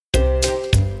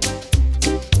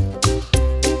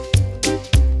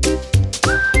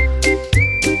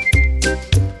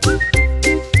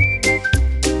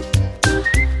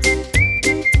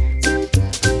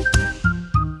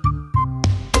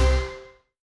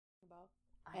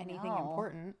anything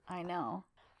important. I know.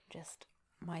 Just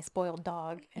my spoiled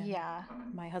dog. And Yeah.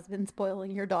 my husband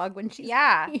spoiling your dog when she's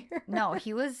here. No,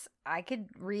 I could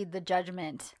read the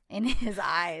judgment in his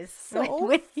eyes. So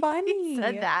when funny. he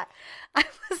said that. I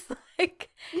was like,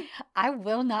 I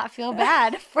will not feel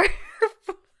bad for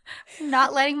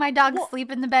not letting my dog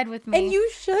sleep in the bed with me. And you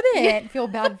shouldn't feel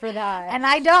bad for that. And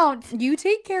I don't. You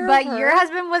take care of her. But your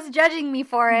husband was judging me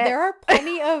for it. There are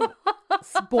plenty of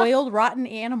spoiled, rotten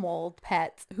animal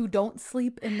pets who don't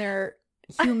sleep in their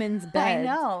humans' beds.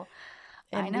 I know.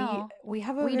 And I know. We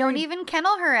don't even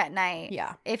kennel her at night.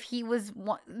 Yeah. If he was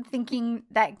thinking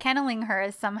that kenneling her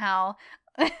is somehow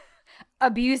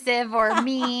abusive or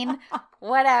mean,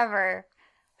 whatever.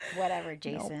 Whatever,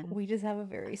 Jason. No, we just have a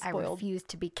very spoiled. I refuse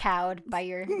to be cowed by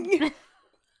your.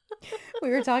 We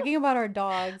were talking about our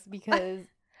dogs because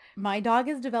my dog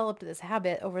has developed this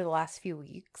habit over the last few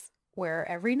weeks where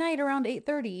every night around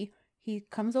 8:30 he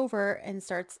comes over and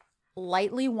starts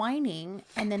lightly whining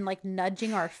and then like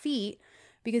nudging our feet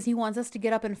because he wants us to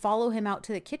get up and follow him out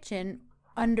to the kitchen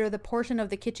under the portion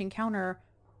of the kitchen counter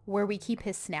where we keep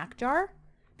his snack jar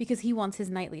because he wants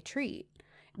his nightly treat,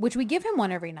 which we give him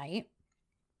one every night.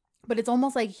 But it's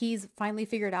almost like he's finally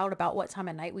figured out about what time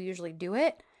of night we usually do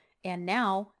it. And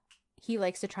now he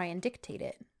likes to try and dictate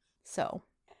it. So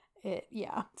it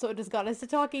just got us to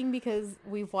talking because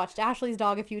we've watched Ashley's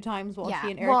dog a few times while she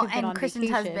and Eric have been on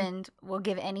Kristen's vacation. husband will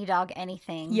give any dog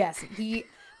anything. Yes,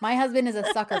 my husband is a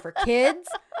sucker for kids.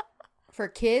 For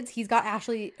kids, he's got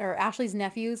Ashley's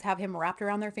nephews have him wrapped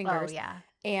around their fingers. Oh, yeah.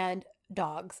 And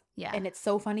dogs. Yeah. And it's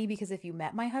so funny because if you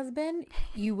met my husband,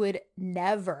 you would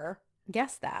never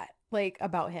guess that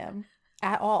about him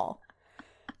at all.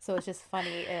 So it's just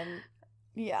funny. And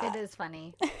yeah, it is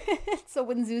funny. So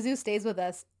when Zuzu stays with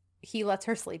us, he lets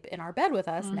her sleep in our bed with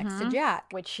us next to Jack,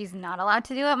 which she's not allowed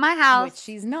to do at my house. Which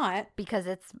she's not, because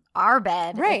it's our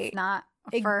bed, right? It's not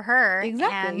for her.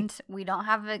 Exactly. And we don't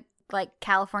have a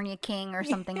California King or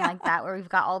something like that where we've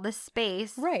got all this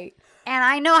space, right? And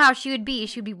I know how she would be.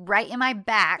 She would be right in my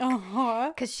back,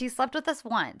 because she slept with us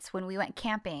once when we went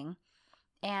camping.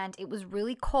 And it was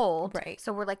really cold. Right.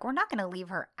 So we're like, we're not going to leave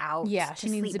her out to she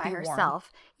needs sleep to by be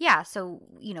herself. Warm. Yeah. So,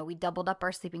 we doubled up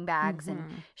our sleeping bags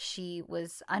and she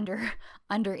was under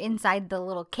inside the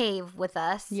little cave with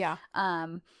us. Yeah.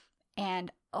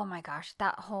 And oh my gosh,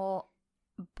 that whole,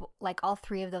 all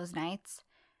 3 of those nights,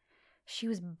 she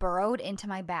was burrowed into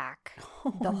my back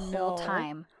the whole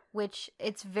time. Which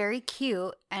it's very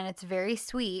cute and it's very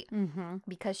sweet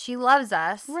because she loves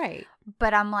us. Right.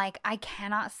 But I'm like, I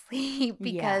cannot sleep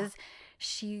because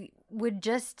she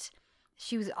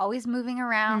was always moving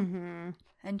around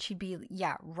and she'd be,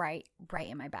 right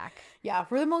in my back. Yeah.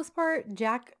 For the most part,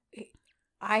 Jack,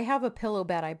 I have a pillow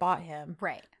bed I bought him.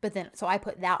 Right. But then, so I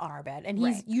put that on our bed and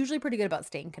he's usually pretty good about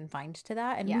staying confined to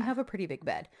that. And we have a pretty big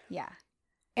bed. Yeah.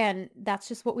 And that's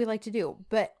just what we like to do.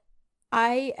 But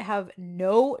I have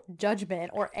no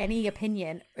judgment or any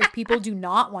opinion if people do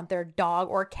not want their dog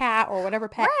or cat or whatever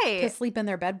pet to sleep in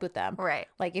their bed with them. Right.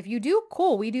 If you do,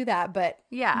 cool, we do that. But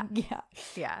yeah.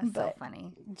 Yeah. So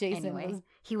funny. Jason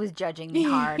he was judging me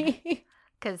hard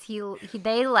because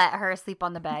they let her sleep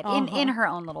on the bed in her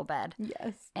own little bed.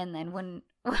 Yes. And then when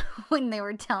they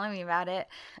were telling me about it,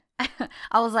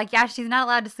 I was like, yeah, she's not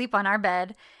allowed to sleep on our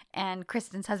bed. And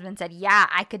Kristen's husband said, yeah,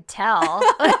 I could tell.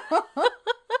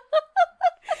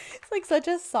 It's such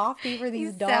a softie for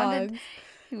these dogs.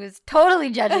 He was totally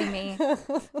judging me.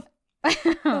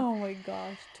 Oh my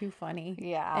gosh, too funny.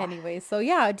 Yeah. Anyway, so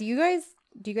yeah, do you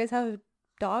guys have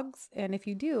dogs? And if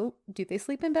you do they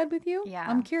sleep in bed with you? Yeah.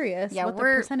 I'm curious. Yeah, what the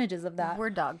percentages of that? We're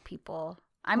dog people.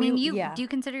 I mean, do you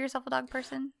consider yourself a dog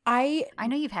person? I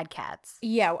know you've had cats.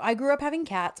 Yeah, I grew up having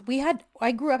cats.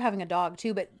 I grew up having a dog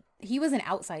too, but he was an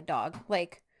outside dog.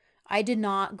 I did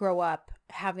not grow up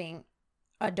having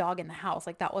a dog in the house.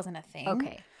 That wasn't a thing.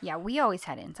 Okay. Yeah, we always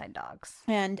had inside dogs.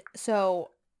 And so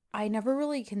I never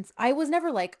really I was never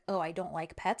oh, I don't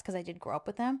like pets because I did grow up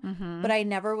with them. But I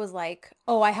never was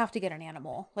oh, I have to get an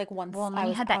animal. Once I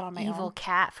was had out that on my evil own.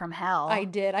 cat from hell. I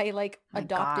did. I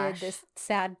adopted this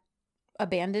sad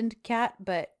abandoned cat,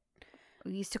 but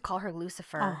we used to call her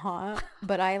Lucifer.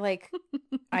 But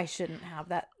I shouldn't have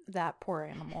that poor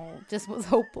animal. Just was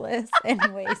hopeless.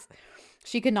 Anyways,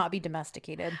 she could not be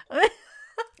domesticated.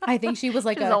 I think she was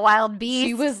a wild beast.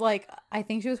 She was I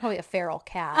think she was probably a feral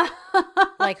cat,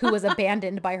 who was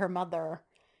abandoned by her mother,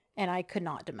 and I could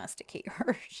not domesticate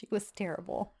her. She was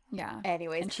terrible. Yeah.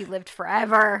 Anyways, and she lived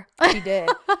forever. She did.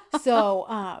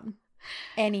 So,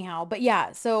 anyhow, but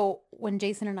yeah. So when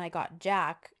Jason and I got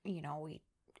Jack,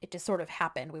 it just sort of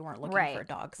happened. We weren't looking for a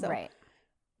dog. So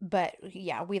But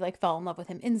yeah, we like fell in love with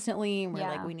him instantly, and we're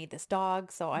like, Yeah. we need this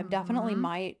dog. So I'm definitely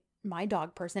Mhm. my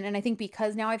dog person. And I think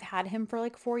because now I've had him for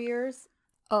like 4 years,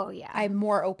 Oh, yeah. I'm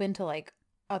more open to like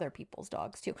other people's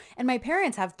dogs too. And my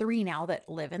parents have 3 now that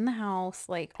live in the house,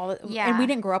 like and we Yeah.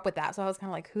 didn't grow up with that. So I was kind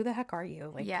of like, who the heck are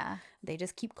you? Like Yeah. they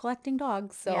just keep collecting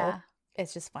dogs. So Yeah.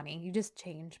 it's just funny. You just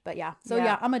change. But yeah. So Yeah.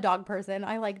 yeah, I'm a dog person.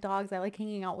 I like dogs. I like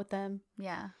hanging out with them.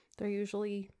 Yeah. They're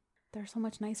so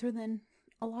much nicer than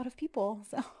a lot of people.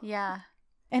 So Yeah.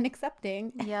 and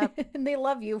accepting. Yep. And they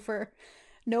love you for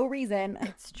no reason.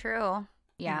 It's true.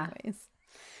 Yeah. Anyways.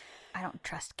 I don't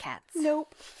trust cats.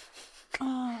 Nope.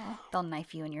 Oh. They'll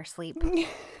knife you in your sleep.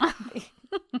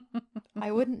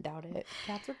 I wouldn't doubt it.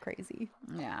 Cats are crazy.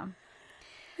 Yeah.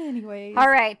 Anyways. All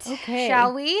right. Okay.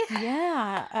 Shall we?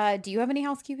 Yeah. Do you have any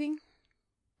housekeeping?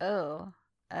 Oh.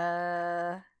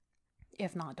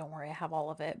 If not, don't worry. I have all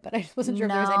of it. But I just wasn't sure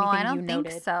No, if there was anything I don't you think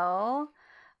noted. so.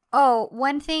 Oh,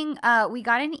 one thing. We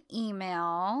got an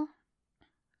email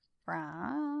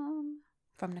from.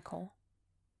 From Nicole.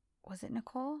 Was it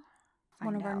Nicole?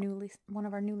 One of our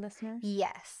Find new listeners.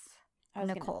 Yes. I was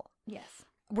Nicole. Yes.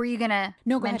 Were you gonna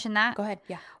No, go mention ahead. that? Go ahead.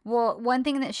 Yeah. Well, one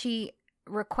thing that she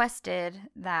requested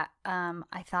that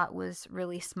I thought was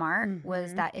really smart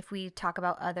was Mhm. that if we talk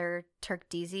about other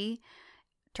Turkdizleri,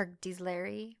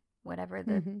 whatever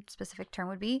the Mhm. specific term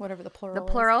would be, Whatever the plural the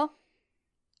is. plural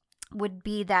would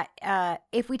be that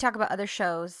if we talk about other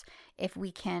shows, if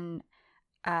we can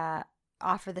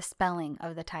offer the spelling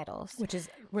of the titles. Which is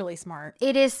really smart.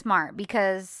 It is smart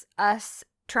because us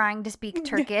trying to speak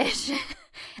Turkish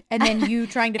And then you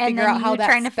trying to and figure then out how you that's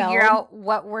trying to spelled. figure out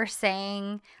what we're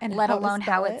saying, And let how to alone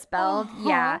how spell it's it. spelled.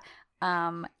 Uh-huh.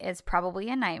 Yeah. Is probably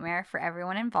a nightmare for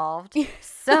everyone involved.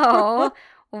 So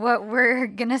what we're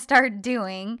going to start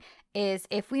doing is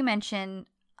if we mention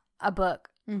a book,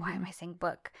 why am I saying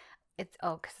book? It's,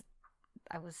 because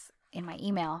I was in my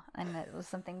email and it was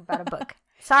something about a book.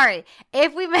 Sorry.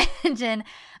 If we mention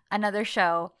another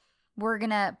show, we're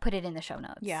going to put it in the show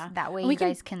notes. Yeah. That way And we you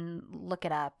guys can look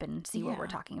it up and see what we're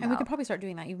talking about. And we could probably start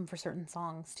doing that even for certain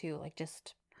songs too, like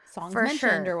just songs For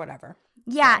mentioned sure. or whatever.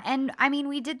 Yeah, So. and I mean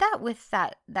we did that with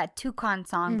that Toucan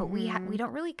song, but we Mhm.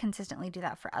 don't really consistently do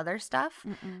that for other stuff.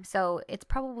 Mm-mm. So it's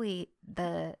probably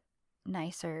the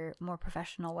nicer, more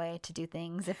professional way to do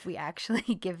things if we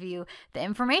actually give you the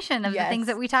information of the things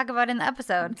that we talk about in the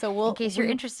episode. So in case you're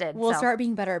interested. We'll start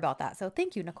being better about that. So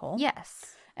thank you, Nicole.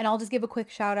 Yes. And I'll just give a quick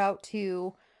shout out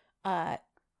to I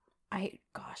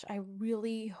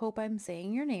really hope I'm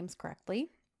saying your names correctly.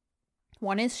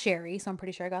 One is Sherry, so I'm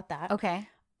pretty sure I got that. Okay.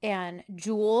 And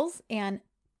Jules and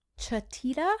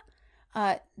Chatita.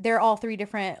 They're all 3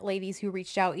 different ladies who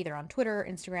reached out either on Twitter or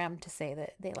Instagram to say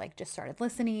that they like just started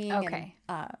listening. Okay.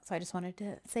 And, so I just wanted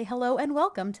to say hello and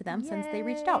welcome to them since they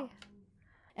reached out. Yay.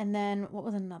 And then what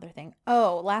was another thing?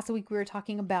 Oh, last week we were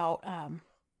talking about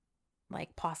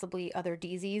like possibly other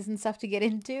DZs and stuff to get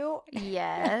into.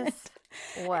 Yes.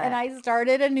 What? And I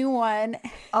started a new one.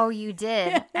 Oh, you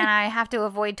did. And I have to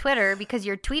avoid Twitter because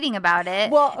you're tweeting about it.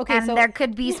 Well, okay, and so there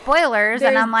could be spoilers,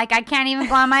 and I'm like, I can't even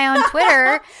go on my own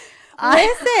Twitter.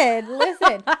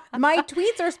 Listen. My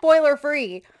tweets are spoiler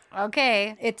free.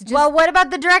 Okay. It's just Well, what about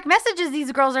the direct messages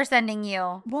these girls are sending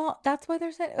you? Well, that's why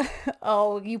they're saying.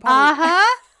 Oh, you probably.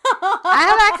 I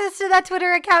have access to that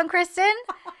Twitter account, Kristen.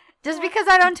 Just because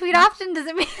I don't tweet often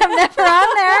doesn't mean I'm never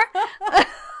on there.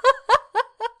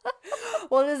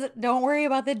 Well, don't worry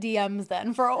about the DMs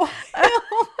then for a while.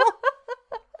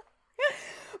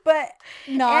 But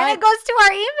not. And it goes to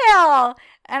our email.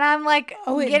 And I'm like,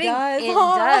 Oh, it does? It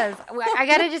does. I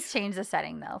got to just change the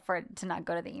setting, though, for it to not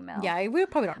go to the email. Yeah, we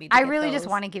probably don't need to I get really just those.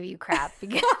 want to give you crap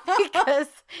because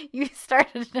you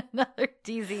started another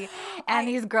DZ and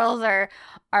these girls are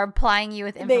plying you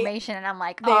with information and I'm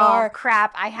like, they are.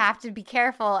 crap, I have to be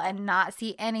careful and not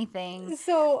see anything.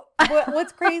 So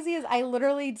what's crazy is I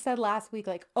literally said last week,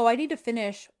 like, oh, I need to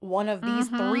finish one of these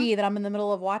 3 that I'm in the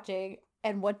middle of watching.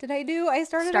 And what did I do? I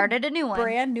started a new one.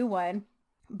 Brand new one.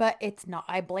 But it's not.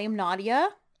 I blame Nadia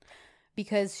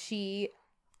because she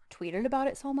tweeted about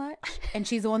it so much. And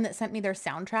she's the one that sent me their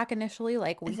soundtrack initially,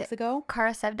 like weeks ago.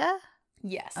 Kara Sevda?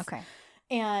 Yes. Okay.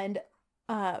 And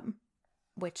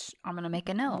which I'm going to make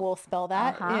a note. we'll spell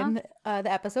that in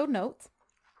the episode notes.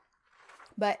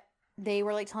 But they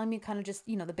were like telling me kind of just,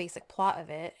 the basic plot of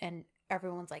it. And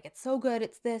everyone's like, it's so good.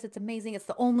 It's this. It's amazing. It's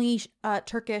the only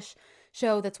Turkish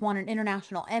show that's won an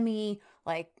international Emmy.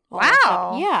 Like, all this stuff.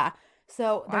 Wow. Yeah.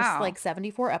 So there's like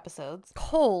 74 episodes.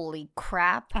 Holy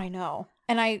crap. I know.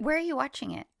 And Where are you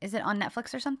watching it? Is it on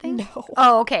Netflix or something? No.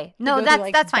 Oh, okay. No, go to, that's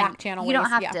like, that's fine. back channel You don't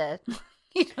ways, have yeah. to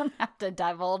You don't have to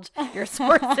divulge your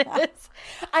sources.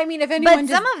 I mean, if anyone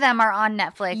But some of them are on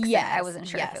Netflix. Yes, I wasn't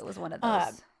sure if it was one of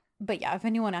those. but yeah, if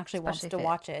anyone actually wants Especially to if it-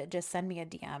 watch it, just send me a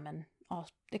DM and I'll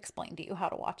explain to you how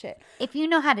to watch it. If you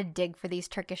know how to dig for these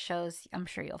Turkish shows, I'm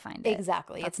sure you'll find it.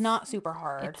 Exactly. It's That's- not super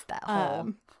hard. It's that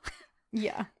whole,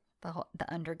 yeah. the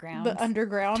underground. The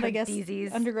underground, I guess.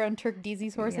 Turkdeezies. Underground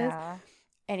Turkdeezy sources. Yeah.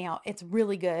 Anyhow, it's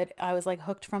really good. I was like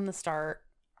hooked from the start.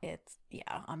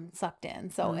 I'm sucked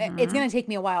in. So it's going to take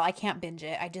me a while. I can't binge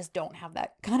it. I just don't have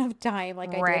that kind of time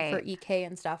like I did for EK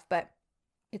and stuff. But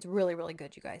it's really, really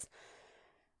good, you guys.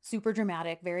 Super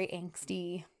dramatic, very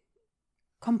angsty.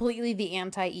 Completely the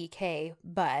anti-EK,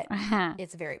 but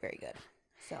it's very, very good.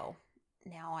 So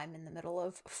now I'm in the middle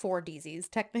of 4 Deezies,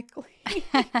 technically.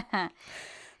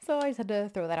 So I just had to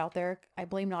throw that out there. I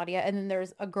blame Nadia. And then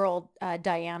there's a girl,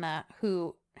 Diana,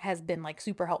 who has been like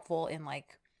super helpful in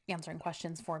like answering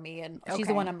questions for me. And she's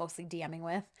the one I'm mostly DMing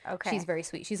with. Okay. She's very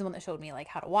sweet. She's the one that showed me like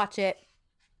how to watch it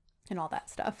and all that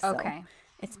stuff. So Okay.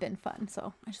 it's been fun.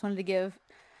 So I just wanted to give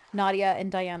Nadia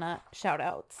and Diana shout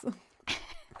outs.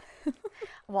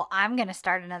 Well, I'm going to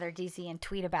start another DC and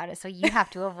tweet about it, so you have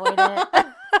to avoid it.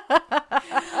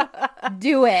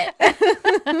 Do it.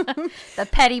 The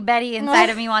petty Betty inside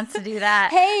of me wants to do that.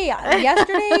 Hey,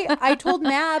 yesterday I told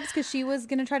Mabs because she was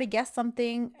going to try to guess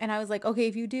something. And I was like, okay,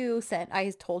 if you do,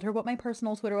 I told her what my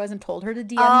personal Twitter was and told her to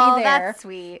DM me there. That's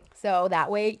sweet. So that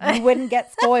way you wouldn't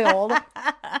get spoiled.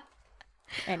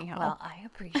 Anyhow. Well, I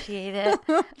appreciate it.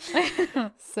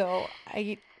 So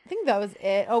I think that was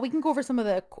it. Oh, we can go over some of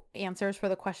the answers for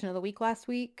the question of the week last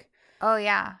week. Oh,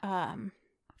 yeah.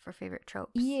 For favorite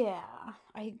tropes. Yeah.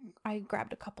 I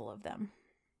grabbed a couple of them.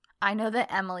 I know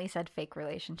that Emily said fake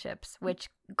relationships, which,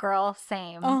 girl,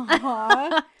 same.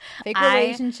 Uh-huh. Fake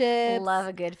relationships. I love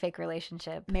a good fake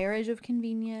relationship. Marriage of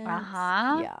convenience.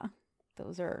 Uh-huh. Yeah.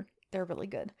 They're really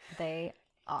good. They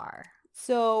are.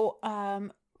 So,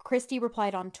 Christy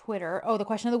replied on Twitter. Oh, the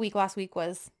question of the week last week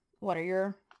was, what are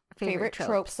your favorite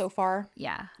tropes so far?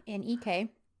 Yeah. In EK.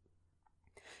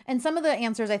 And some of the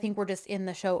answers I think were just in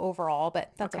the show overall,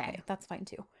 but that's okay. That's fine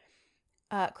too.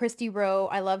 Christy wrote,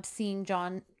 I loved seeing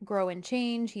John grow and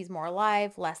change. He's more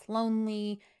alive, less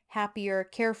lonely, happier,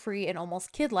 carefree, and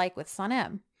almost kid-like with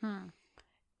Sanem.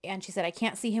 And she said, I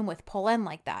can't see him with Polen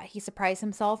like that. He surprised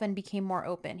himself and became more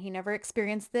open. He never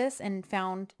experienced this and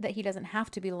found that he doesn't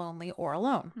have to be lonely or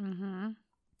alone. Mm-hmm.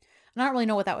 I don't really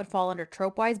know what that would fall under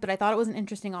trope-wise, but I thought it was an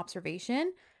interesting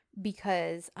observation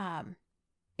because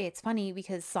it's funny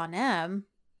because Sanem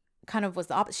kind of was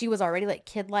the opposite. She was already like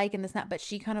kid-like and this and that, but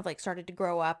she kind of like started to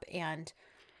grow up and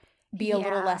be a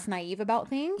little less naive about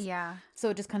things. Yeah. So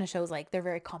it just kind of shows like they're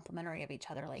very complementary of each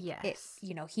other. Like,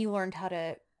 he learned how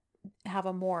to have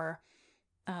a more,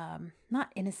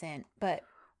 not innocent, but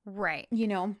right.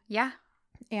 Yeah.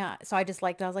 Yeah. So I just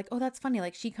liked it. I was like, oh, that's funny.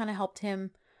 Like she kind of helped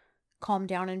him calm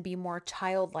down and be more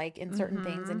childlike in certain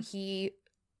things. And he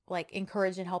like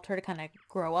encouraged and helped her to kind of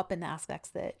grow up in the aspects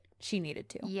that she needed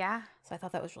to. Yeah. So I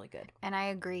thought that was really good. And I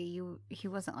agree. He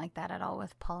wasn't like that at all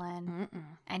with Polen.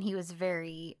 And he was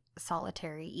very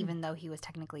solitary, even though he was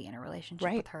technically in a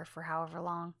relationship with her for however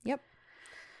long. Yep.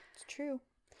 It's true.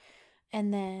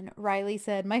 And then Riley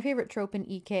said, my favorite trope in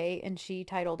EK, and she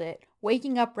titled it,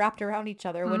 waking up wrapped around each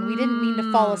other when we didn't mean to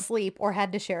fall asleep or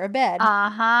had to share a bed.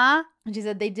 Uh-huh. And she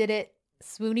said they did it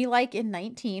swoony-like in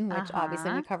 19, which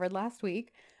obviously we covered last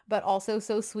week, but also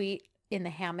so sweet in the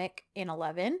hammock in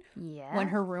 11, when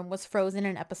her room was frozen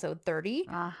in episode 30,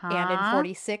 and in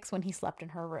 46 when he slept in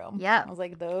her room. Yeah. I was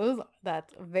like,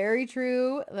 that's very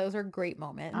true. Those are great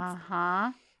moments.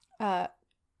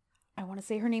 I want to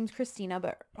say her name's Christina,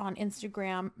 but on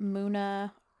Instagram,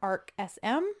 Muna Arc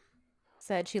SM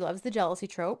said she loves the jealousy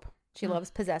trope. She loves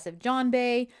possessive John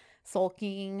Bay,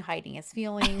 sulking, hiding his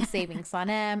feelings, saving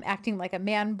Sanem, acting like a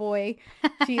man boy.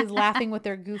 She is laughing with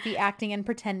their goofy acting and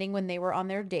pretending when they were on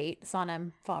their date,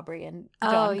 Sanem Fabry and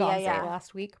John Gonze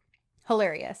last week.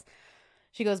 Hilarious.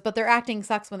 She goes, but their acting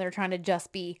sucks when they're trying to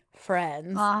just be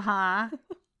friends.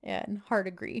 And hard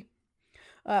agree.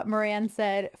 Moran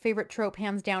said, favorite trope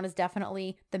hands down is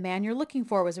definitely the man you're looking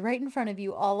for was right in front of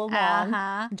you all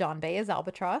along. John Bay is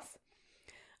Albatross.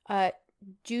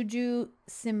 Juju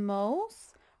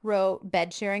Simos wrote,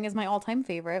 bed sharing is my all-time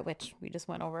favorite, which we just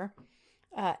went over.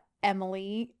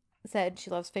 Emily said she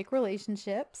loves fake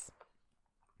relationships.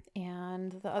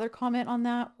 And the other comment on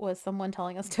that was someone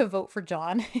telling us to vote for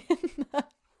John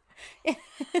in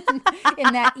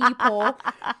that e-poll,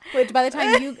 which by the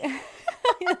time you...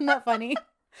 Isn't that funny?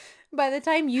 By the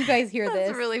time you guys hear this...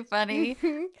 That's really funny.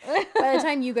 By the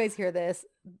time you guys hear this,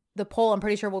 the poll, I'm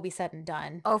pretty sure, will be said and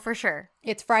done. Oh, for sure.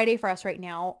 It's Friday for us right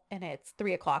now, and it's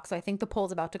 3:00. So I think the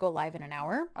poll's about to go live in an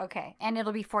hour. Okay. And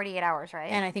it'll be 48 hours, right?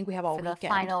 And I think we have all for weekend. the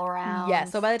final round. Yeah.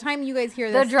 So by the time you guys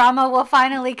hear the this, drama will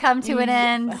finally come to an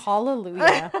end.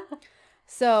 Hallelujah.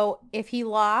 So if he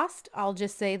lost, I'll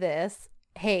just say this.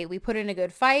 Hey, we put in a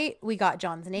good fight. We got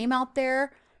John's name out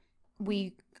there.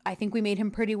 I think we made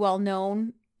him pretty well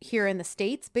known here in the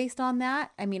States based on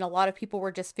that. I mean, a lot of people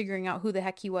were just figuring out who the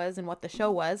heck he was and what the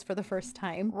show was for the first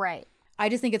time. Right. I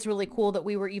just think it's really cool that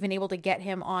we were even able to get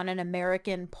him on an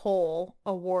American poll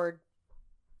award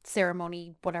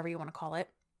ceremony, whatever you want to call it,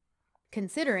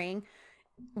 considering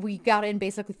we got in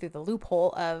basically through the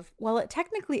loophole of, well, it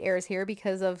technically airs here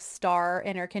because of Star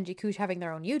and Erkenci Kuş having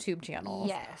their own YouTube channels.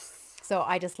 Yes. So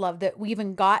I just love that we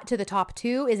even got to the top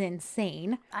 2 is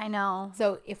insane. I know.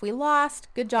 So if we lost,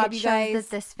 good job, you guys. It shows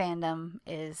that this fandom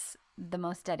is the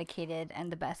most dedicated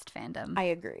and the best fandom. I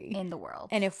agree. In the world.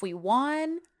 And if we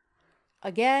won,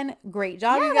 again, great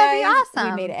job, you guys. That'd be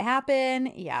awesome. We made it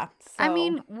happen. Yeah. So, I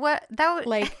mean, what that would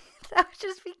like that would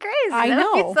just be crazy. I know.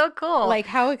 That would be so cool. Like,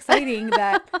 how exciting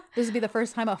that this would be the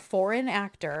first time a foreign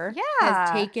actor has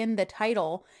taken the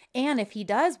title. And if he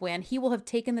does win, he will have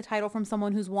taken the title from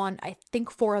someone who's won, I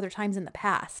think, 4 other times in the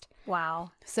past.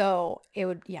 Wow. So it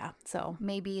would, so.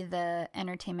 Maybe the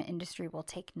entertainment industry will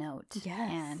take note. Yes.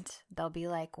 And they'll be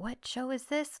like, what show is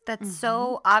this that's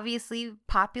so obviously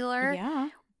popular? Yeah.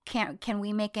 Can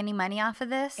we make any money off of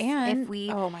this? And if we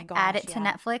oh my gosh, add it to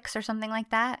Netflix or something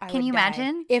like that? I Can would you die.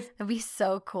 imagine? That'd be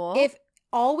so cool. If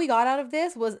all we got out of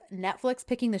this was Netflix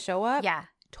picking the show up. Yeah.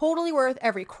 Totally worth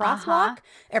every crosswalk,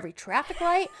 every traffic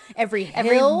light, every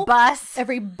hill,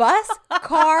 every bus,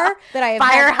 car that I have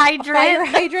fire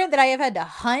hydrant that I have had to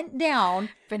hunt down.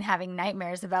 Been having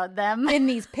nightmares about them in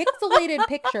these pixelated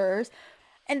pictures.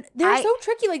 And they're so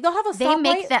tricky. Like, they'll have a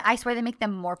stoplight. I swear they make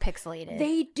them more pixelated.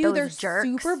 They do. Those they're jerks.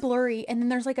 Super blurry. And then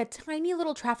there's like a tiny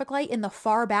little traffic light in the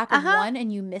far back of one,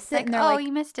 and you miss it. Like, and they're like,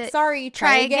 you missed it. Sorry,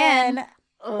 try again.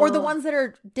 Or the ones that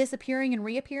are disappearing and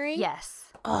reappearing. Yes.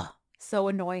 Ugh, so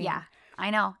annoying. Yeah, I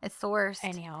know. It's the worst.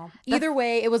 Anyhow, either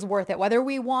way, it was worth it. Whether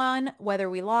we won, whether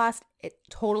we lost, it's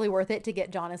totally worth it to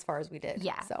get John as far as we did.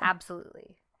 Yeah, so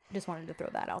absolutely. Just wanted to throw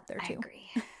that out there too.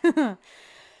 I agree.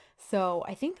 So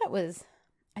I think that was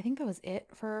it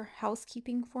for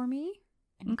housekeeping for me.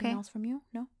 Anything else from you?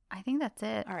 No? I think that's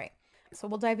it. All right. So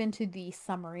we'll dive into the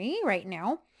summary right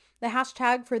now. The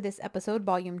hashtag for this episode,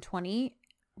 volume 20,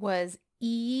 was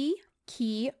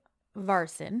E-Key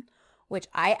Varsin, which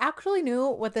I actually knew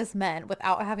what this meant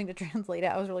without having to translate it.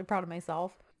 I was really proud of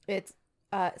myself. It's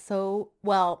I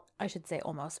should say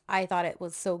almost. I thought it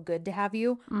was so good to have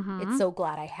you. Mm-hmm. It's so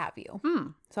glad I have you.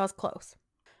 So I was close.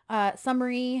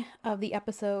 Summary of the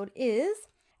episode is,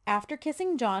 after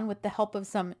kissing John with the help of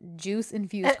some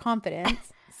juice-infused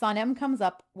confidence, Sanem comes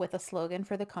up with a slogan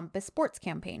for the Compass Sports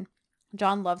campaign.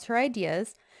 John loves her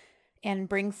ideas and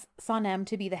brings Sanem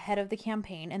to be the head of the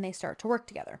campaign, and they start to work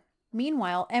together.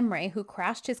 Meanwhile, Emre, who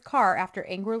crashed his car after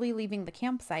angrily leaving the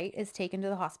campsite, is taken to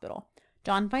the hospital.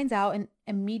 John finds out and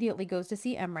immediately goes to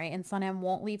see Emre, and Sanem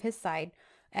won't leave his side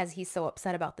as he's so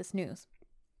upset about this news.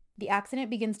 The accident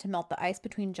begins to melt the ice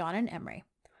between John and Emre.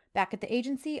 Back at the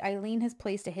agency, Eileen has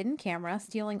placed a hidden camera,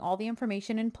 stealing all the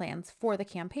information and plans for the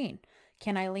campaign.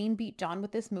 Can Eileen beat John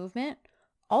with this movement?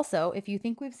 Also, if you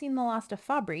think we've seen the last of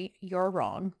Fabri, you're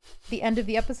wrong. The end of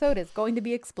the episode is going to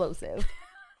be explosive.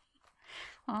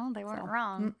 Well, they weren't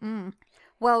wrong.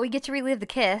 Well, we get to relive the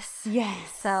kiss.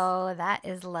 Yes. So that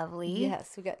is lovely.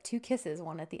 Yes, we got 2 kisses,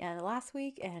 one at the end of last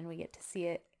week, and we get to see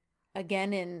it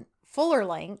again in fuller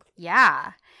length.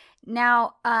 Yeah.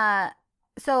 Now,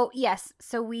 so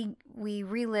we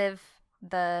relive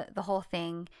the whole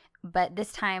thing, but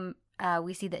this time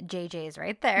we see that JJ is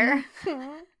right there.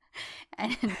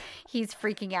 And he's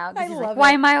freaking out because he's like,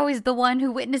 why am I always the one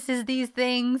who witnesses these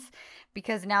things?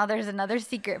 Because now there's another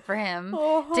secret for him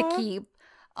to keep.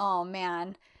 Oh,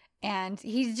 man. And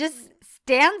he just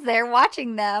stands there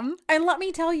watching them. And let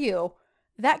me tell you,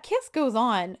 that kiss goes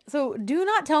on. So do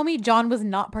not tell me John was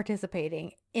not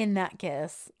participating in that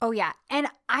kiss. Oh, yeah. And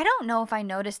I don't know if I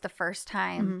noticed the first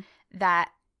time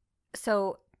that,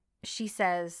 so she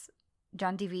says,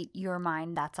 John DeVete, you're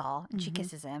mine, that's all. And she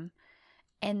kisses him.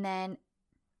 And then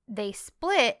they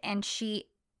split, and she's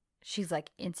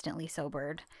like instantly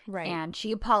sobered. Right. And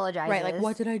she apologizes. Right. Like,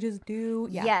 what did I just do?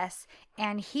 Yeah. Yes.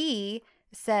 And he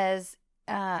says,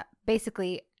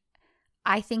 basically,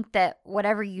 I think that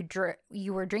whatever you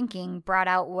were drinking brought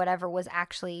out whatever was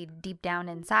actually deep down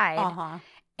inside.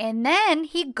 And then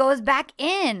he goes back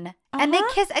in and they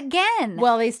kiss again.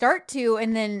 Well, they start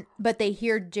to, but they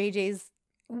hear JJ's.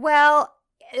 Well,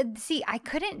 See, I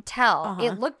couldn't tell.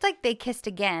 It looked like they kissed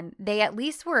again. They at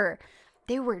least were,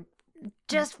 they were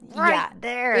just right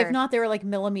there. If not, they were like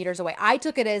millimeters away. I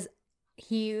took it as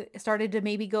he started to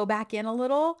maybe go back in a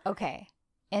little. Okay.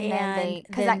 And then they,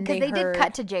 because they did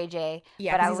cut to JJ.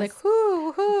 Yeah, but I was was like,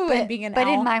 whoo, but, and being an but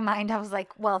owl. in my mind, I was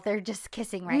like, well, they're just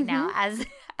kissing right now as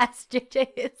JJ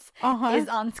is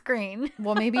on screen.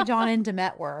 Well, maybe John and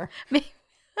Demet were.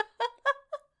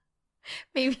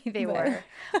 Maybe they were.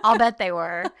 I'll bet they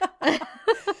were.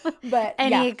 But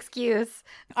any excuse.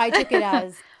 I took it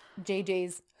as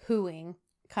JJ's hooing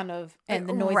kind of, and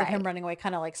the noise of him running away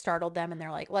kind of like startled them, and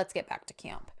they're like, let's get back to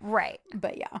camp. Right.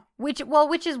 But yeah. Which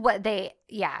is what they,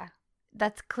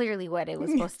 that's clearly what it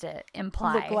was supposed to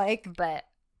imply. Look like. But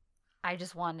I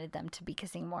just wanted them to be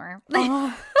kissing more.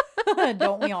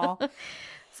 Don't we all?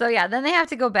 So yeah, then they have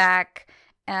to go back.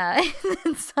 And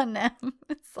Sanem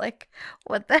is like,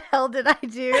 what the hell did I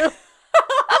do?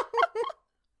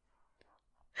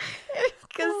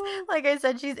 Because, like I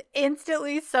said, she's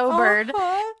instantly sobered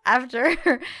after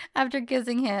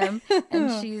kissing him,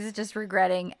 and she's just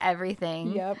regretting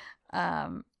everything. Yep.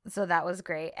 So that was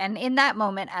great. And in that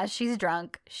moment, as she's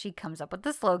drunk, she comes up with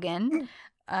the slogan.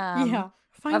 Find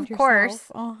of yourself.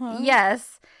 Course.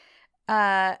 Yes.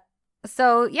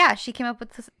 So yeah, she came up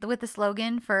with the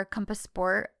slogan for Compass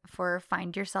Sport for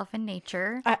Find Yourself in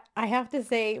Nature. I have to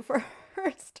say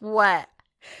first, what?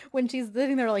 When she's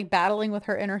sitting there like battling with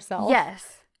her inner self.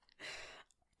 Yes.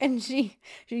 And she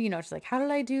she's like, how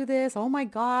did I do this? Oh my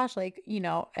gosh. Like, and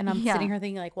I'm sitting here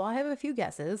thinking like, well, I have a few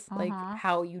guesses, like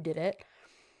how you did it.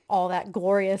 All that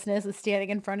gloriousness is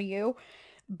standing in front of you.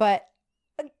 But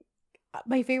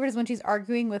my favorite is when she's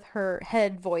arguing with her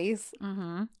head voice.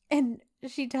 And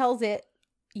she tells it,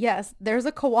 yes, there's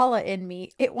a koala in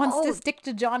me. It wants to stick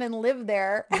to John and live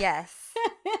there. Yes.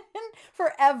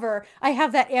 Forever. I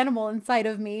have that animal inside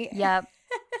of me. Yep.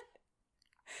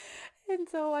 And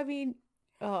so, I mean,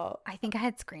 I think I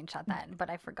had screenshot that, but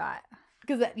I forgot.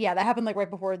 Because that happened like right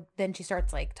before then she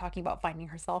starts like talking about finding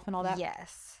herself and all that.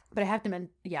 Yes. But I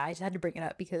just had to bring it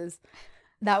up because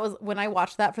that was when I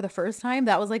watched that for the first time,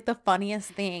 that was like the funniest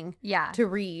thing to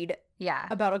read. Yeah.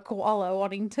 About a koala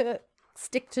wanting to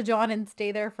stick to John and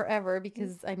stay there forever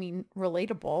because, I mean,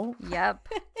 relatable. Yep.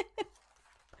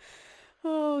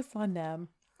 Oh, Sanem.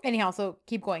 Anyhow, so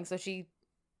keep going. So she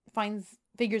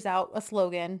figures out a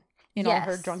slogan in all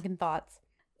her drunken thoughts.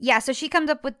 Yeah, so she comes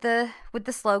up with the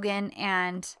slogan,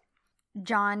 and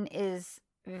John is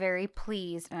very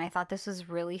pleased, and I thought this was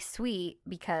really sweet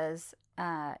because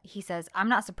he says, I'm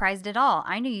not surprised at all.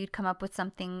 I knew you'd come up with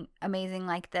something amazing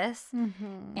like this.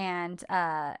 And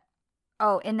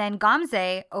and then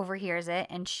Gamze overhears it,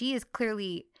 and she is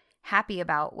clearly happy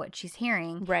about what she's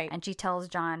hearing. Right. And she tells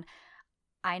John,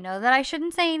 I know that I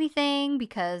shouldn't say anything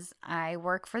because I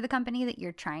work for the company that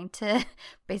you're trying to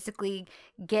basically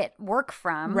get work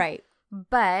from. Right.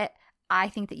 But I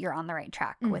think that you're on the right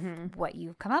track with what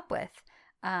you've come up with.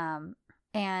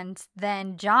 And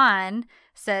then John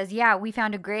says, yeah, we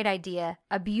found a great idea,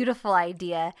 a beautiful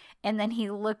idea. And then he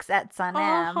looks at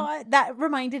Sanem. That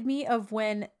reminded me of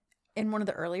when in one of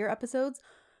the earlier episodes,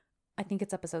 I think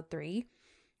it's episode 3,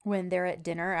 when they're at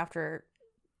dinner after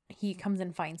he comes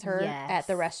and finds her at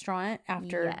the restaurant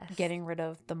after getting rid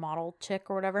of the model chick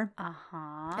or whatever.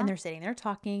 And they're sitting there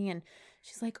talking, and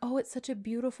she's like, oh, it's such a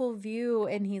beautiful view.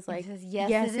 And he's like, says,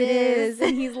 yes, it is.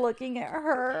 And he's looking at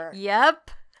her.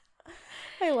 Yep.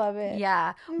 I love it.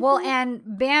 Yeah. Well, and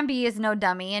Bambi is no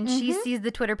dummy, and she sees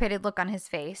the Twitter-pated look on his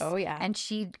face. Oh, yeah. And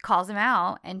she calls him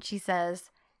out, and she says,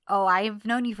 oh, I've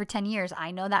known you for 10 years.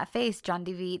 I know that face, John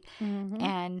DeVete.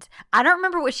 And I don't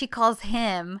remember what she calls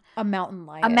him. A mountain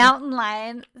lion. A mountain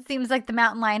lion. Seems like the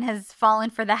mountain lion has fallen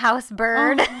for the house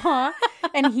bird.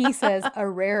 And he says, a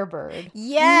rare bird.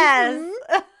 Yes.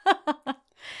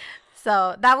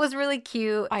 So that was really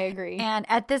cute. I agree. And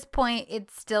at this point,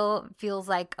 it still feels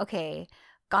like, okay,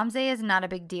 Gamze is not a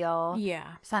big deal.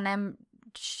 Yeah. Sanem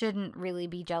shouldn't really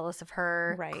be jealous of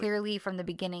her. Right. Clearly, from the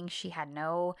beginning, she had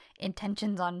no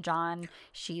intentions on John.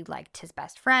 She liked his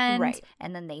best friend. Right.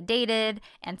 And then they dated.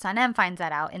 And Sanem finds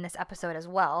that out in this episode as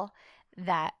well,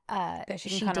 that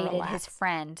she dated his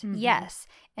friend. Yes.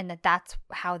 And that's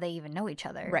how they even know each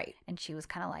other. Right. And she was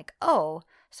kind of like, oh,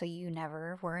 so you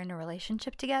never were in a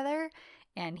relationship together?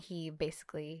 And he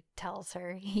basically tells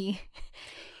her he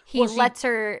lets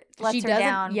her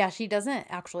down. Yeah, she doesn't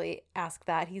actually ask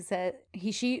that. He said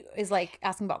she is like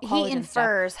asking about college. He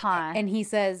infers, huh? And he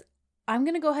says, I'm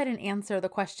gonna go ahead and answer the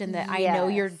question that I know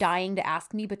you're dying to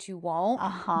ask me, but you won't.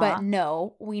 But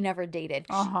no, we never dated.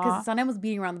 Because Sanem was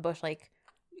beating around the bush like,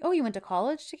 oh, you went to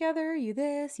college together? You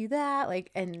this, you that?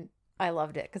 Like, and I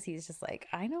loved it because he's just like,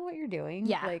 I know what you're doing.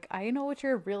 Yeah. Like, I know what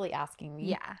you're really asking me.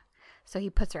 Yeah. So he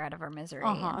puts her out of her misery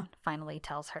and finally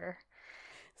tells her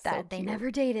that they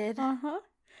never dated.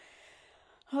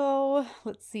 Oh,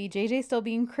 let's see. JJ's still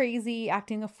being crazy,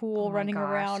 acting a fool, running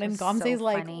around. And Gamze's so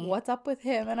like, what's up with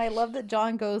him? And I love that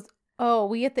John goes, oh,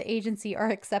 we at the agency are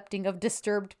accepting of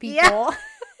disturbed people. Yeah.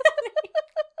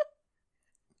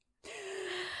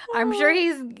 I'm sure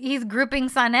he's grouping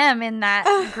Sanem in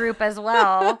that group as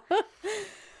well.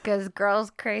 Because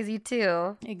girl's crazy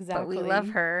too. Exactly. But we love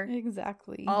her.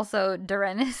 Exactly. Also,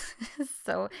 Darren is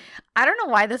so... I don't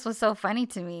know why this was so funny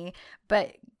to me,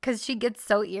 but because she gets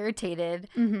so irritated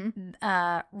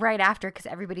right after, because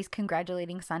everybody's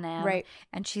congratulating Sanem. Right.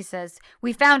 And she says,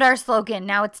 we found our slogan.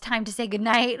 Now it's time to say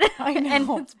goodnight. I know.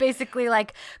 And it's basically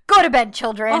like, go to bed,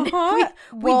 children.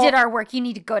 We did our work. You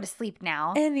need to go to sleep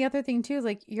now. And the other thing too is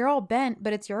like, you're all bent,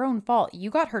 but it's your own fault.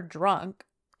 You got her drunk.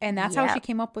 And that's how she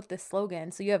came up with this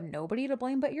slogan. So you have nobody to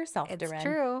blame but yourself, Darren. It's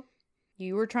true.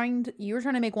 You were trying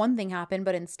to make one thing happen,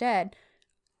 but instead,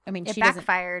 I mean, it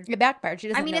backfired. It backfired. She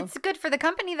doesn't. I mean, it's good for the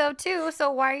company though too. So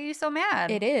why are you so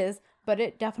mad? It is, but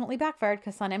it definitely backfired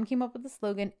because Sanem came up with the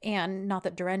slogan, and not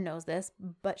that Darren knows this,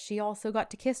 but she also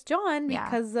got to kiss John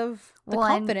because of the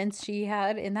confidence she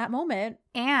had in that moment.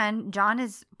 And John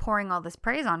is pouring all this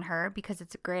praise on her because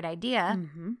it's a great idea.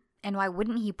 And why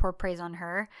wouldn't he pour praise on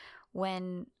her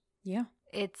when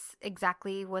it's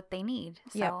exactly what they need?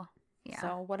 So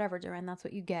so whatever, Darren, that's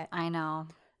what you get. I know.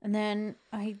 And then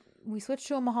we switched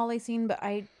to a Mahale scene, but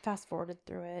I fast forwarded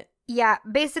through it. Yeah,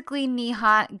 basically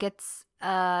Nihat gets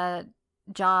a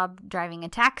job driving a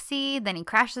taxi, then he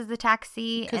crashes the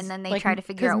taxi, and then they try to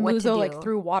figure out what to do. Like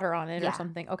threw water on it or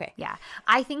something. Okay. Yeah.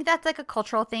 I think that's like a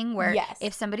cultural thing where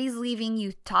if somebody's leaving,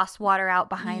 you toss water out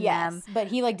behind them. But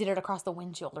he like did it across the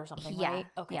windshield or something, right?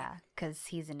 Okay. Yeah, because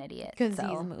he's an idiot. Because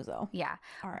he's a muzo. Yeah.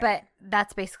 All right. But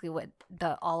that's basically what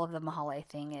all of the Mahale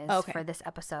thing is for this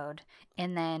episode.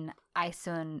 And then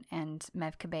Isun and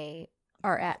Mevkabe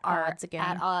are at odds again.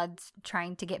 At odds,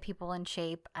 trying to get people in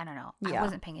shape. I don't know. I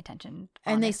wasn't paying attention.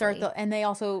 And they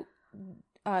also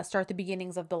start the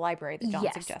beginnings of the library that John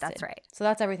suggested. That's right. So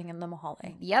that's everything in the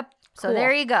Mahale. Yep. Cool. So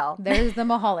there you go. There's the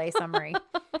Mahale summary.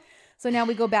 So now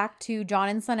we go back to John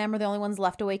and Sanem are the only ones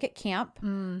left awake at camp.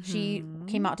 She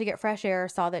came out to get fresh air,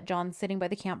 saw that John's sitting by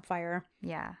the campfire.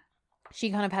 Yeah.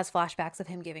 She kind of has flashbacks of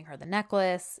him giving her the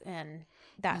necklace and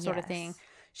that sort of thing.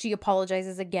 She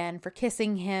apologizes again for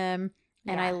kissing him.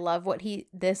 And I love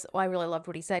I really loved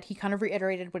what he said. He kind of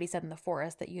reiterated what he said in the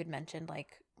forest that you had mentioned,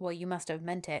 like, well, you must have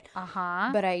meant it.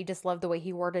 But I just love the way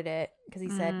he worded it because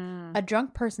he said, a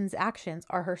drunk person's actions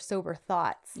are her sober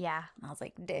thoughts. Yeah. And I was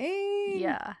like, dang.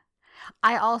 Yeah.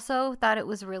 I also thought it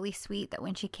was really sweet that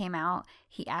when she came out,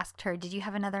 he asked her, did you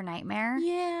have another nightmare?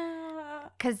 Yeah.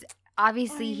 Because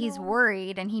obviously he's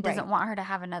worried and he doesn't want her to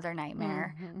have another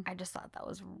nightmare. I just thought that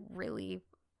was really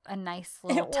a nice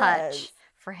little touch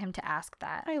for him to ask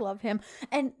that. I love him.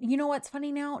 And you know what's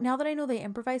funny now? Now that I know they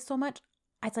improvise so much,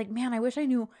 it's like, man, I wish I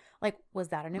knew, like, was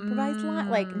that an improvised line?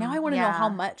 Like, now I want to know how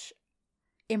much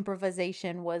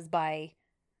improvisation was by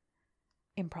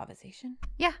improvisation.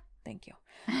 Yeah. Thank you.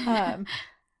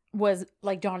 Was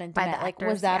like John and Demet. Like,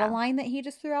 was that a line that he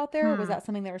just threw out there? Or was that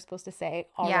something they were supposed to say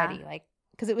already? Yeah. Like,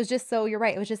 because it was just so, you're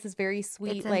right. It was just this very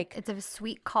sweet, it's a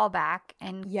sweet callback.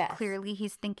 And clearly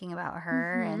he's thinking about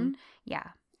her. And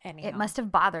anyhow. It must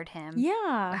have bothered him.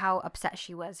 Yeah. How upset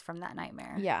she was from that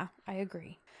nightmare. Yeah, I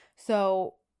agree.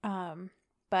 So,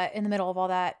 but in the middle of all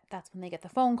that, that's when they get the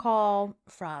phone call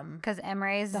from because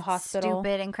Emre's the hospital.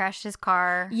 Stupid and crashed his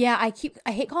car. Yeah,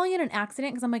 I hate calling it an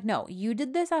accident because I'm like, no, you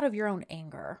did this out of your own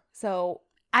anger. So,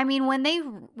 I mean, when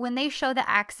they show the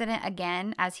accident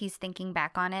again, as he's thinking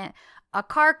back on it, a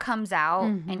car comes out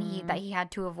and that he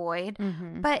had to avoid.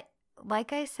 But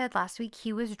like I said last week,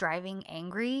 he was driving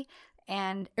angry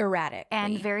and erratic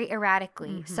and very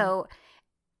erratically. So,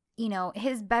 you know,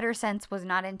 his better sense was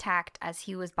not intact as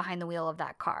he was behind the wheel of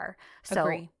that car. So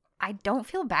Agree. I don't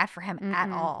feel bad for him at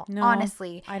all. No,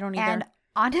 honestly. I don't either. And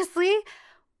honestly,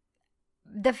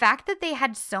 the fact that they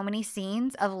had so many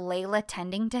scenes of Layla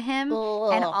tending to him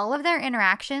and all of their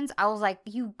interactions, I was like,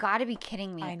 you gotta be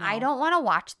kidding me. I don't want to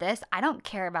watch this. I don't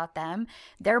care about them.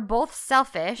 They're both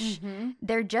selfish.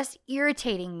 They're just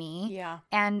irritating me. Yeah.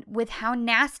 And with how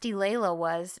nasty Layla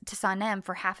was to Sanem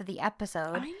for half of the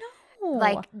episode. I know.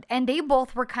 Like, and they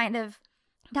both were kind of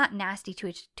not nasty to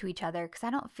each other because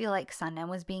I don't feel like Sanem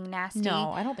was being nasty.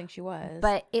 No, I don't think she was.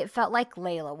 But it felt like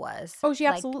Layla was. Oh, she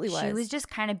absolutely was. She was just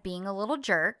kind of being a little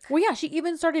jerk. Well, yeah, she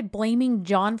even started blaming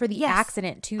John for the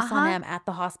accident to Sanem at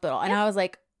the hospital. And I was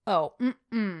like, oh,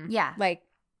 yeah. Like,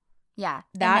 yeah.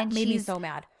 that made me so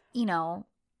mad. You know,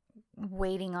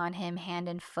 waiting on him hand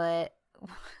and foot.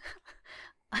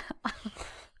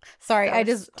 Sorry, So I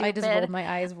just stupid. rolled my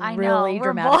eyes I really know, we're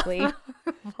dramatically.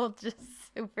 both just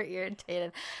super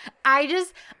irritated. I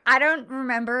don't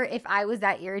remember if I was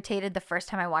that irritated the first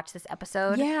time I watched this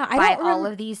episode. Yeah, by all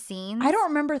of these scenes. I don't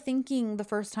remember thinking the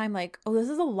first time like, oh, this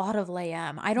is a lot of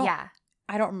Layem. I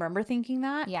don't remember thinking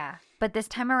that. Yeah. But this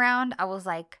time around, I was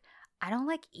like, I don't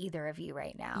like either of you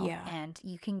right now. Yeah. And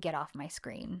you can get off my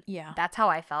screen. Yeah. That's how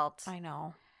I felt. I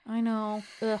know.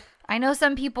 Ugh. I know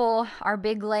some people are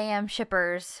big Layem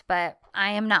shippers, but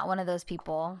I am not one of those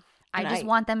people. I just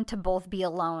want them to both be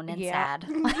alone and sad.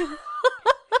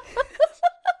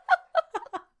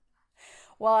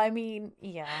 Well, I mean,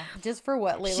 yeah. Just for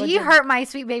what Layla She hurt my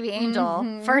sweet baby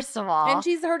angel, first of all. And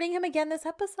she's hurting him again this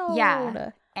episode. Yeah.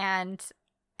 And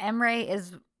Emre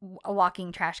is a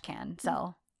walking trash can,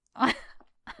 so...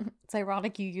 It's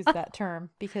ironic you use that term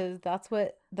because that's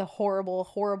what the horrible,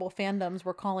 horrible fandoms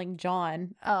were calling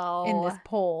John in this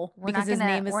poll.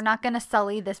 We're not gonna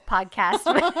sully this podcast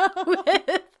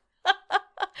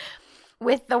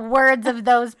with the words of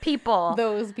those people.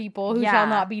 Those people who shall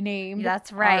not be named.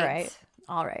 That's right.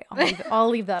 All right. I'll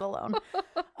leave that alone.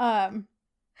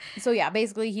 So yeah,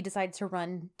 basically he decides to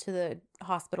run to the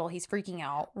hospital. He's freaking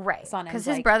out. Right. Because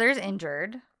his brother's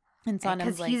injured. And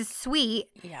Sanem's because he's sweet,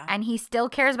 yeah, and he still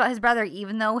cares about his brother,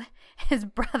 even though his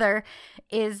brother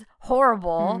is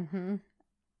horrible. Mm-hmm.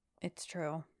 It's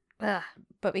true. Ugh.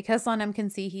 But because Sanem can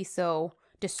see he's so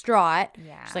distraught,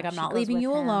 she's like, I'm not leaving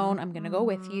you alone. I'm going to go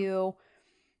with you.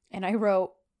 And I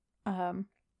wrote, what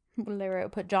did I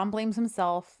write? Put John blames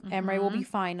himself. Emre will be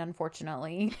fine,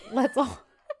 unfortunately. Let's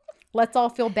all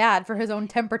feel bad for his own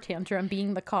temper tantrum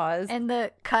being the cause. And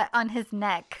the cut on his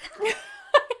neck.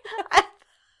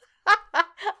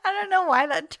 I don't know why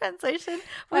that translation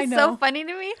was so funny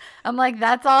to me. I'm like,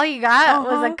 that's all he got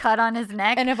was a cut on his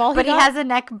neck. And if he has a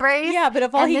neck brace. Yeah, but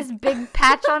if all this big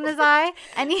patch on his eye,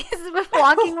 and he's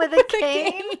walking with a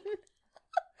cane.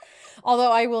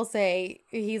 Although I will say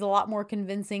he's a lot more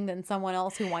convincing than someone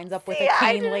else who winds up with a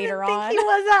cane later on. I didn't think he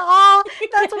was at all.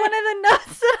 That's one of the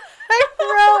notes that I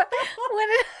wrote. What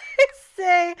did I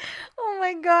say? Oh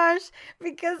my gosh.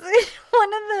 Because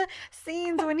one of the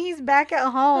scenes when he's back at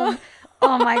home.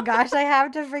 Oh my gosh, I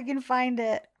have to freaking find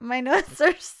it. My notes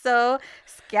are so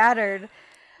scattered.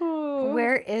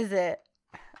 Where is it?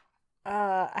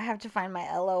 I have to find my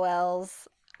LOLs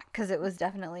because it was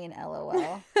definitely an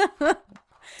LOL.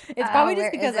 It's probably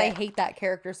just because I hate that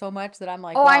character so much that I'm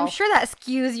like, I'm sure that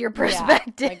skews your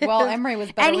perspective. Yeah. Like, Emre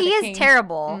was better. And he is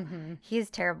terrible. Mm-hmm. He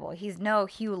is terrible. He's no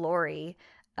Hugh Laurie.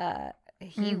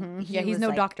 He's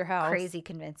no Dr. House. Crazy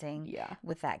convincing. Yeah.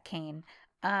 With that cane.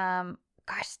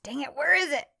 Gosh, dang it. Where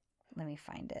is it? Let me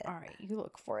find it. All right. You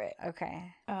look for it. Okay.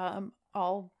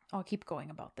 I'll keep going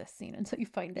about this scene until you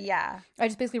find it. Yeah. I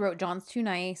just basically wrote, John's too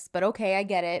nice, but okay, I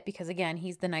get it. Because again,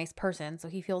 he's the nice person. So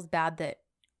he feels bad that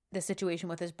the situation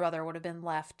with his brother would have been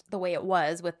left the way it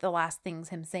was with the last things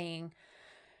John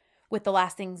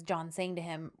saying to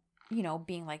him,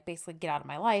 being like, basically, get out of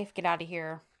my life, get out of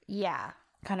here. Yeah.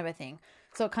 Kind of a thing.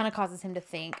 So it kind of causes him to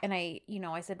think. And I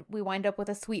said, we wind up with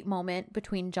a sweet moment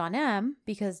between John M.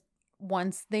 because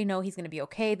once they know he's going to be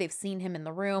okay, they've seen him in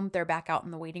the room. They're back out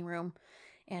in the waiting room.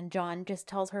 And John just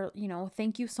tells her,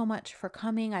 thank you so much for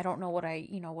coming. I don't know what I,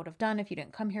 would have done if you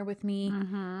didn't come here with me.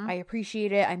 Mm-hmm. I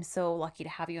appreciate it. I'm so lucky to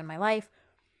have you in my life.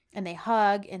 And they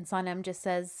hug. And Sanem just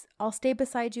says, I'll stay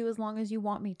beside you as long as you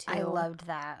want me to. I loved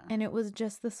that. And it was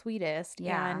just the sweetest.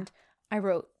 Yeah. And I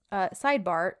wrote,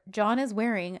 sidebar, John is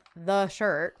wearing the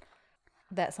shirt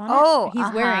that Sanem,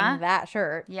 he's wearing that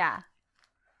shirt. Yeah.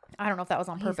 I don't know if that was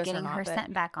on purpose or not. He's getting her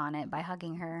scent back on it by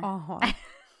hugging her. Uh-huh.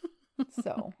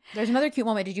 So there's another cute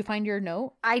moment. Did you find your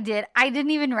note? I did. I didn't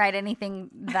even write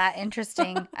anything that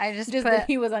interesting. I just put, that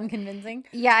he was unconvincing.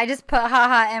 Yeah, I just put,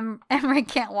 haha, Emre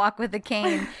can't walk with a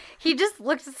cane. He just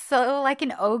looked so like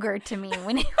an ogre to me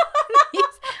when he's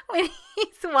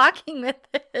walking with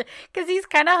it, because he's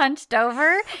kind of hunched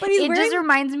over. But just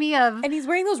reminds me of, and he's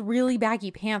wearing those really baggy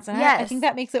pants. And yes, I think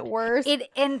that makes it worse.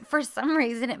 And for some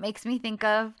reason, it makes me think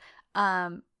of,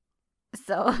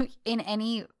 so in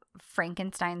any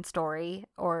Frankenstein story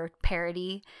or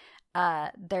parody,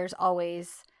 there's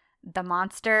always the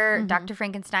monster, Dr.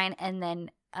 Frankenstein, and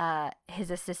then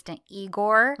his assistant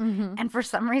Igor. And for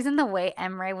some reason, the way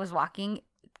Emre was walking,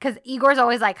 because Igor's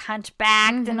always like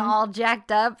hunchbacked and all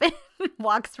jacked up and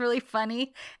walks really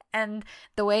funny, and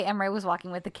the way Emre was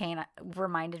walking with the cane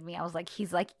reminded me, I was like,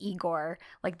 he's like Igor,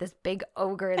 like this big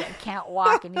ogre that can't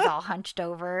walk and he's all hunched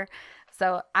over.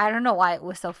 So I don't know why it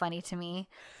was so funny to me,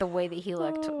 the way that he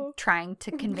looked trying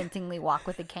to convincingly walk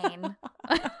with a cane.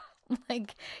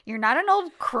 Like, you're not an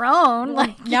old crone.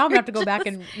 Like, now I'm gonna have to go back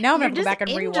and injured.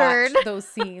 rewatch those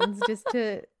scenes just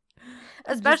to,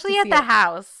 especially just to at see the it.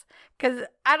 house, because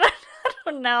I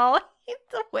don't know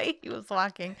the way he was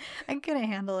walking. I couldn't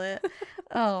handle it.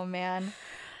 Oh man.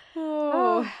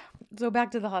 Oh, so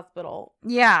back to the hospital.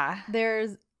 Yeah.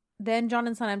 Then John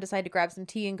and Sanem decide to grab some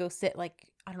tea and go sit, like,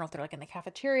 I don't know if they're like in the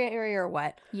cafeteria area or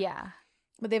what, Yeah.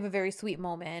 but they have a very sweet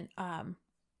moment.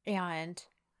 And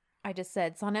I just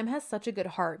said, Sanem has such a good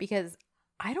heart, because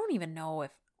I don't even know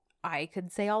if I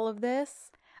could say all of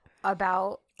this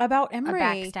About Emre.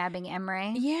 backstabbing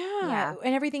Emre. Yeah.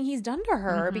 And everything he's done to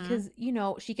her, Mhm. because, you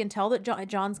know, she can tell that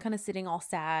John's kind of sitting all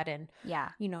sad, and, Yeah.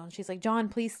 you know, she's like, John,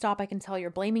 please stop. I can tell you're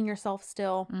blaming yourself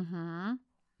still. Mm-hmm.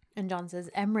 And John says,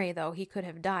 Emre, though, he could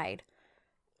have died.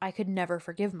 I could never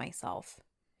forgive myself.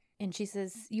 And she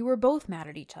says, you were both mad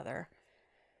at each other.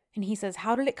 And he says,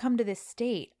 how did it come to this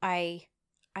state? I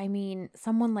mean,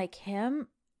 someone like him,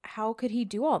 how could he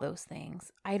do all those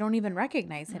things? I don't even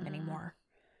recognize him anymore.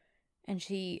 And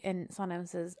Sanem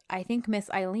says, I think Miss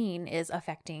Eileen is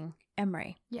affecting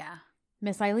Emre. Yeah.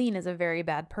 Miss Eileen is a very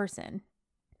bad person.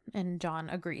 And John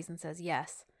agrees and says,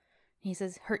 yes. He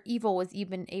says, her evil was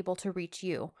even able to reach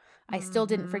you. I still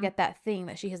didn't forget that thing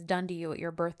that she has done to you at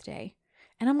your birthday.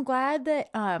 And I'm glad that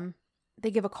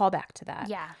they give a call back to that.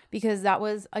 Yeah. Because that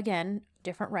was, again,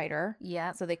 different writer.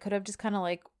 Yeah. So they could have just kind of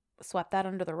like swept that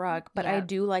under the rug. But I Yep.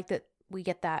 do like that we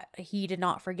get that he did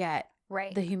not forget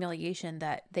Right. the humiliation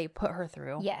that they put her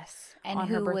through. Yes. And on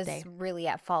her who was birthday. really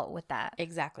at fault with that.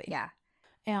 Exactly. Yeah.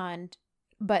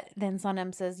 But then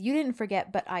Sanem says, you didn't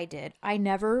forget, but I did. I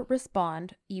never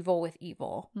respond evil with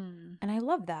evil. And I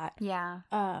love that. Yeah.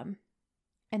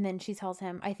 And then she tells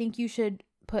him, I think you should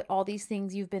put all these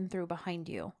things you've been through behind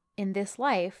you. In this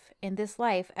life,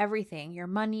 everything, your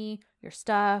money, your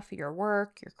stuff, your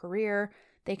work, your career,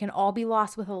 they can all be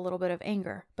lost with a little bit of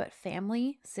anger. But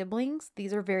family, siblings,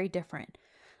 these are very different.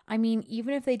 I mean,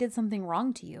 even if they did something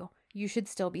wrong to you, you should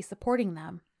still be supporting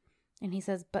them. And he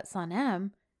says, but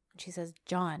Sanem, and she says,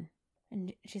 John.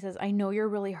 And she says, I know you're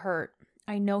really hurt.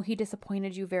 I know he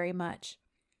disappointed you very much.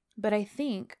 But I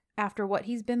think after what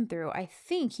he's been through, I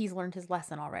think he's learned his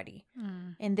lesson already.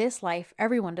 In this life,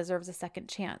 everyone deserves a second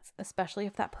chance, especially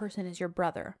if that person is your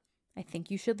brother. I think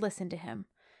you should listen to him.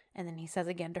 And then he says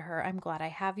again to her, I'm glad I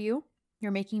have you.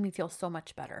 You're making me feel so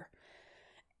much better.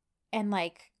 And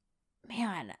like,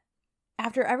 man,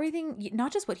 after everything,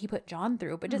 not just what he put John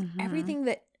through, but just everything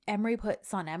that Emre put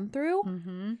Sanem through,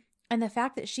 and the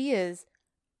fact that she is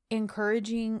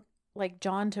encouraging like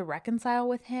John to reconcile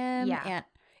with him, and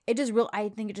I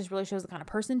think it just really shows the kind of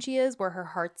person she is, where her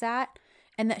heart's at,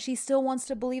 and that she still wants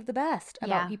to believe the best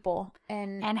about people.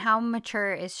 And how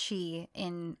mature is she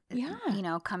in, Yeah. you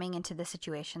know, coming into the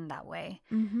situation that way?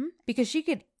 Because she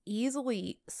could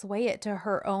easily sway it to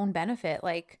her own benefit,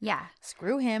 like, Yeah.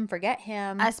 screw him, forget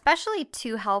him. Especially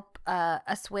to help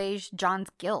assuage John's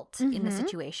guilt in the Mhm.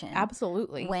 situation.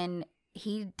 Absolutely. When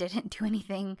he didn't do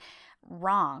anything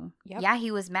wrong. Yep. Yeah, he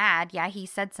was mad. Yeah, he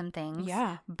said some things.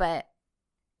 Yeah. But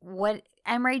what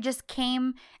Emre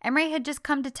had just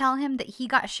come to tell him that he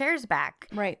got shares back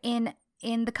Right. in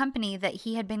the company that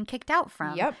he had been kicked out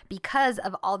from Yep. because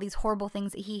of all these horrible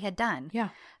things that he had done. Yeah.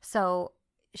 So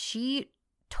she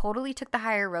totally took the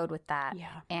higher road with that.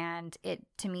 Yeah. And it,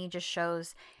 to me, just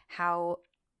shows how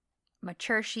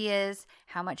mature she is,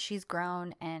 how much she's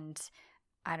grown, and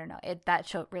I don't know,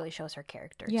 really shows her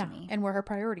character Yeah. to me. And where her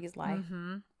priorities lie.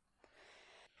 Mm-hmm.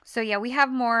 So yeah, we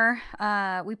have more.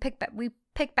 We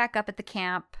pick back up at the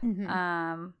camp,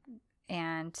 Mhm.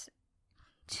 and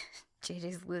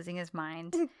JJ's losing his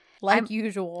mind. Like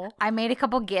usual. I made a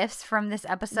couple gifs from this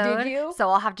episode. Did you? So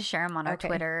I'll have to share them on our Okay.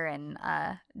 Twitter and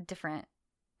different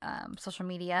social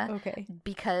media, Okay.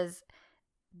 because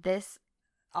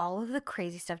all of the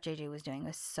crazy stuff JJ was doing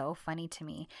was so funny to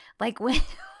me. Like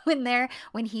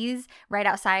when he's right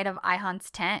outside of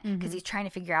Ihan's tent, because he's trying to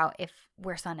figure out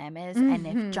where Sanem is and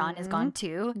if John is gone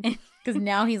too. Because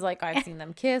now he's like, I've seen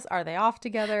them kiss. Are they off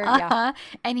together? Yeah.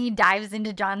 And he dives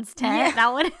into John's tent. Yeah.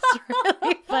 That one is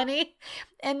really funny.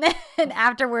 And then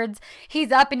afterwards,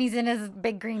 he's up and he's in his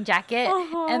big green jacket.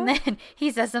 And then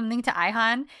he says something to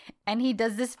Ihan, and he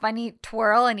does this funny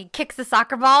twirl and he kicks the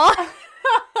soccer ball.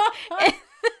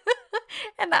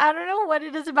 And I don't know what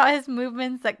it is about his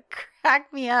movements that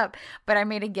crack me up, but I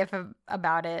made a gif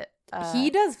about it. He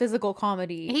does physical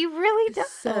comedy. He really does.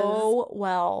 So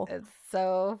well. It's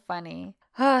so funny.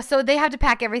 So they have to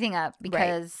pack everything up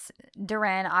because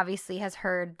Duran obviously has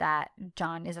heard that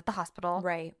John is at the hospital.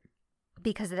 Right.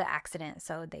 Because of the accident.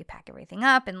 So they pack everything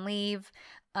up and leave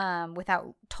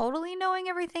without totally knowing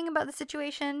everything about the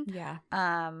situation. Yeah.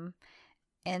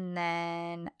 And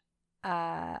then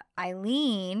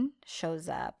Eileen shows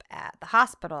up at the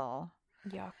hospital.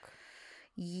 Yuck.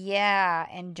 Yeah,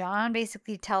 and John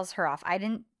basically tells her off. I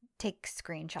didn't take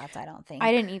screenshots, I don't think.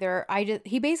 I didn't either.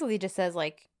 He basically just says,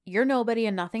 like, you're nobody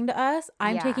and nothing to us.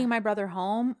 I'm taking my brother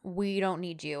home. We don't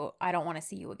need you. I don't want to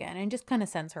see you again. And just kind of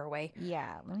sends her away.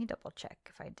 Yeah, let me double check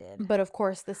if I did. But of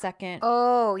course, the second.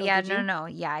 Oh, yeah, did you? no.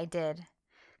 Yeah, I did.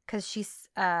 Because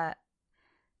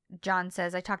John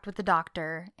says, I talked with the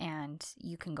doctor and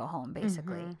you can go home,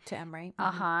 basically. To Emery.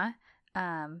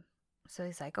 So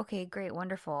he's like, okay, great,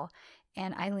 wonderful.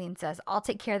 And Eileen says, I'll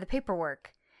take care of the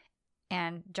paperwork.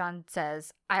 And John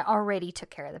says, I already took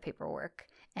care of the paperwork.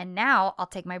 And now I'll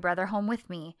take my brother home with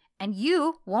me. And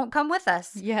you won't come with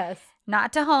us. Yes.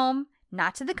 Not to home,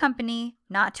 not to the company,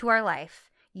 not to our life.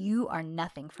 You are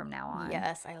nothing from now on.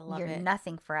 Yes, I love it. You're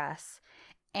nothing for us.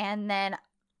 And then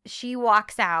she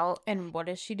walks out. And what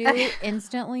does she do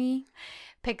instantly?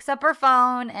 Picks up her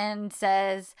phone and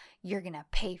says, you're going to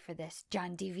pay for this,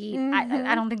 John DV.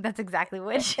 I don't think that's exactly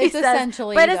what she says.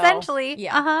 Essentially, but though. essentially,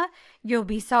 Yeah. You'll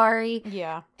be sorry.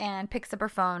 Yeah. And picks up her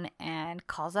phone and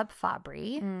calls up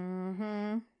Fabry.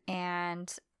 Mm-hmm.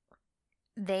 And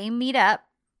they meet up.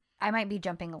 I might be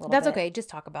jumping a little bit. That's okay. Just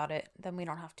talk about it. Then we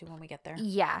don't have to when we get there.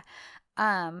 Yeah.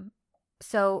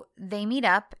 So they meet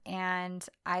up and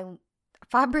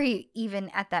Fabry, even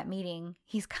at that meeting,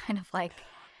 he's kind of like,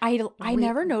 I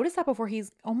never noticed that before.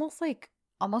 He's almost like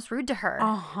almost rude to her.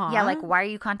 Uh-huh. Yeah, like, why are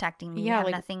you contacting me? Yeah, we have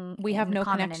like, nothing. We have no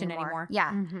common connection anymore.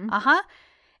 Yeah. Mm-hmm.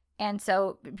 And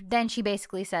so then she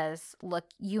basically says, look,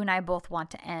 you and I both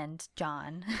want to end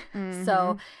John. Mm-hmm.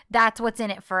 So that's what's in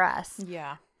it for us.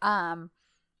 Yeah.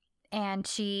 And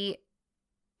she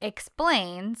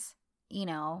explains,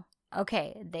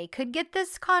 okay, they could get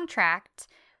this contract,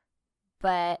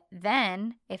 but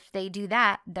then if they do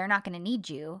that, they're not going to need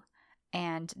you.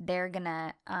 And they're going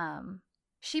to,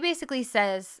 she basically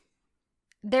says,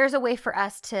 there's a way for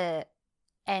us to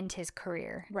end his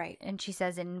career. Right. And she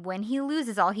says, and when he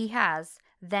loses all he has,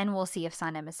 then we'll see if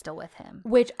Sanem is still with him.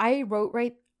 Which I wrote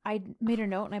I made a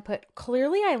note and I put,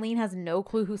 clearly Eileen has no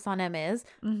clue who Sanem is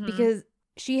because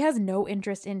she has no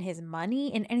interest in his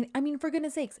money. And I mean, for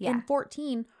goodness sakes, in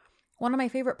 14, one of my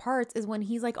favorite parts is when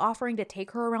he's like offering to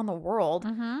take her around the world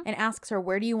and asks her,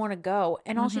 where do you want to go?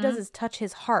 And all she does is touch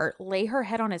his heart, lay her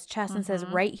head on his chest and says,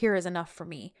 right here is enough for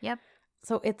me. Yep.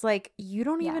 So it's like, you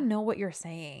don't even know what you're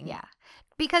saying. Yeah.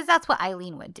 Because that's what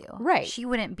Eileen would do. Right. She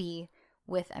wouldn't be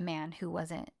with a man who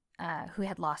wasn't, who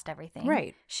had lost everything.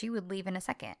 Right. She would leave in a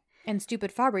second. And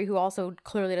stupid Fabry, who also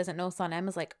clearly doesn't know Sanem,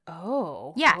 is like,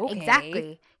 oh. Yeah, okay.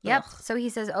 exactly. Yep. Ugh. So he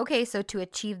says, okay, so to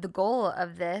achieve the goal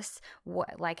of this,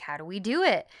 how do we do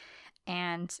it?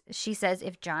 And she says,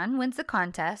 if John wins the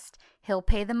contest, he'll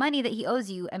pay the money that he owes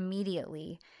you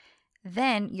immediately.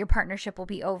 Then your partnership will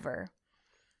be over.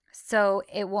 So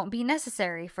it won't be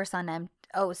necessary for Sanem.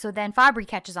 Oh, so then Fabry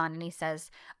catches on and he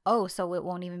says, oh, so it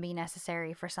won't even be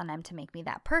necessary for Sanem to make me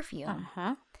that perfume.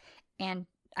 And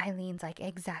Eileen's like,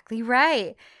 exactly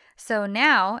right. So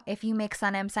now if you make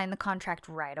Sanem sign the contract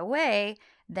right away,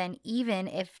 then even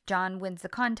if John wins the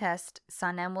contest,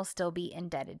 Sanem will still be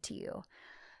indebted to you.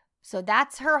 So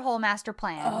that's her whole master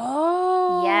plan.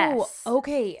 Oh. Yes.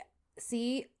 Okay.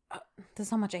 See, this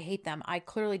is how much I hate them. I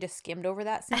clearly just skimmed over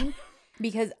that scene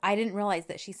because I didn't realize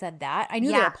that she said that. I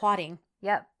knew they were plotting.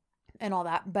 Yep. And all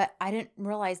that, but I didn't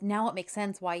realize. Now it makes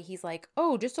sense why he's like,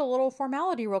 oh, just a little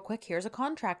formality real quick. Here's a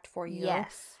contract for you.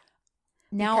 Yes.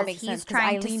 Now because it makes sense he's because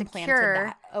trying Eileen to planted secure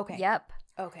that. Okay. Yep.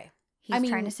 Okay. He's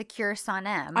trying to secure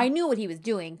Sanem. I knew what he was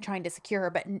doing, trying to secure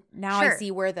her, but now I see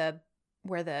where the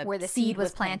seed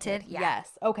was planted. Yeah. Yes.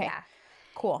 Okay. Yeah.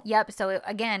 Cool. Yep. So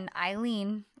again,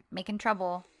 Eileen making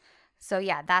trouble. So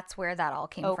yeah, that's where that all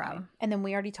came from. And then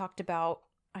we already talked about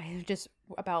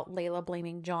Layla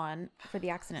blaming John for the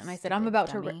accident, and I said I'm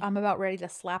about ready to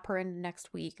slap her in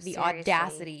next week. The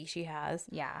audacity she has.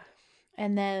 Yeah.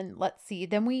 And then let's see.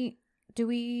 Then we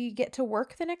get to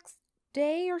work the next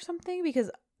day or something, because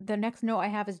the next note I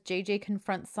have is JJ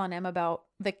confronts Sanem about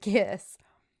the kiss.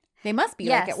 They must be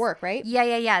like at work, right?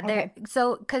 Yeah. Okay.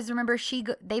 So, because remember,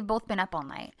 they've both been up all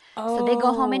night. Oh, so they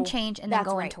go home and change and then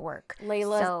go into work.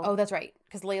 Layla. That's right.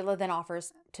 Because Layla then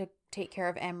offers to take care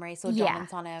of Emery. So John and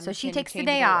Sanem. So she takes the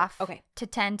day off to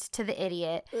tend to the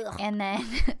idiot. Ugh. And then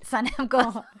Sanem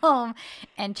goes home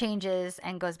and changes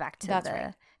and goes back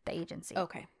to the agency.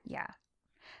 Okay. Yeah.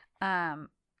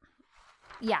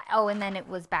 Yeah. Oh, and then it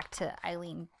was back to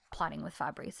Eileen plotting with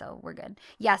Fabry, so we're good.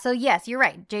 Yeah, so yes, you're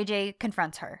right. JJ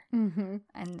confronts her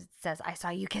and says, I saw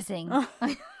you kissing.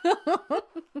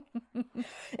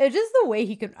 It's just the way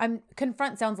he could.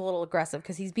 Confront sounds a little aggressive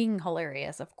because he's being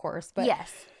hilarious, of course. But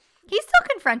yes. He's still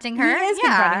confronting her. He is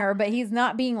confronting her, but he's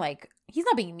not being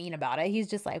mean about it. He's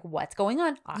just like, what's going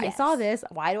on? I saw this.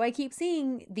 Why do I keep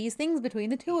seeing these things between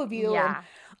the two of you? Yeah. And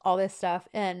all this stuff.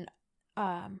 And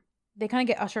they kind of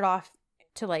get ushered off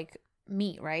to like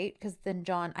meet, right? Because then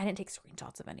John, I didn't take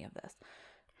screenshots of any of this.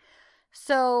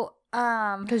 So,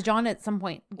 because John at some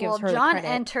point gives her John the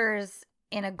credit. enters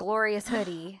in a glorious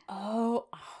hoodie. Oh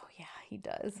yeah, he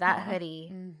does. That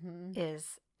hoodie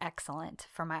is excellent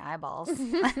for my eyeballs.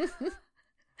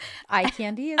 Eye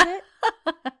candy, is it?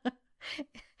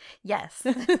 Yes.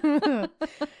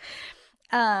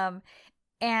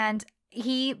 And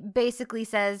he basically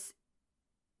says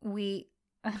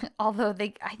although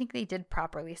I think they did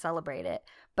properly celebrate it,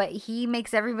 but he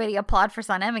makes everybody applaud for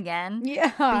Sanem again.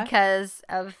 Yeah. Because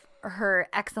of her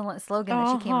excellent slogan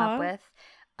that she came up with.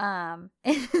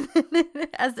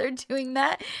 As they're doing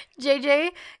that, JJ,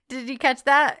 did you catch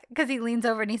that? Because he leans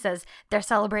over and he says, "They're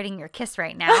celebrating your kiss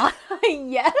right now."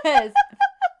 Yes.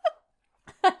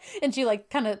 And she like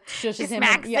kind of shushes him.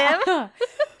 Smacks him.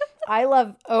 I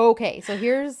love. Okay, so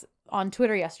here's on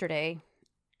Twitter yesterday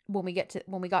when we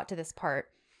got to this part,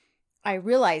 I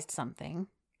realized something.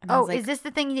 Oh, like, is this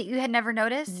the thing that you had never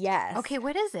noticed? Yes. Okay,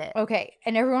 what is it? Okay,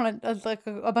 and everyone, like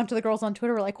a bunch of the girls on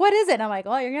Twitter were like, "What is it?" And I'm like,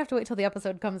 "Oh, you're gonna have to wait till the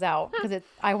episode comes out because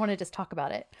I want to just talk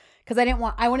about it because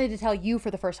I wanted to tell you for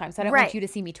the first time, so I didn't want you to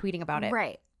see me tweeting about it,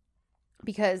 right?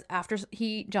 Because after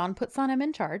John puts Sanem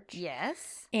in charge,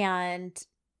 yes, and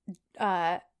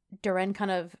Duran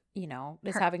kind of,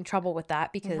 is having trouble with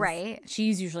that because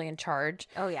she's usually in charge.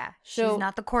 Oh, yeah. She's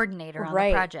not the coordinator on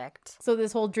the project. So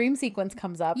this whole dream sequence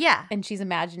comes up. Yeah. And she's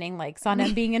imagining like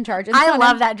Sanem being in charge. And I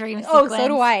love that dream sequence. Oh, so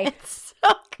do I. It's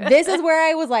so good. This is where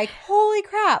I was like, holy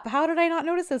crap. How did I not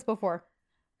notice this before?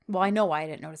 Well, I know why I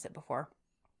didn't notice it before.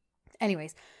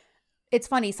 Anyways, it's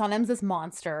funny. Sanem's this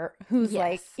monster who's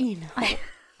like,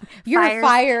 you're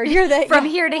fired. You're from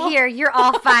here to here. You're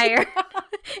all fired.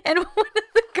 And one of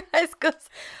the guys goes,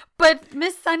 "But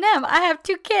Miss Sanem, I have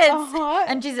 2 kids."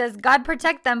 And she says, "God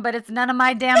protect them, but it's none of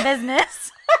my damn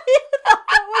business."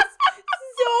 That was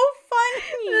so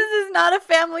funny. This is not a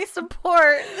family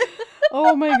support.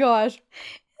 Oh my gosh.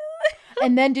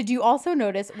 And then did you also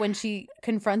notice when she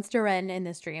confronts Duran in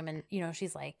this dream and,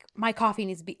 she's like, "My coffee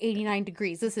needs to be 89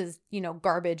 degrees. This is,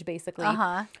 garbage, basically.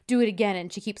 Do it again."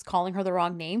 And she keeps calling her the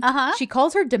wrong name. She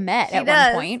calls her Demet at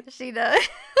one point. She does.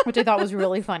 Which I thought was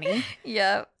really funny.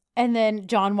 Yep. And then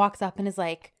John walks up and is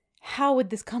like, "How would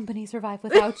this company survive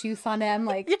without you, Sanem?"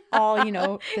 Like, all,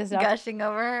 this stuff. Gushing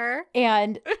over her.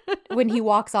 And when he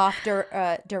walks off,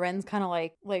 Duran's kind of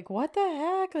like, what the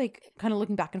heck? Like, kind of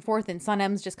looking back and forth. And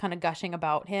Sanem's just kind of gushing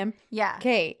about him. Yeah.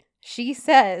 Okay. She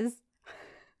says,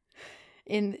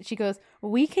 she goes,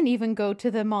 "We can even go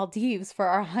to the Maldives for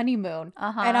our honeymoon."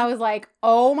 And I was like,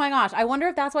 oh my gosh. I wonder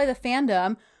if that's why the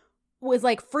fandom was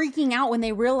like freaking out when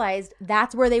they realized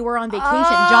that's where they were on vacation,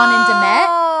 John and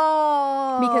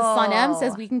Demet. Because Sanem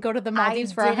says we can go to the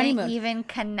Maldives for our honeymoon. I didn't even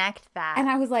connect that. And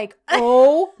I was like,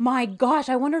 oh my gosh,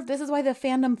 I wonder if this is why the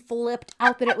fandom flipped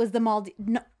out that it was the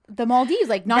Maldives.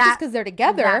 Like, not just because they're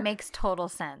together. That makes total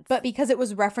sense. But because it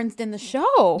was referenced in the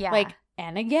show. Yeah. Like,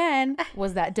 and again,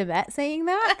 was that Demet saying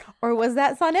that? Or was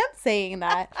that Sanem saying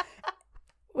that?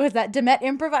 Was that Demet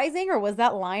improvising, or was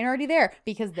that line already there?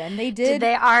 Because then they did. Did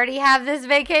they already have this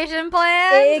vacation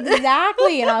planned?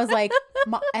 Exactly. And I was like,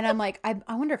 I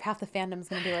wonder if half the fandom's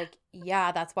going to be like,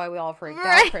 yeah, that's why we all freaked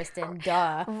out, Kristen.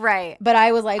 Duh. Right. But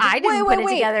I was like, I didn't put it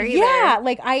together either. Yeah.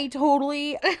 Like, I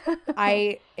totally,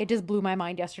 it just blew my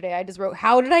mind yesterday. I just wrote,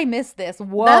 how did I miss this?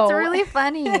 Whoa. That's really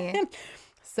funny.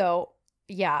 So,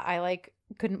 yeah, I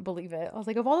couldn't believe it. I was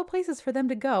like, of all the places for them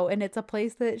to go, and it's a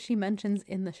place that she mentions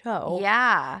in the show.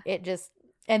 Yeah. It just,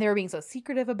 and they were being so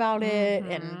secretive about it.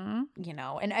 And,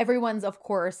 and everyone's, of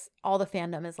course, all the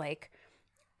fandom is like,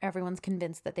 everyone's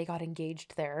convinced that they got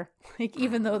engaged there. Like,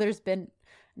 even though there's been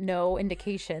no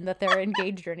indication that they're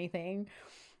engaged or anything.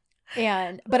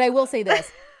 But I will say this.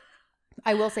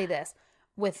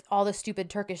 With all the stupid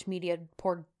Turkish media,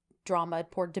 poor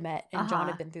Demet and John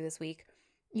have been through this week.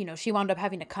 She wound up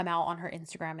having to come out on her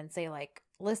Instagram and say, like,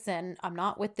 listen, I'm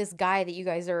not with this guy that you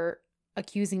guys are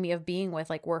accusing me of being with.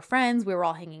 Like, we're friends. We were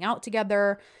all hanging out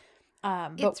together.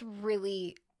 It's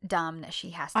really dumb that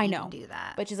she has to even do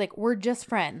that. But she's like, we're just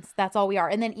friends. That's all we are.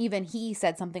 And then even he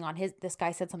said something this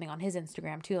guy said something on his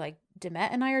Instagram too. Like, Demet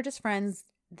and I are just friends.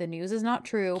 The news is not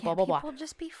true. Can't blah, blah, blah. people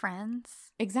just be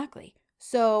friends? Exactly.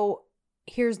 So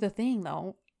here's the thing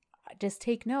though. Just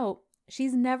take note.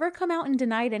 She's never come out and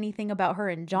denied anything about her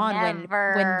and John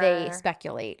when they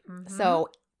speculate. So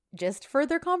just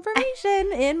further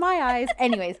confirmation in my eyes.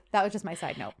 Anyways, that was just my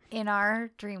side note. In our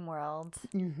dream world,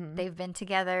 they've been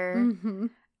together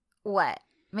what?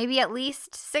 Maybe at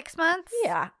least 6 months?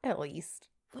 Yeah, at least.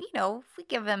 You know, if we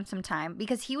give him some time,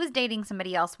 because he was dating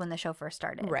somebody else when the show first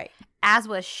started. Right. As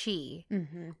was she.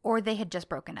 Mm-hmm. Or they had just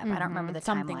broken up. I don't remember the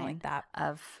Something timeline like that.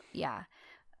 yeah.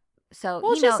 So,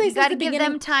 Well, you got to give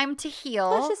them time to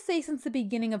heal. Let's just say since the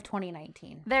beginning of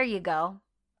 2019. There you go.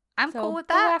 I'm cool with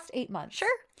the that. last 8 months.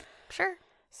 Sure.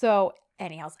 So,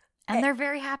 anyhow. And they're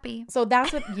very happy. So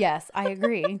that's what, yes, I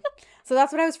agree. So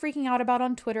that's what I was freaking out about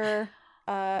on Twitter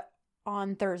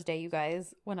on Thursday, you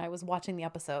guys, when I was watching the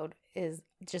episode, is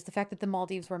just the fact that the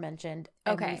Maldives were mentioned.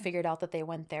 And we figured out that they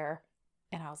went there.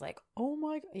 And I was like, oh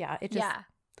my God. Yeah, it just.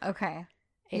 Yeah. Okay.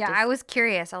 I was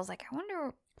curious. I was like, I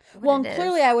wonder. Well, and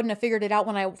clearly I wouldn't have figured it out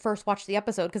when I first watched the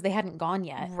episode because they hadn't gone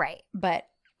yet. Right. But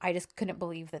I just couldn't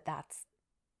believe that that's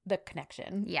the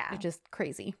connection. Yeah. It's just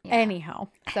crazy. Yeah. Anyhow,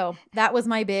 so that was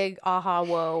my big aha,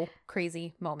 whoa,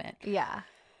 crazy moment. Yeah.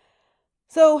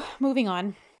 So moving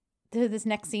on to this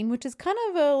next scene, which is kind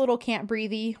of a little can't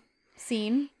breathy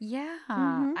scene. Yeah.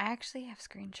 Mhm. I actually have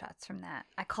screenshots from that.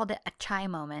 I called it a chai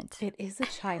moment. It is a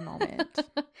chai moment.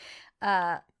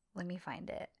 Let me find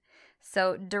it.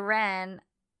 So Duran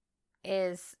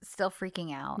is still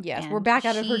freaking out. Yes, we're back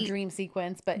out of her dream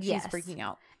sequence, but she's freaking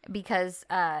out. Because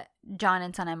John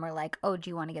and Sanem are like, oh, do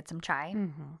you want to get some chai?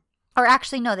 Mm-hmm. Or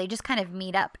actually, no, they just kind of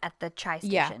meet up at the chai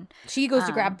station. Yeah. She goes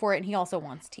to grab for it, and he also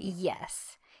wants tea.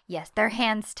 Yes. Their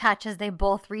hands touch as they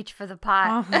both reach for the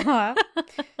pot. Uh-huh.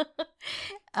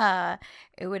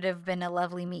 It would have been a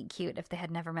lovely meet cute if they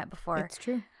had never met before. It's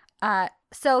true.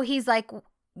 So he's like,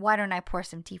 why don't I pour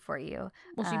some tea for you?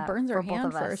 Well, she burns her for both hand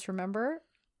of us. first, remember?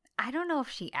 I don't know if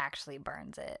she actually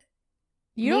burns it.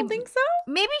 You don't think so?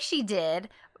 Maybe she did,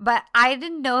 but I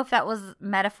didn't know if that was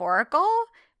metaphorical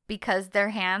because their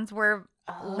hands were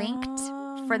linked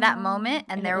for that moment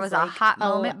and there was a hot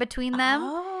moment between them.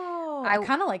 Oh, I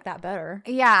kind of like that better.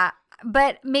 Yeah,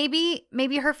 but maybe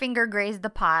her finger grazed the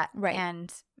pot. Right.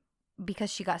 And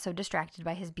because she got so distracted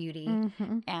by his beauty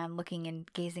and looking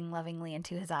and gazing lovingly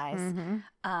into his eyes.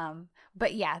 Mm-hmm.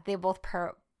 But yeah, they both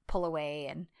pull away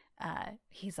and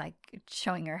he's like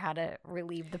showing her how to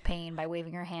relieve the pain by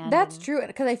waving her hand. That's true,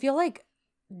 because I feel like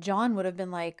John would have been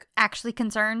like actually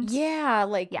concerned. Yeah,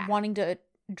 wanting to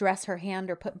dress her hand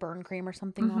or put burn cream or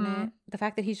something on it. The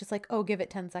fact that he's just like, oh, give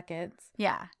it 10 seconds.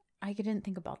 Yeah. I didn't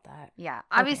think about that. Yeah.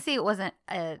 Obviously, it wasn't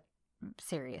a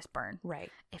serious burn. Right.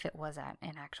 If it was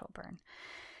an actual burn.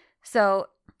 So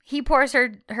he pours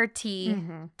her tea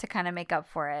to kind of make up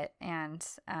for it. And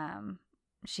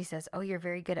she says, oh, you're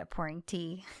very good at pouring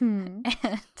tea. And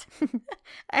I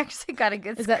actually got a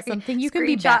good Is that something you can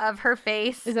be screenshot of her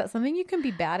face. Is that something you can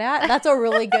be bad at? That's a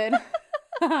really good.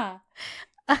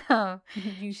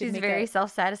 She's very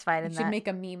self-satisfied in that. You should make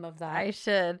a meme of that. I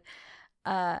should.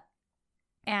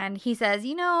 And he says,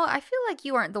 you know, I feel like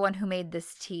you aren't the one who made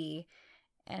this tea.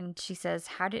 And she says,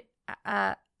 how'd you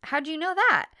know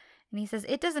that? And he says,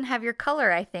 it doesn't have your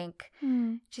color, I think.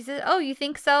 She says, oh, you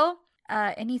think so?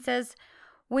 And he says,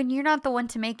 when you're not the one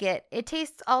to make it, it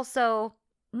tastes also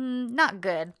not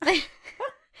good.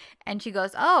 And she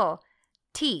goes, oh,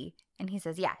 tea. And he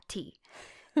says, yeah, tea.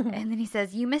 And then he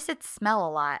says, you miss its smell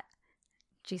a lot.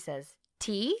 She says,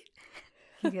 tea?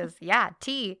 He goes, yeah,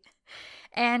 tea.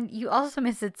 And you also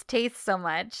miss its taste so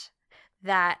much,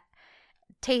 that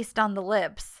taste on the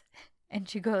lips. And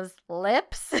she goes,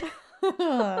 lips?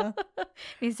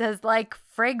 He says, like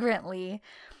fragrantly.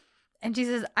 And she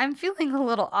says, I'm feeling a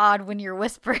little odd when you're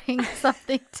whispering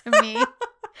something to me.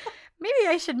 Maybe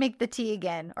I should make the tea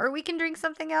again, or we can drink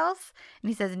something else. And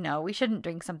he says, no, we shouldn't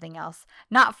drink something else.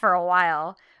 Not for a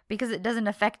while, because it doesn't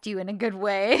affect you in a good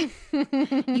way.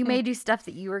 You may do stuff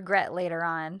that you regret later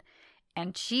on.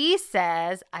 And she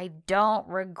says, I don't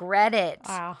regret it.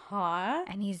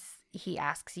 And he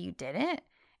asks, you didn't?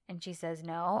 And she says,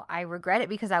 no, I regret it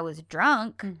because I was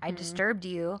drunk. I disturbed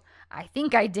you. I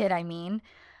think I did, I mean.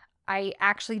 I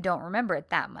actually don't remember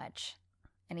it that much.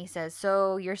 And he says,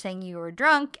 so you're saying you were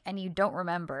drunk and you don't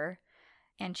remember?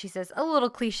 And she says, a little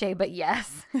cliche, but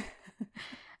yes.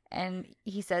 And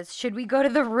he says, should we go to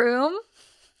the room?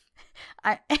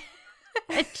 And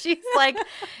she's like,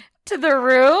 to the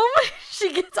room?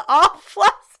 She gets all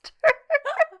flustered.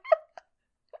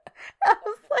 I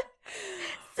was like,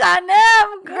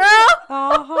 Sanem,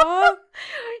 girl.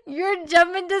 You're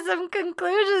jumping to some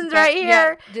conclusions right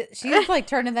here. Yeah. She's like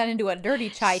turning that into a dirty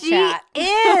chai chat. She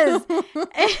is.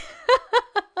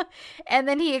 And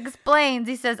then he explains,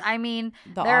 he says, I mean,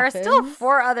 there are still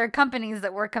 4 other companies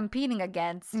that we're competing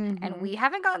against, and we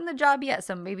haven't gotten the job yet,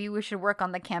 so maybe we should work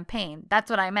on the campaign. That's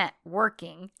what I meant,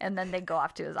 working. And then they go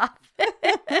off to his office.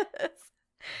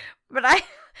 But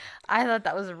I thought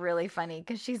that was really funny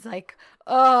because she's like,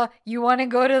 you want to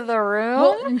go to the room?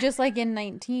 Well, and just like in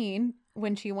 19,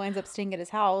 when she winds up staying at his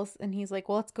house and he's like,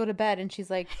 well, let's go to bed. And she's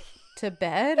like, to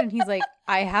bed? And he's like,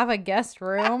 I have a guest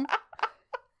room.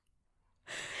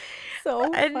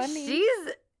 So and funny.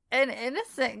 She's an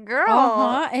innocent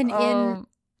girl. And in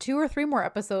 2 or 3 more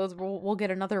episodes, we'll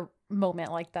get another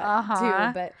moment like that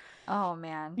too. But oh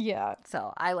man, yeah.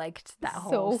 So I liked that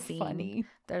whole scene. Funny.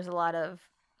 There's a lot of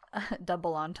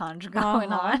double entendre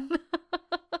going on.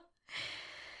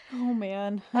 Oh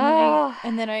man.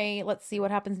 And then I let's see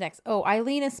what happens next. Oh,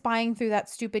 Eileen is spying through that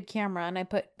stupid camera, and I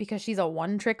put because she's a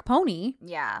one-trick pony.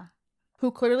 Yeah. Who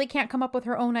clearly can't come up with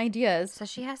her own ideas. So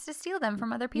she has to steal them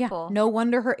from other people. Yeah, no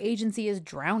wonder her agency is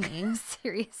drowning.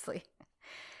 Seriously.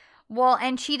 Well,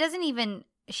 and she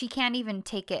can't even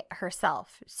take it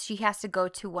herself. She has to go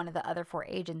to one of the other 4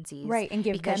 agencies. Right, and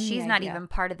give because them she's the not idea. even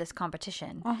part of this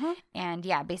competition. And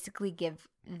yeah, basically give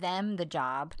them the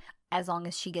job as long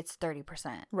as she gets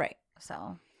 30%. Right.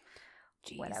 So,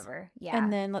 Jeez. whatever. Yeah.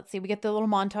 And then let's see, we get the little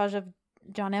montage of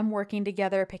John M working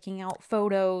together, picking out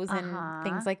photos and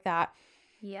things like that.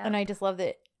 Yeah. And I just love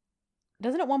that.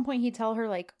 Doesn't at one point he tell her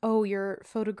like, "Oh, your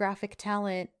photographic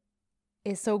talent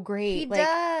is so great." He like,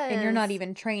 does. And you're not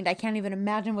even trained. I can't even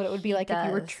imagine what it would be like if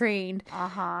you were trained.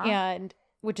 And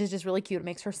which is just really cute. It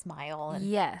makes her smile. And,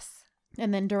 yes.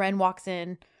 And then Duran walks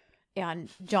in and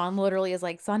John literally is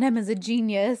like, Sanem is a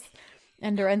genius.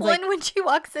 And Duran's like, when she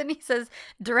walks in, he says,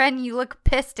 Duran, you look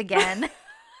pissed again.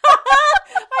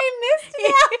 I missed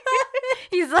it.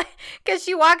 He's like, because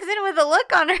she walks in with a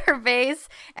look on her face,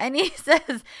 and he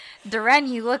says, Duran,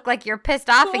 you look like you're pissed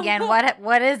off again.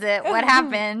 What is it? What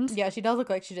happened? Yeah, she does look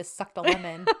like she just sucked a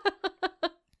lemon.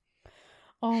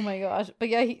 Oh my gosh. But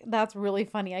yeah, that's really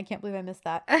funny. I can't believe I missed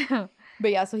that.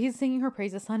 But yeah, so he's singing her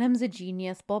praises. Sanem's a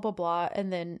genius, blah, blah, blah.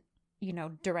 And then,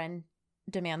 Duran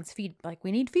demands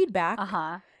we need feedback.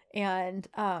 And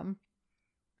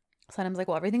Sanem's like,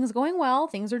 well, everything's going well.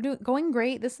 Things are going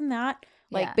great, this and that.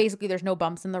 Like, basically, there's no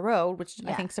bumps in the road, which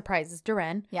I think surprises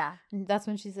Duran. Yeah. And that's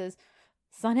when she says,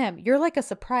 Sanem, you're like a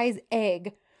surprise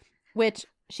egg, which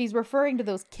she's referring to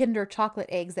those Kinder chocolate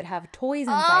eggs that have toys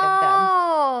inside of them.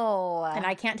 Oh. And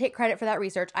I can't take credit for that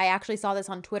research. I actually saw this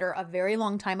on Twitter a very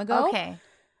long time ago. Okay.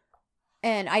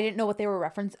 And I didn't know what they were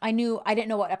referencing. I didn't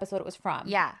know what episode it was from.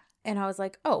 Yeah. And I was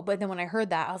like, oh, but then when I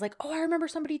heard that, I was like, oh, I remember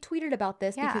somebody tweeted about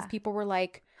this because people were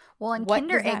like, well, and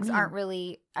Kinder eggs aren't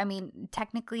really, I mean,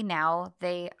 technically now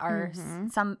they are,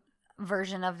 some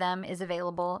version of them is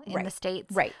available in the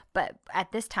States. Right. But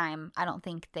at this time, I don't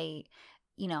think they,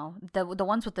 the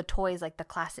ones with the toys, like the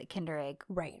classic Kinder egg,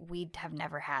 we'd have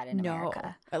never had in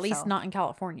America. At least not in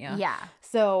California. Yeah.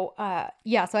 So, so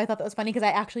I thought that was funny because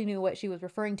I actually knew what she was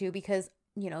referring to because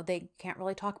they can't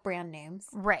really talk brand names.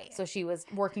 Right. So she was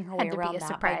working her way around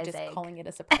that by just egg. calling it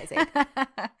a surprise egg.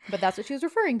 But that's what she was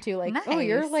referring to. Like, oh,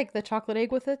 you're like the chocolate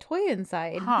egg with a toy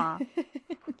inside. Huh.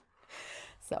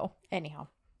 So, anyhow.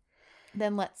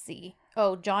 Then let's see.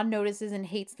 Oh, John notices and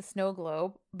hates the snow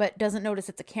globe, but doesn't notice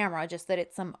it's a camera, just that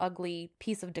it's some ugly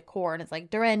piece of decor. And it's like,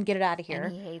 Duran, get it out of here.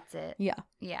 And he hates it. Yeah.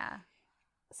 Yeah.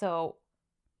 So,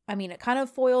 I mean, it kind of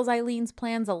foils Eileen's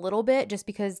plans a little bit just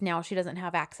because now she doesn't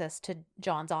have access to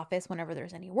John's office whenever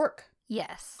there's any work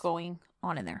going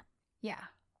on in there. Yeah.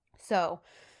 So,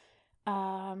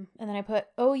 and then I put,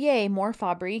 oh, yay, more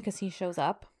Fabry because he shows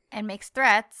up. And makes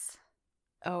threats.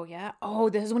 Oh, yeah. Oh,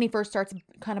 this is when he first starts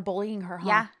kind of bullying her, huh?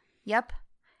 Yeah. Yep.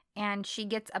 And she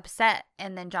gets upset,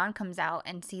 and then John comes out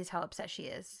and sees how upset she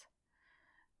is.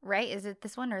 Right? Is it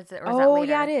this one or is that later? Oh,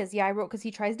 yeah, it is. Yeah, I wrote because he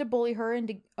tries to bully her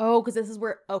into. Oh, because this is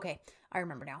where. Okay, I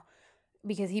remember now.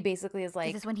 Because he basically is like.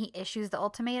 Is this when he issues the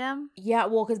ultimatum? Yeah,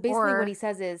 well, because basically what he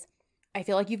says is, I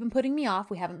feel like you've been putting me off.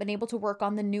 We haven't been able to work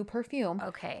on the new perfume.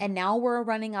 Okay. And now we're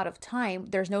running out of time.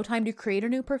 There's no time to create a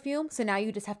new perfume. So now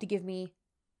you just have to give me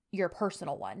your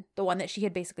personal one. The one that she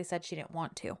had basically said she didn't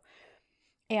want to.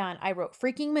 And I wrote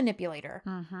freaking manipulator.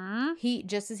 He,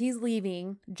 just as he's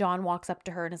leaving, John walks up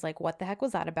to her and is like, what the heck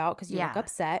was that about? Because you look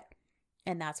upset.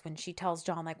 And that's when she tells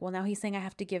John, like, well, now he's saying I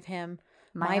have to give him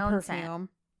my perfume. Scent.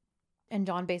 And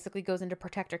John basically goes into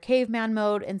protector caveman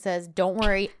mode and says, don't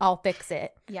worry, I'll fix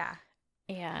it. Yeah.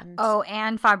 And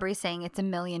and Fabry's saying it's $1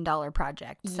 million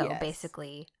project. So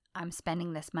basically, I'm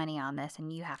spending this money on this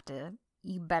and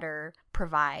you better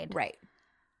provide. Right.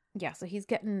 Yeah, so he's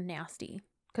getting nasty.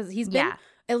 Because he's been,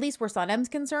 at least where Sanem's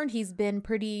concerned, he's been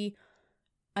pretty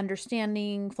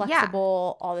understanding,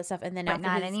 flexible, all this stuff. And then now but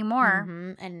not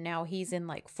anymore. And now he's in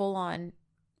like full on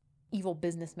evil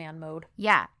businessman mode.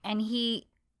 Yeah. And he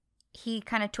he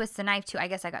kind of twists the knife too. I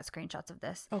guess I got screenshots of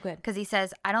this. Oh, good. Because he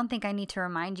says, I don't think I need to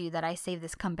remind you that I saved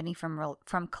this company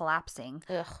from collapsing.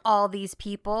 Ugh. All these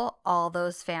people, all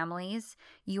those families,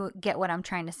 you get what I'm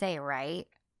trying to say, right?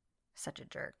 Such a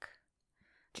jerk.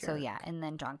 So yeah, and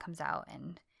then John comes out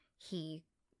and he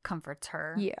comforts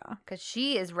her. Yeah. Because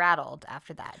she is rattled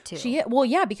after that too. Well,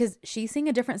 yeah, because she's seeing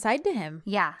a different side to him.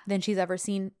 Yeah. Than she's ever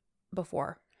seen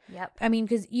before. Yep. I mean,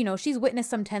 because, she's witnessed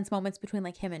some tense moments between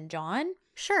like him and John.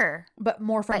 Sure. But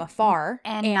more from afar.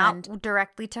 And not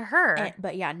directly to her.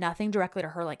 But yeah, nothing directly to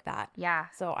her like that. Yeah.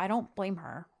 So I don't blame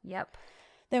her. Yep.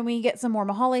 Then we get some more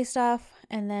Mahale stuff.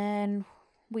 And then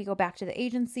we go back to the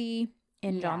agency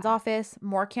in John's office.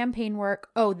 More campaign work.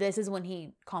 Oh, this is when he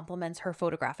compliments her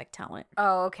photographic talent.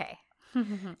 Oh, okay.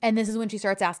 And this is when she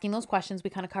starts asking those questions. We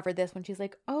kind of covered this when she's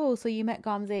like, oh, so you met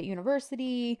Gamze at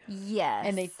university. Yes.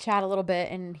 And they chat a little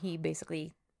bit. And he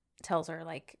basically tells her,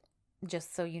 like,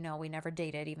 just so you know, we never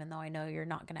dated, even though I know you're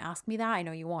not going to ask me that. I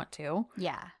know you want to.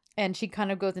 Yeah. And she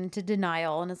kind of goes into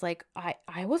denial and is like,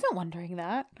 I wasn't wondering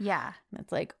that. Yeah. And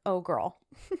it's like, oh, girl.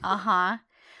 Uh-huh.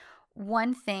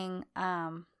 One thing,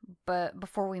 but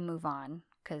before we move on,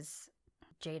 because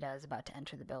Jada is about to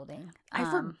enter the building.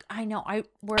 I know.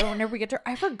 Whenever we get to her,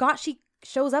 I forgot she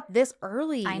shows up this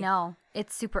early. I know.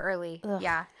 It's super early. Ugh.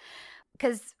 Yeah.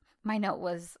 Because my note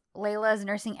was, Layla's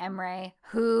nursing Emre.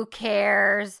 Who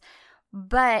cares?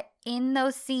 But in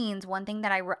those scenes, one thing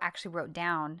that I actually wrote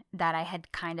down that I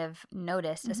had kind of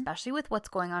noticed, especially with what's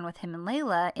going on with him and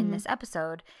Layla in this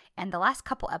episode and the last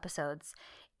couple episodes,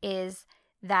 is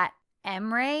that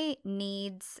Emre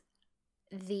needs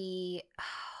I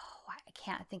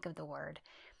can't think of the word.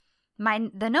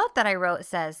 The note that I wrote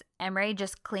says Emre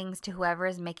just clings to whoever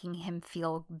is making him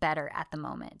feel better at the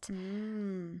moment.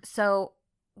 So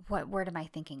what word am I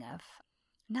thinking of?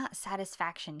 Not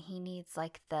satisfaction. He needs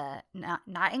like the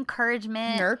not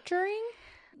encouragement. Nurturing?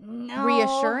 No.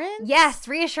 Reassurance? Yes,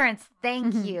 reassurance.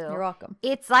 Thank you. You're welcome.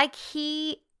 It's like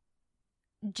he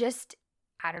just,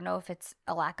 I don't know if it's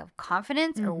a lack of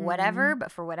confidence or whatever,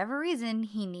 but for whatever reason,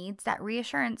 he needs that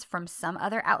reassurance from some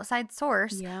other outside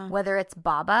source, whether it's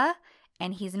Baba,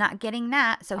 and he's not getting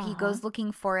that. So he goes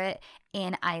looking for it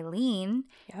in Eileen,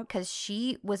 because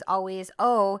she was always,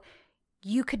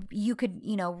 you could,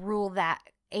 rule that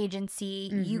agency.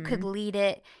 You could lead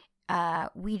it.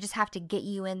 We just have to get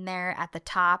you in there at the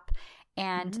top.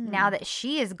 And now that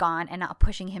she is gone and not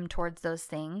pushing him towards those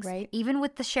things, even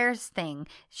with the shares thing,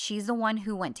 she's the one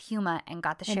who went to Huma and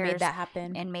got the shares.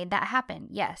 And made that happen.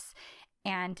 Yes.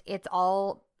 And it's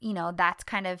all, that's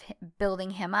kind of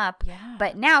building him up. Yeah.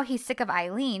 But now he's sick of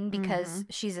Eileen because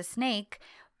she's a snake.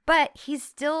 But he's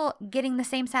still getting the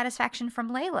same satisfaction from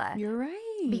Layla. You're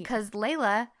right. Because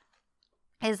Layla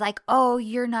is like, oh,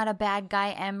 you're not a bad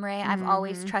guy, Emre. I've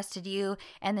always trusted you.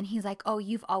 And then he's like, oh,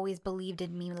 you've always believed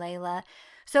in me, Layla.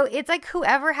 So it's like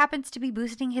whoever happens to be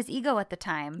boosting his ego at the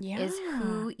time is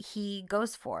who he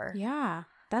goes for. Yeah.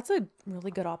 That's a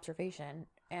really good observation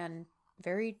and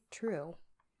very true.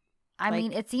 I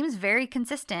mean, it seems very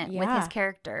consistent with his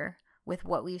character, with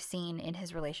what we've seen in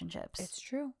his relationships. It's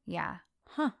true. Yeah.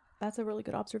 Huh. That's a really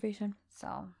good observation.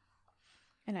 So.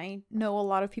 And I know a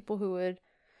lot of people who would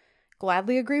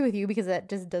gladly agree with you because that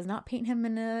just does not paint him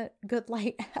in a good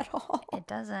light at all. It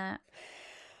doesn't.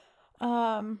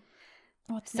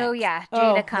 What's so next? Yeah,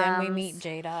 Jada comes. Then we meet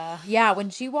Jada. Yeah,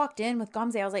 when she walked in with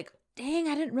Gamze, I was like, dang,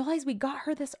 I didn't realize we got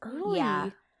her this early.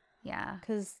 Yeah.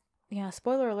 Because,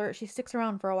 spoiler alert, she sticks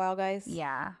around for a while, guys.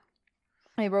 Yeah.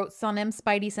 I wrote Sanem's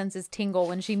spidey senses tingle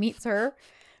when she meets her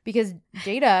because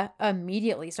Jada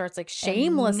immediately starts like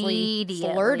shamelessly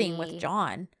flirting with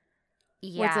John.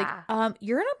 Yeah. Where it's like,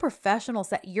 you're in a professional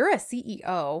set. You're a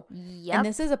CEO. Yep. And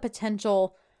this is a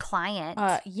potential client.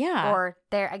 Yeah. Or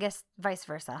I guess vice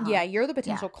versa. Huh? Yeah. You're the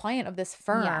potential client of this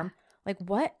firm. Yeah. Like,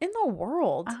 what in the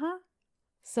world?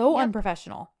 So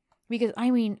unprofessional. Because,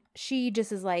 I mean, she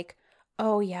just is like,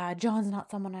 oh, yeah, John's not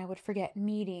someone I would forget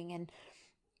meeting. And,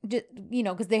 just,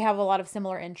 because they have a lot of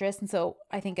similar interests. And so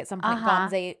I think at some point,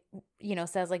 Gamze,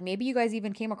 says, like, maybe you guys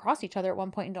even came across each other at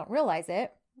one point and don't realize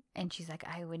it. And she's like,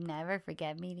 I would never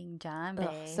forget meeting John, babe.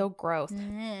 Ugh, so gross.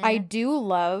 I do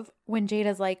love when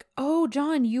Jada's like, oh,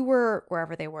 John, you were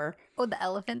wherever they were. Oh, the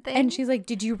elephant thing? And she's like,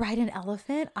 did you ride an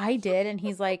elephant? I did. And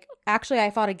he's like, actually,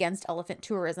 I fought against elephant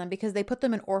tourism because they put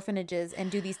them in orphanages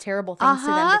and do these terrible things to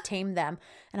them to tame them.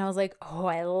 And I was like, oh,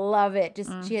 I love it.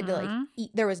 Just she had to like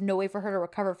eat. There was no way for her to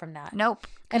recover from that. Nope.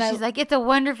 And she's like, it's a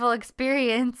wonderful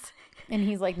experience. And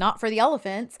he's like, not for the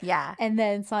elephants. Yeah. And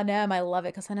then Sanem, I love it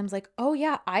because Sanem's like, oh,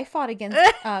 yeah, I fought against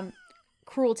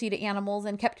cruelty to animals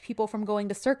and kept people from going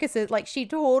to circuses. Like, she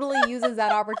totally uses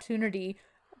that opportunity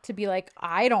to be like,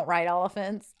 I don't ride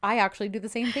elephants. I actually do the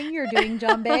same thing you're doing,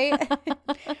 Jambe.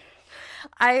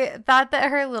 I thought that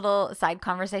her little side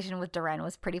conversation with Duran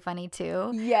was pretty funny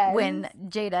too. Yes. When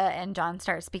Jada and John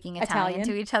start speaking Italian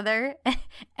to each other.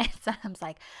 And Sanem's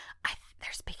like,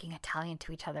 they're speaking Italian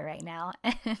to each other right now.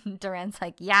 And Duran's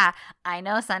like, yeah, I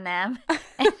know, Sanem.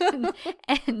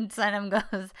 And Sanem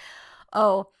goes,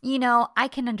 oh, I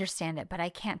can understand it, but I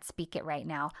can't speak it right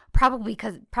now. Probably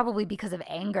because of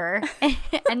anger.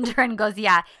 And Duran goes,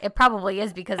 yeah, it probably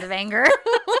is because of anger.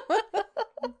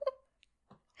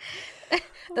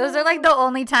 Those are like the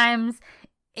only times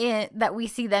that we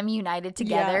see them united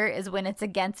together is when it's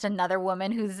against another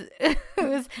woman who's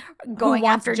going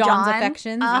after John's John.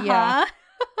 affections. Uh-huh. Yeah.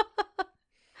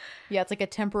 Yeah, it's like a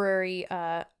temporary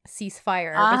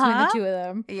ceasefire between the two of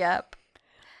them. Yep.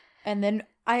 And then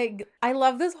I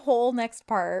love this whole next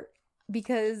part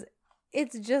because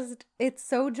it's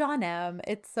so John M.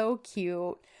 It's so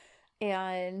cute.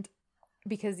 And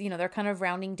because, they're kind of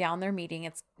rounding down their meeting.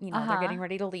 It's, they're getting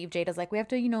ready to leave. Jada's like, we have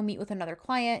to, meet with another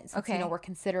client since, we're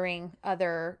considering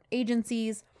other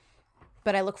agencies.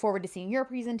 But I look forward to seeing your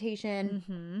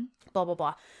presentation, blah, blah,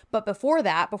 blah. But before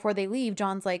they leave,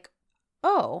 John's like,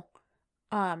 oh,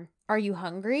 are you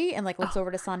hungry? And like looks over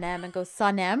to Sanem and goes,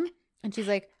 Sanem? And she's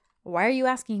like, why are you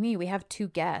asking me? We have 2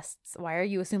 guests. Why are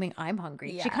you assuming I'm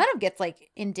hungry? Yeah. She kind of gets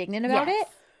like indignant about it.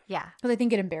 Yeah. Because I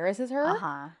think it embarrasses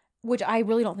her. Which I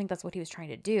really don't think that's what he was trying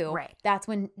to do. Right. That's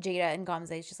when Jada and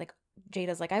Gamze is just like,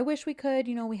 Jada's like, I wish we could,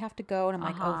 we have to go. And I'm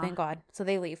like, oh, thank God. So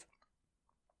they leave.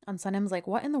 And Sanem's like,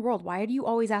 what in the world? Why do you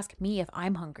always ask me if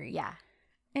I'm hungry? Yeah.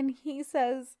 And he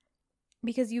says,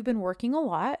 because you've been working a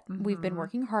lot. We've been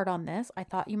working hard on this. I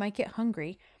thought you might get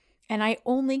hungry. And I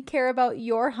only care about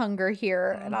your hunger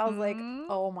here. And I was like,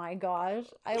 oh my gosh.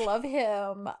 I love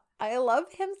him. I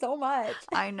love him so much.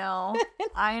 I know.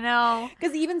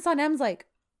 Because even Sanem's like,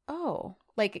 oh,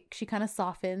 like she kind of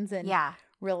softens and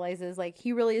realizes like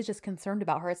he really is just concerned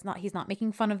about her. He's not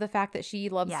making fun of the fact that she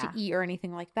loves to eat or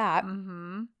anything like that.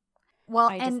 Well,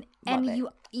 and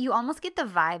you almost get the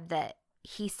vibe that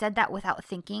he said that without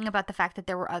thinking about the fact that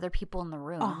there were other people in the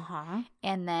room.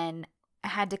 And then I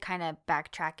had to kind of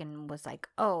backtrack and was like,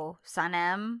 oh,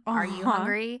 Sanem, are you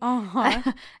hungry?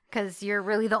 Because you're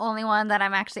really the only one that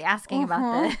I'm actually asking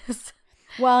about this.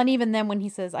 Well, and even then when he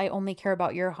says, I only care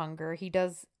about your hunger, he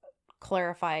does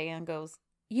clarify and goes,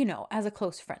 as a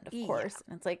close friend, of course.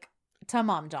 And it's like,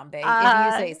 tamam, Jambe,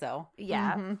 if you say so.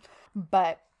 Yeah.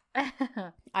 But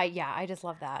I just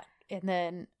love that. And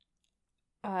then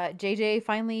JJ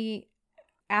finally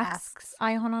asks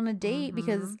Ayhan on a date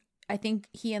because I think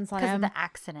he and Sanem, because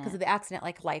of the accident,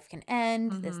 like life can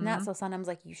end, this and that. So Sanem's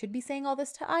like, you should be saying all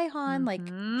this to Ayhan. Like,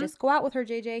 just go out with her,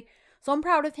 JJ. So I'm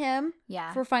proud of him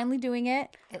for finally doing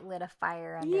it. It lit a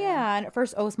fire under him. And at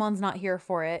first Osman's not here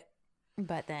for it.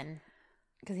 But then,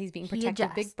 because he's being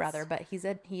protective big brother, but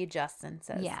he adjusts and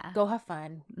says, go have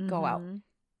fun, go out.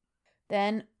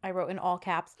 Then I wrote in all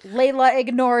caps, Layla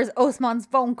ignores Osman's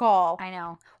phone call. I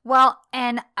know. Well,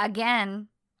 and again,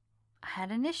 I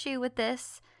had an issue with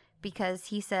this because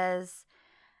he says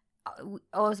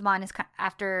Osman is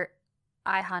after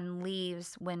Ayhan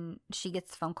leaves when she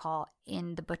gets the phone call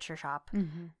in the butcher shop,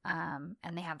 and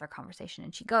they have their conversation,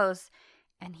 and she goes,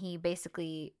 and he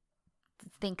basically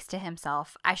thinks to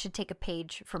himself, I should take a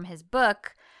page from his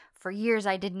book. For years,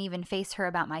 I didn't even face her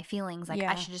about my feelings. Like,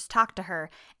 I should just talk to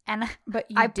her. And but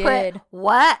you did. Put,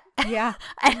 what? Yeah.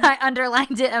 And I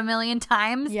underlined it a million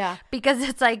times. Yeah. Because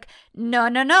it's like,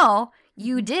 no,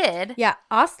 you did. Yeah.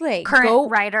 Asle,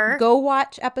 current writer. Go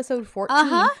watch episode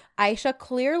 14. Aisha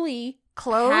clearly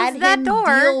closed had that him door.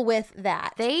 Deal with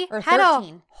that. They or had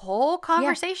 13. A whole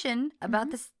conversation about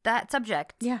that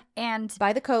subject. Yeah. And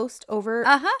by the coast over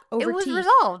it was tea.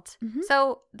 Resolved.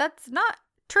 So that's not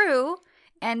true.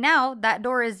 And now that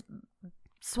door is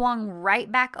swung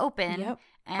right back open. Yep.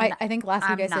 And I think last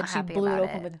week I said she blew it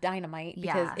open with dynamite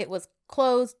because it was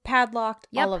closed, padlocked,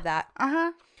 all of that.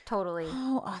 Totally.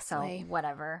 Oh, awesome. So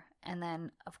whatever. And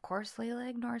then, of course, Layla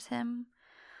ignores him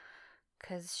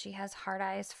because she has hard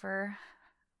eyes for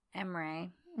Emre.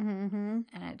 And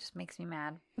it just makes me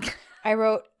mad. I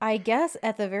wrote, I guess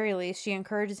at the very least, she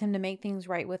encourages him to make things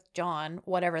right with John,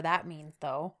 whatever that means,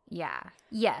 though. Yeah.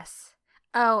 Yes.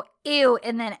 Oh, ew.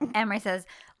 And then Emery says,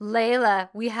 Layla,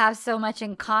 we have so much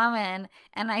in common.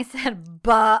 And I said,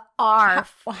 barf.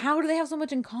 How do they have so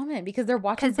much in common? Because they're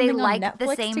watching something they like on Netflix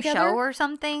the same together? show or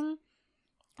something?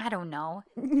 I don't know.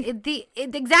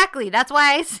 Exactly. That's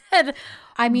why I said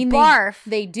I mean, barf.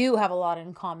 They do have a lot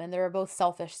in common. They're both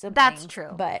selfish siblings. That's true.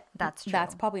 But that's true.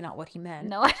 That's probably not what he meant.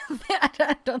 No,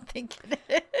 I don't think it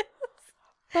is.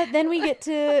 But then we get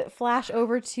to flash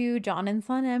over to John and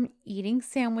Sanem eating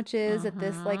sandwiches at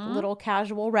this like little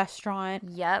casual restaurant.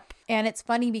 Yep. And it's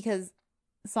funny because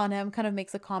Sanem kind of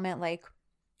makes a comment like,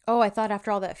 oh, I thought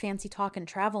after all that fancy talk and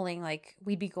traveling, like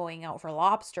we'd be going out for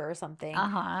lobster or something.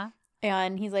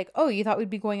 And he's like, oh, you thought we'd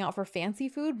be going out for fancy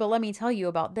food? But let me tell you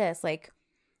about this. Like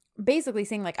basically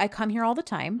saying like, I come here all the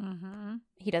time.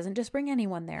 He doesn't just bring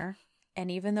anyone there. And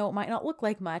even though it might not look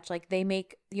like much, like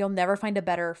you'll never find a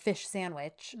better fish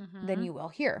sandwich than you will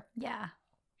here. Yeah.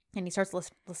 And he starts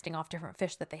listing off different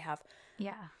fish that they have.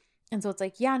 Yeah. And so it's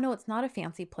like, yeah, no, it's not a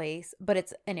fancy place, but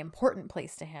it's an important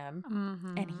place to him.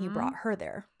 And he brought her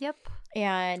there. Yep.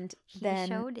 And He then,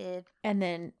 sure did. and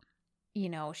then,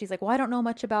 she's like, well, I don't know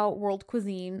much about world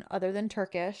cuisine other than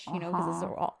Turkish, because this is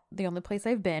the only place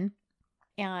I've been.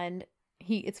 And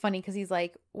it's funny because he's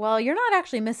like, well, you're not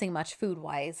actually missing much food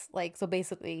wise. Like, so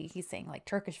basically he's saying like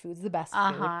Turkish food's the best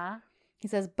food. He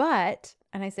says, but,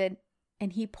 and I said,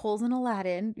 and he pulls an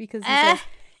Aladdin because he says,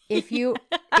 if you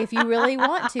really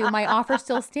want to, my offer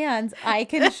still stands. I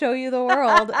can show you the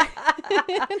world.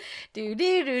 Do.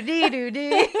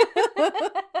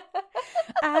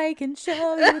 I can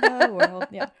show you the world.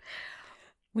 Yeah.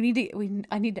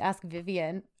 I need to ask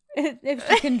Vivian if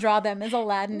she can draw them as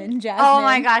Aladdin and Jasmine. Oh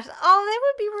my gosh. Oh, they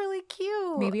would be really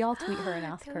cute. Maybe I'll tweet her and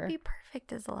ask They her. would be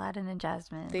perfect as Aladdin and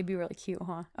Jasmine. They'd be really cute,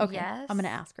 huh? Okay. Yes. I'm going to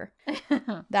ask her.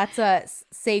 That's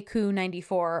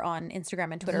Seiku94 on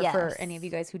Instagram and Twitter for any of you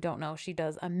guys who don't know. She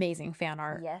does amazing fan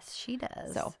art. Yes, she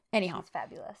does. So, anyhow. She's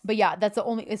fabulous. But yeah, that's the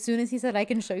only, as soon as he said, I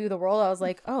can show you the world, I was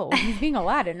like, oh, he's being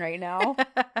Aladdin right now.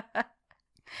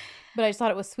 But I just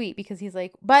thought it was sweet because he's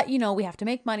like, but, we have to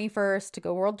make money first to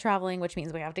go world traveling, which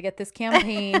means we have to get this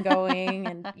campaign going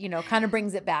and, kind of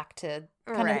brings it back to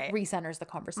kind of recenters the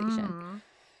conversation.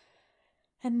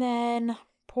 And then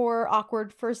poor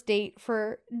awkward first date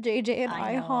for JJ and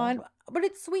Ihan. But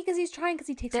it's sweet because he's trying because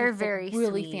he takes her to a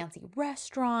really fancy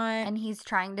restaurant. And he's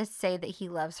trying to say that he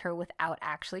loves her without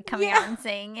actually coming out and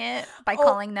saying it by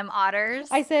calling them otters.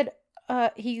 I said,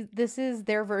 this is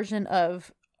their version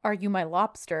of Are You My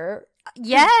Lobster?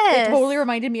 Yes. It totally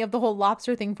reminded me of the whole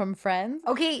lobster thing from Friends.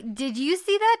 Okay, did you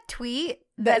see that tweet?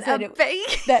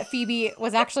 That Phoebe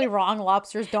was actually wrong.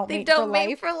 Lobsters don't mate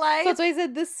for life. So that's why I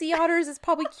said the sea otters is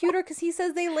probably cuter because he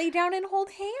says they lay down and hold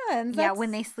hands.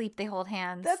 When they sleep, they hold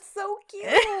hands. That's so cute.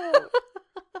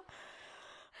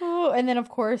 Oh, and then, of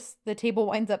course, the table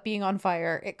winds up being on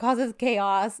fire. It causes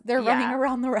chaos. They're running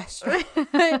around the restaurant.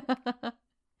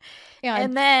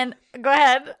 And then, go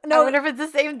ahead. No, I wonder if it's the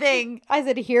same thing. I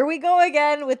said, here we go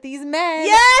again with these men.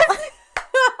 Yes!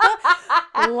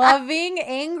 Loving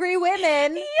angry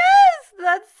women. Yes!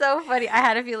 That's so funny. I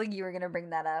had a feeling you were going to bring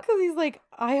that up. Because he's like,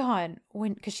 Ihan,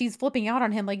 because she's flipping out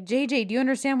on him, like, JJ, do you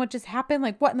understand what just happened?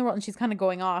 Like, what in the world? And she's kind of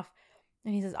going off.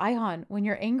 And he says, Ihan, when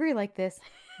you're angry like this,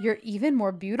 you're even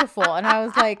more beautiful. And I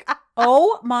was like,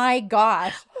 oh my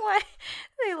gosh. What?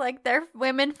 They like their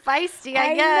women feisty,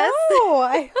 I guess.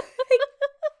 Know.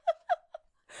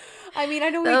 I mean, I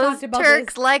know we talked about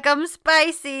Turks this. like them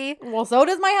spicy. Well, so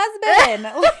does my husband.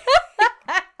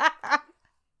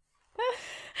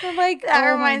 I'm like,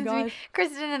 that reminds me.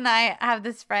 Kristen and I have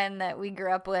this friend that we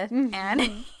grew up with, and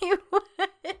he would,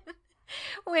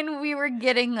 when we were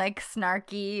getting like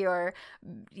snarky or,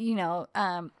 he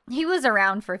was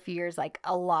around for a few years, like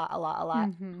a lot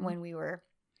when we were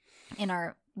in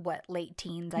our late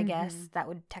teens, I guess that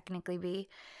would technically be.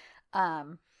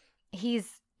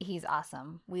 He's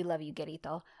awesome. We love you,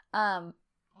 Guerrito.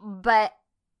 But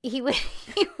he would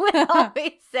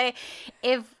always say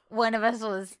if one of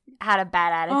us had a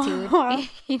bad attitude,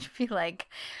 he'd be like,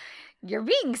 "You're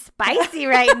being spicy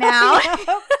right now."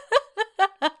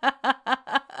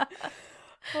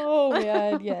 Oh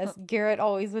man, yes. Garrett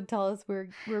always would tell us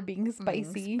we're being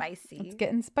spicy. It's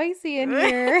getting spicy in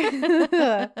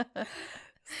here.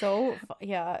 So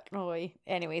yeah. Oh,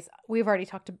 anyways, we've already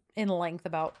talked in length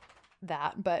about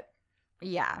that, but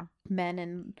yeah, men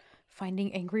and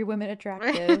finding angry women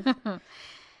attractive.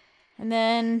 And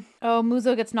then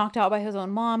Muzo gets knocked out by his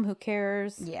own mom. Who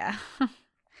cares? Yeah.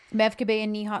 Mevkibe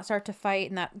and Nihat start to fight,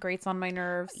 and that grates on my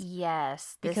nerves.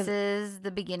 Yes, this is the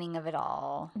beginning of it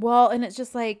all. Well, and it's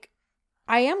just like,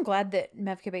 I am glad that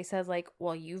Mevkibe says like,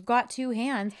 well, you've got two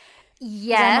hands.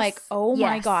 Yes. I'm like, oh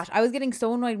my gosh. I was getting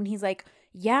so annoyed when he's like,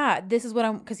 yeah, this is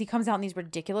what because he comes out in these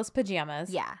ridiculous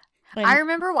pajamas. Yeah. I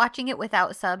remember watching it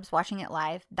without subs, watching it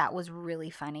live. That was really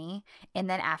funny. And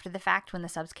then after the fact, when the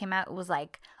subs came out, it was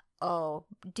like, oh,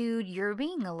 dude, you're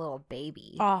being a little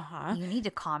baby. You need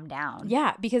to calm down.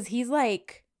 Yeah, because he's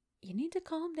like, you need to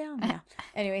calm down. Yeah.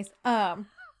 Anyways,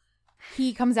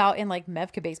 he comes out in like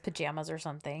Mevkabe's pajamas or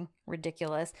something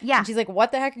ridiculous. Yeah. And she's like,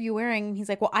 what the heck are you wearing? And he's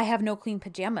like, well, I have no clean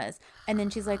pajamas. And then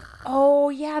she's like, oh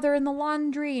yeah, they're in the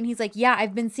laundry. And he's like, yeah,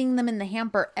 I've been seeing them in the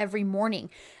hamper every morning.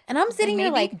 And I'm sitting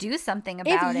here like, do something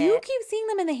about if you keep seeing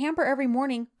them in the hamper every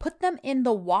morning, put them in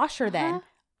the washer then.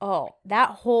 Oh, that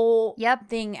whole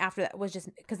thing after that was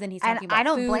just because then he's talking about I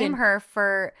don't food blame her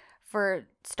for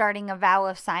starting a vow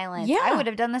of silence. Yeah. I would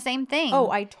have done the same thing. Oh,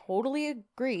 I totally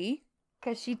agree.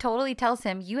 Because she totally tells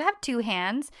him, you have 2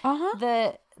 hands.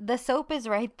 The soap is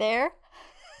right there.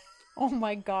 Oh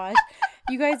my gosh.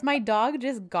 You guys, my dog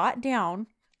just got down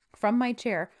from my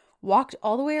chair, walked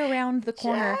all the way around the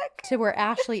corner to where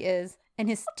Ashley is, and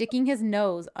is sticking his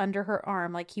nose under her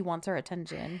arm like he wants her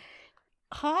attention.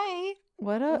 Hi.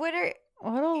 What a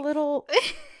little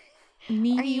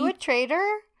needy. Are you a traitor?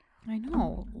 I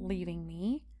know, leaving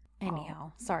me.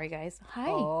 Anyhow, sorry guys. Hi.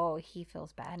 Oh, he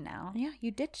feels bad now. Yeah,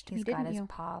 you ditched me, He's didn't got his you?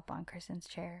 paw up on Kristen's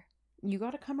chair. You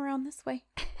got to come around this way.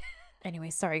 Anyway,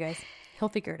 sorry guys. He'll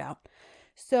figure it out.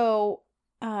 So,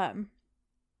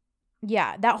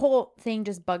 yeah, that whole thing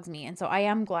just bugs me. And so I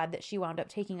am glad that she wound up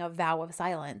taking a vow of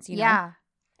silence, you know? Yeah.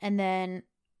 And then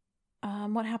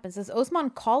what happens? Does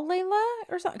Osman call Layla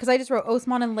or something? Because I just wrote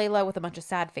Osman and Layla with a bunch of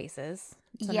sad faces.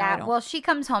 So yeah, well, she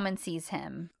comes home and sees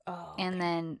him. Oh, and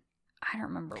then I don't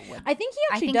remember what. I think he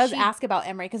actually does ask about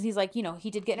Emery because he's like, you know, he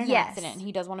did get in an accident and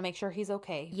he does want to make sure he's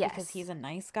okay. Yes. Because he's a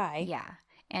nice guy. Yeah.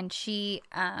 And she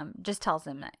just tells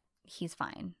him that he's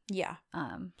fine. Yeah.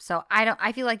 So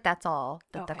I feel like that's all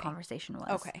that the conversation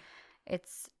was. Okay.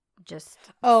 It's just.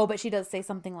 Oh, but she does say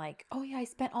something like, oh yeah, I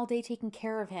spent all day taking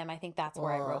care of him. I think that's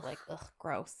where I wrote like, ugh,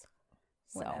 gross.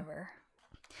 So. Whatever.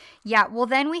 Yeah. Well,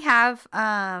 then we have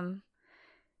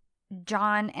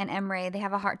John and Emery. They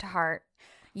have a heart-to-heart.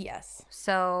 Yes.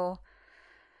 So.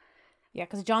 Yeah,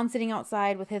 because John's sitting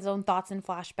outside with his own thoughts and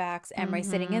flashbacks. Emery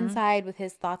sitting inside with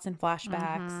his thoughts and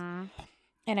flashbacks.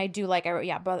 And I do like, I wrote,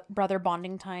 yeah, brother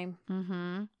bonding time.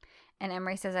 And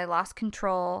Emery says, I lost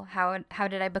control. How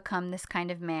did I become this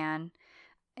kind of man?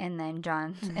 And then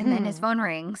and then his phone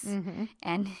rings.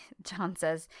 And John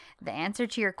says, the answer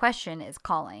to your question is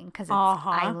calling because it's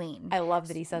Eileen. I love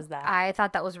that he says that. I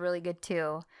thought that was really good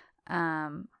too.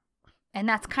 And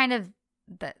that's kind of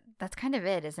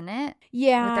it, isn't it?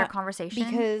 Yeah. With their conversation.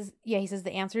 Because, yeah, he says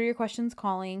the answer to your question's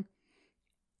calling.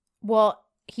 Well,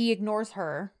 he ignores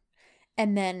her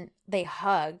and then they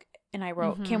hug. And I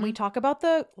wrote, can we talk about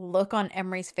the look on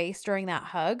Emery's face during that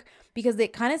hug? Because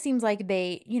it kind of seems like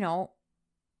they, you know,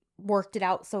 worked it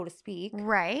out, so to speak.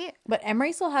 Right. But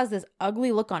Emery still has this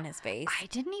ugly look on his face. I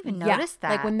didn't even notice that.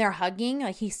 Like when they're hugging,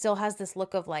 like he still has this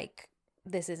look of like,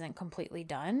 this isn't completely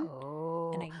done.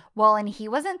 Oh. And he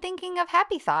wasn't thinking of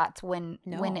happy thoughts when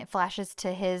it flashes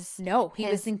to his. No, he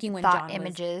was thinking when John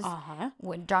images.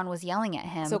 When John was yelling at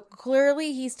him. So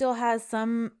clearly he still has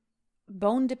some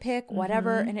bone to pick,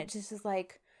 whatever. And it just is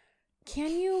like,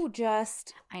 can you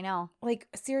just. I know. Like,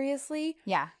 seriously?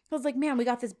 Yeah. I was like, man, we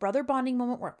got this brother bonding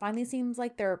moment where it finally seems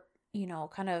like they're, you know,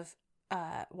 kind of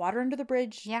water under the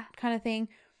bridge kind of thing.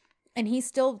 And he's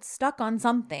still stuck on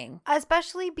something.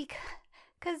 Especially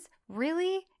because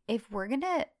really, if we're going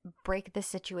to break this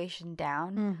situation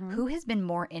down, who has been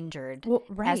more injured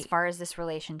as far as this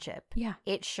relationship? Yeah.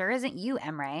 It sure isn't you,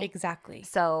 Emery. Exactly.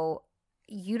 So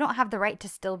you don't have the right to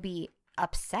still be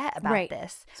upset about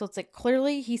this. So it's like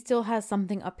clearly he still has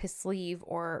something up his sleeve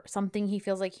or something he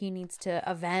feels like he needs to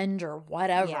avenge or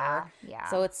whatever. Yeah.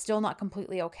 So it's still not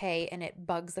completely okay and it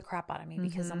bugs the crap out of me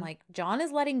because I'm like, John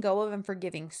is letting go of and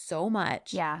forgiving so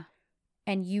much. Yeah.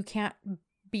 And you can't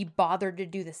be bothered to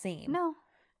do the same. No.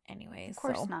 Anyways. Of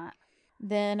course not.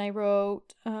 Then I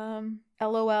wrote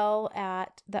LOL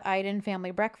at the Iden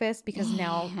family breakfast because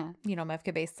now, you know,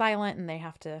 Mevkabe's silent and they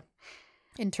have to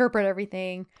interpret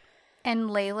everything.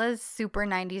 And Layla's super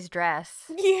 90s dress.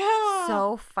 Yeah.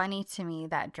 So funny to me,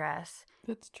 that dress.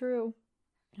 That's true.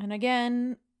 And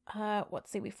again,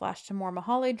 let's see, we flash to more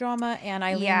Mahale drama and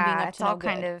Eileen being up it's to all no good.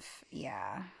 kind of,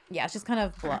 Yeah, it's just kind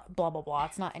of blah, blah, blah.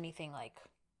 It's not anything like,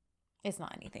 it's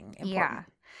not anything important.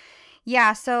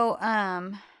 Yeah, so,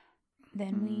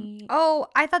 then we... Oh,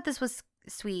 I thought this was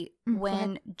sweet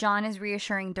when John is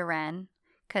reassuring Darren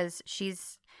because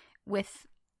she's with...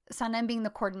 Sanem being the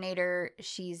coordinator,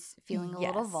 she's feeling a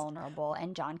little vulnerable,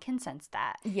 and John can sense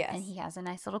that. Yes. And he has a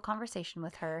nice little conversation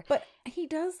with her. But he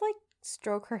does, like,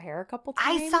 stroke her hair a couple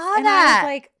times. I saw and that. I was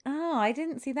like, oh, I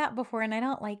didn't see that before, and I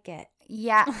don't like it.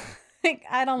 Yeah. Like,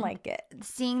 I don't like it.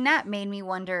 Seeing that made me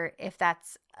wonder if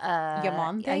that's a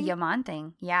Yaman thing? A Yaman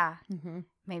thing, yeah.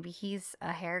 maybe he's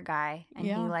a hair guy and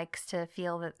he Yeah. likes to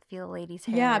feel ladies'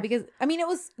 hair. Yeah, because I mean, it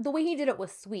was the way he did it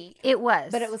was sweet. it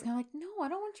was. But it was kind of like, no, I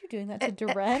don't want you doing that to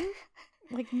Duren.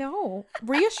 Like, no.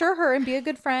 Reassure her and be a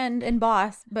good friend and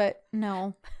boss, but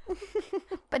no.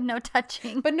 but no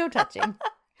touching. But no touching.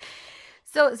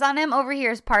 So Sanem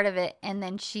overhears part of it, and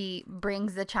then she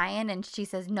brings the chai in, and she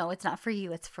says, "No, it's not for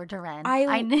you. It's for Duren."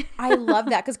 I love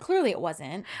that because clearly it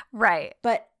wasn't. Right.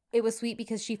 But it was sweet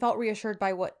because she felt reassured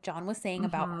by what John was saying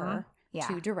about her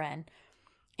to Duren.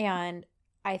 And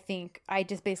I think I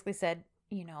just basically said,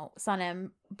 you know,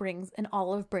 Sanem brings an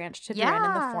olive branch to Duren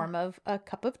in the form of a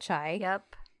cup of chai.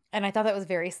 Yep. And I thought that was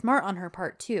very smart on her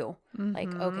part too.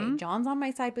 Like, okay, John's on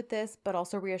my side with this, but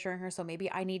also reassuring her. So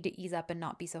maybe I need to ease up and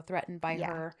not be so threatened by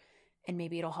her. And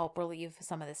maybe it'll help relieve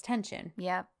some of this tension.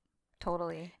 Yep.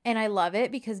 Totally. And I love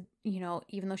it because, you know,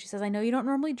 even though she says, I know you don't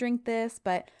normally drink this,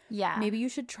 but maybe you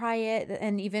should try it.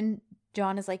 And even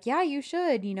John is like, yeah, you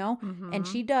should, you know, and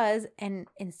she does. And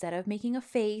instead of making a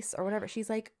face or whatever, she's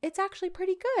like, it's actually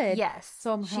pretty good. Yes.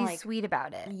 So I'm she's like, sweet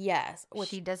about it. Yes.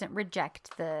 She doesn't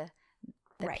reject the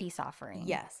peace offering.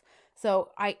 Yes.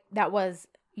 So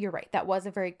you're right. That was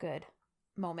a very good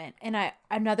moment. And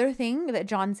another thing that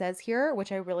John says here,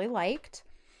 which I really liked,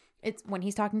 it's when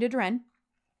he's talking to Duren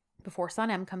before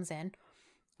Sanem comes in.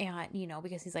 And, you know,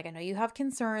 because he's like, I know you have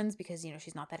concerns because, you know,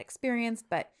 she's not that experienced,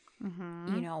 but,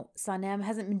 you know, Sanem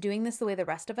hasn't been doing this the way the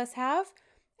rest of us have.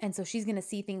 And so she's going to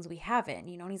see things we haven't,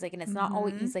 you know, and he's like, and it's not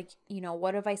always, he's like, you know,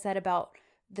 what have I said about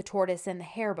the tortoise and the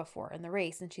hare before in the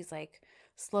race? And she's like,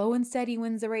 slow and steady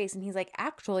wins the race. And he's like,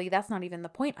 actually, that's not even the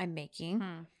point I'm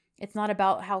making. It's not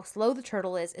about how slow the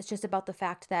turtle is. It's just about the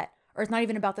fact that, or it's not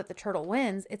even about that the turtle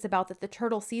wins. It's about that the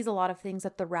turtle sees a lot of things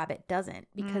that the rabbit doesn't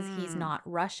because he's not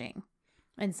rushing.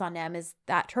 And Sanem is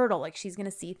that turtle. Like, she's going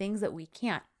to see things that we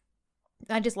can't.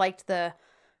 I just liked the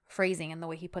phrasing and the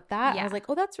way he put that. I was like,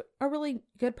 oh, that's a really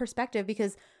good perspective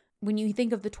because when you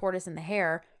think of the tortoise and the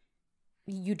hare,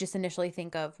 you just initially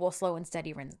think of, well, slow and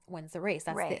steady wins the race.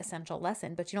 That's the essential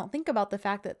lesson. But you don't think about the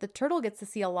fact that the turtle gets to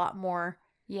see a lot more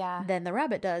than the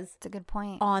rabbit does. It's a good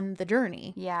point. On the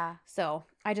journey. Yeah. So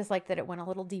I just like that it went a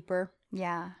little deeper.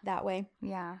 Yeah. That way.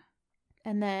 Yeah.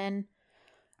 And then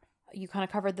you kind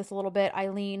of covered this a little bit.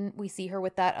 Eileen, we see her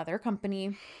with that other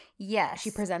company. Yes.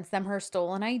 She presents them her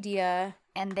stolen idea.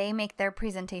 And they make their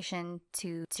presentation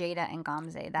to Jada and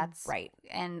Gamze. That's right.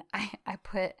 And I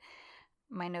put...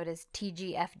 my note is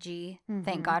TGFG.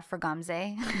 Thank God for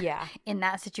Gamze. Yeah. In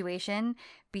that situation,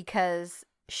 because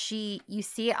you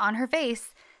see it on her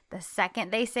face the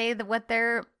second they say what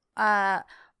their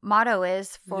motto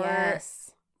is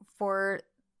for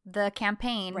the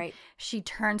campaign. Right. She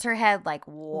turns her head like,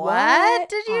 what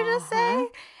did you just say?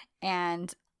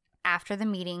 And after the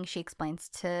meeting, she explains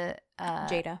to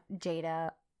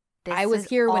Jada. I was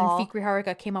here when Fikri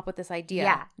Harika came up with this idea.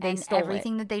 Yeah, they stole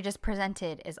everything that they just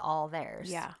presented is all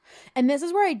theirs. Yeah, and this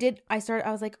is where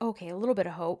I was like, okay, a little bit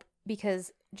of hope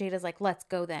because Jada's like, let's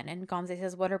go then, and Gamze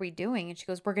says, what are we doing? And she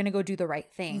goes, we're gonna go do the right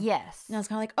thing. Yes, and I was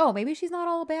kind of like, oh, maybe she's not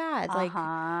all bad, like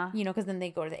you know, because then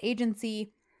they go to the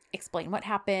agency, explain what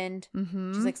happened.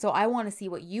 She's like, so I want to see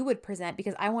what you would present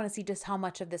because I want to see just how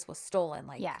much of this was stolen,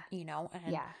 like you know,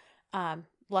 and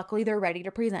luckily they're ready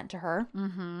to present to her.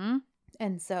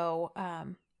 And so,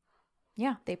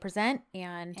 they present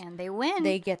and they win.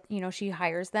 They get, you know, she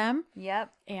hires them.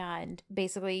 Yep. And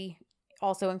basically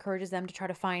also encourages them to try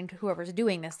to find whoever's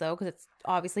doing this, though, because it's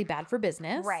obviously bad for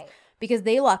business. Right. Because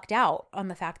they lucked out on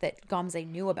the fact that Gamze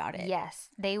knew about it. Yes.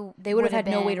 They would have had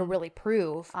no way to really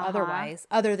prove otherwise,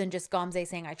 other than just Gamze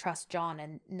saying, I trust John,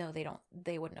 and no,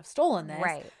 they wouldn't have stolen this.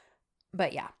 Right.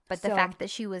 But yeah. But the fact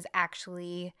that she was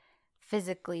actually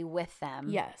physically with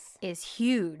them is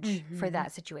huge for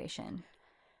that situation.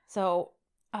 So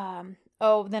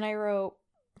then I wrote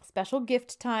special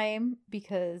gift time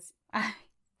because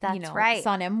that's you know, right,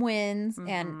 Sanem wins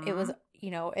and it was,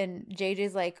 you know, and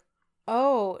JJ's like,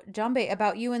 oh, Jambe,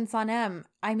 about you and Sanem,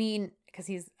 I mean, because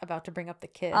he's about to bring up the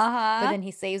kiss, but then he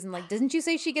saves and like, didn't you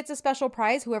say she gets a special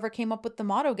prize? Whoever came up with the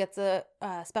motto gets a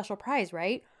special prize,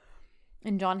 right?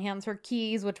 And John hands her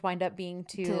keys, which wind up being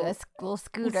to a little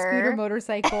scooter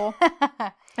motorcycle.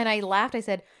 And I laughed. I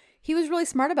said, he was really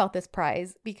smart about this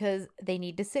prize because they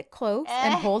need to sit close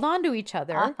and hold on to each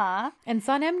other. And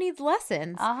Sanem needs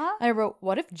lessons. I wrote,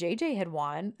 what if JJ had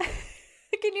won?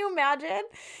 Can you imagine?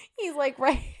 He's like,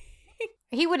 right.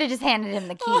 He would have just handed him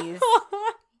the keys.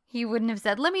 He wouldn't have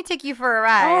said, let me take you for a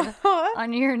ride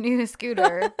on your new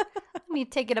scooter. Let me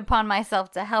take it upon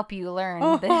myself to help you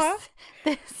learn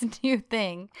this new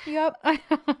thing. Yep.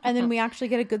 And then we actually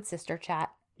get a good sister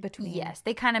chat between. Yes,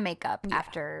 they kind of make up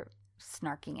after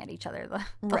snarking at each other the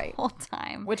Right. whole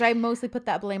time. Which I mostly put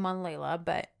that blame on Layla,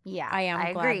 but Yeah, I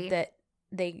am glad agree. that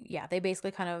they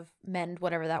basically kind of mend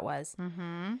whatever that was.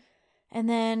 Mm-hmm. And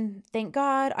then, thank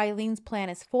God, Eileen's plan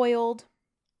is foiled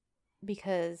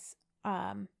because,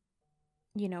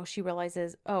 she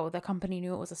realizes, oh, the company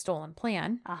knew it was a stolen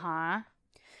plan. Uh-huh.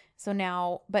 So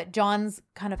now, but John's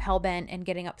kind of hellbent and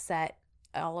getting upset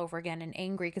all over again and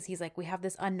angry because he's like, we have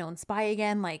this unknown spy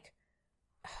again. Like,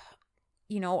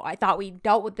 I thought we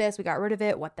dealt with this. We got rid of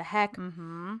it. What the heck?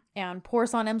 Mm-hmm. And poor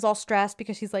Sanem's all stressed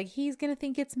because she's like, he's going to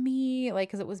think it's me. Like,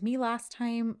 because it was me last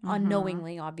time,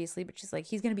 unknowingly, obviously. But she's like,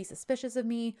 he's going to be suspicious of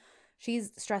me.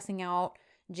 She's stressing out.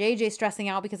 JJ's stressing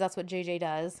out because that's what JJ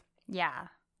does. Yeah.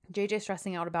 JJ's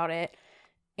stressing out about it.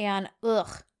 And,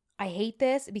 I hate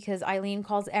this because Eileen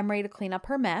calls Emery to clean up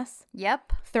her mess.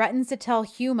 Yep. Threatens to tell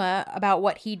Huma about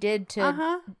what he did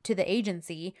to the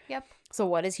agency. Yep. So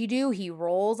what does he do? He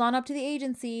rolls on up to the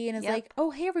agency and is like,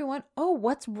 oh, hey, everyone. Oh,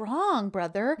 what's wrong,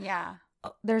 brother? Yeah.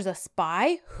 Oh, there's a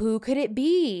spy? Who could it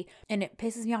be? And it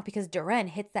pisses me off because Doreen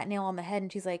hits that nail on the head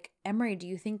and she's like, Emery, do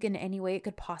you think in any way it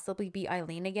could possibly be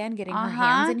Eileen again getting her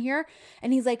hands in here?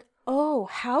 And he's like, oh,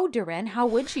 how, Doreen? How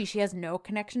would she? She has no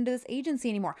connection to this agency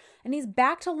anymore. And he's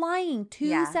back to lying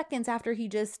 2 seconds after he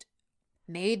just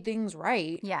made things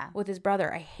right with his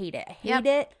brother. I hate it. I hate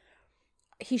it.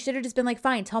 He should have just been like,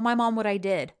 fine, tell my mom what I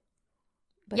did.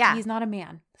 But he's not a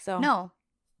man. So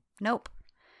Nope.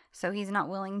 So he's not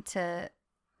willing to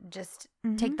just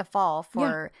take the fall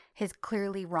for his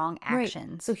clearly wrong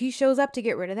actions. Right. So he shows up to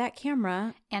get rid of that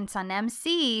camera. And Sanem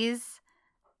sees,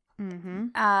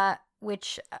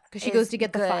 which because she goes to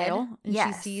get the good. file and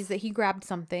she sees that he grabbed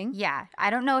something. Yeah. I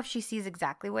don't know if she sees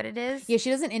exactly what it is. Yeah, she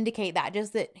doesn't indicate that,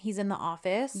 just that he's in the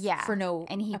office for no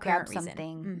and he apparent grabbed reason.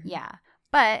 something. Yeah.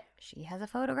 But she has a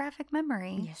photographic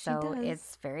memory. Yes, she so does.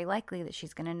 it's very likely that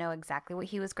she's going to know exactly what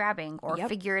he was grabbing or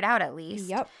figure it out at least.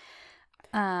 Yep.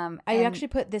 I actually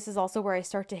put, this is also where I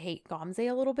start to hate Gamze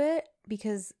a little bit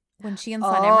because when she and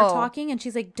Sanem are talking and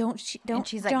she's like, don't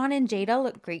she's like, John and Jada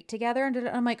look great together. And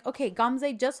I'm like, okay,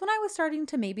 Gamze, just when I was starting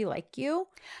to maybe like you.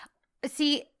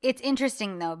 See, it's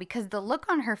interesting though, because the look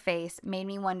on her face made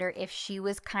me wonder if she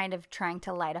was kind of trying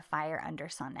to light a fire under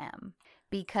Sanem.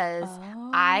 Because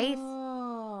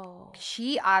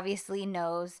she obviously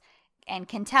knows and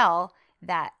can tell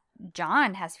that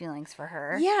John has feelings for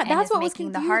her. Yeah, that's what was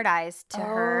making the hard eyes to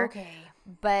her. Okay.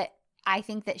 But I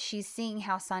think that she's seeing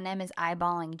how Sanem is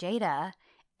eyeballing Jada,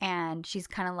 and she's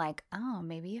kind of like, oh,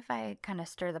 maybe if I kind of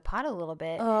stir the pot a little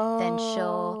bit, then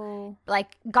she'll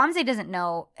like. Gamze doesn't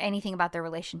know anything about their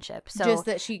relationship, so just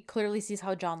that she clearly sees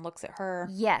how John looks at her.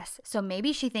 Yes, so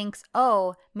maybe she thinks,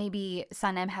 oh, maybe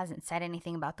Sanem hasn't said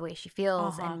anything about the way she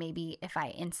feels, and maybe if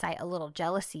I incite a little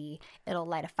jealousy, it'll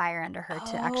light a fire under her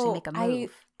to actually make a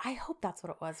move. I hope that's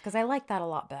what it was because I like that a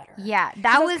lot better. Yeah,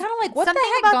 that was kind of like what something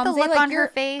the heck, about Gamze? the look like on her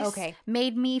face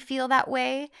made me feel that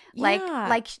way.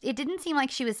 Like it didn't seem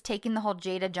like she was taking the whole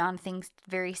Jada John thing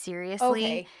very seriously.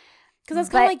 Okay, because I was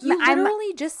kind of like, you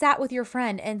literally just sat with your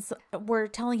friend and we're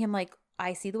telling him like,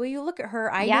 I see the way you look at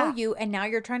her. I know you, and now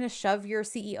you're trying to shove your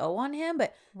CEO on him,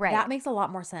 but that makes a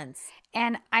lot more sense.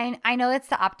 And I know it's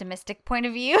the optimistic point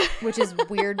of view, which is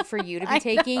weird for you to be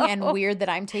taking, and weird that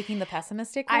I'm taking the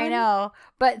pessimistic one. I know,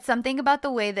 but something about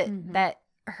the way that that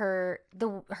her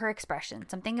expression,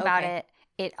 something about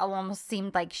it almost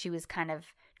seemed like she was kind of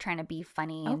trying to be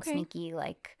funny and sneaky,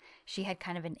 like she had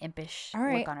kind of an impish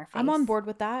look on her face. I'm on board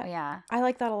with that. Yeah, I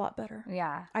like that a lot better.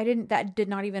 Yeah, that did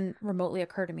not even remotely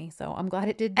occur to me, so I'm glad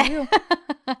it did to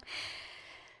you.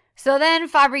 So then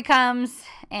Fabry comes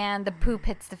and the poop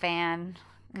hits the fan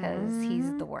because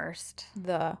he's the worst.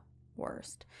 The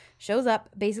worst. Shows up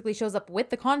with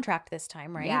the contract this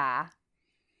time, right? Yeah.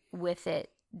 With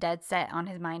it dead set on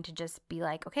his mind to just be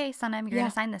like, okay, Sanem, you're going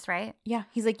to sign this, right? Yeah.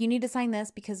 He's like, you need to sign this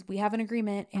because we have an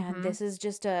agreement and this is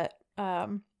just a,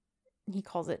 he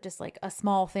calls it just like a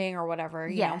small thing or whatever.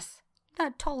 You know?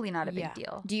 Totally not a big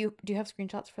deal. Do you have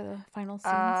screenshots for the final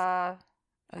scenes?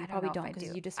 You probably don't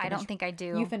because you just finished, I don't think I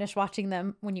do. You finished watching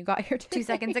them when you got here today. 2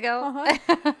 seconds ago.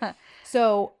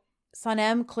 So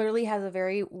Sanem clearly has a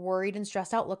very worried and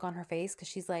stressed out look on her face because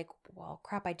she's like, well,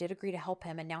 crap, I did agree to help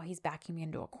him and now he's backing me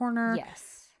into a corner.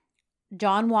 Yes.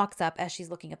 John walks up as she's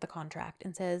looking at the contract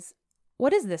and says,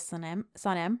 what is this,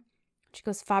 Sanem? She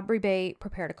goes, Fabry Bay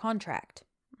prepared a contract.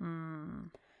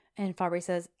 And Fabry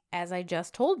says, as I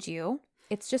just told you,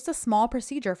 it's just a small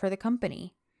procedure for the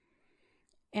company.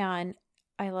 And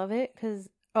I love it because,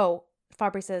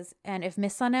 Fabry says, and if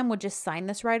Miss Sanem would just sign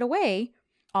this right away,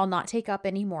 I'll not take up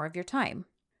any more of your time.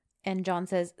 And John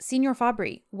says, Senor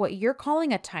Fabry, what you're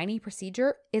calling a tiny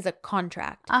procedure is a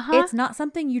contract. It's not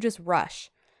something you just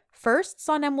rush. First,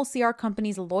 Sanem will see our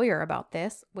company's lawyer about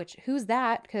this, which who's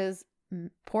that? Because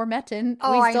poor Metin,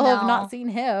 we still have not seen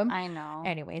him. I know.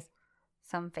 Anyways.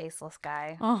 Some faceless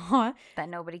guy Uh-huh. that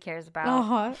nobody cares about.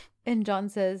 Uh-huh. And John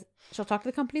says she'll talk to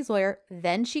the company's lawyer,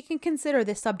 then she can consider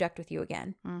this subject with you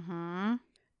again. Mm-hmm.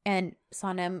 And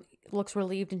Sanem looks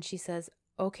relieved and she says,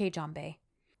 okay, John Bay.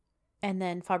 And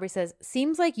then Fabry says,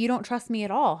 seems like you don't trust me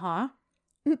at all, huh?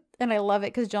 And I love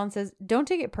it because John says, don't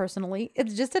take it personally.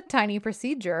 It's just a tiny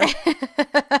procedure.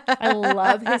 I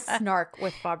love his snark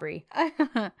with Fabry.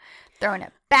 Throwing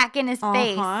it back in his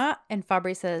face. And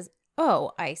Fabry says,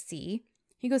 oh, I see.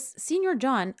 He goes, Senior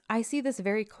John, I see this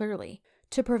very clearly.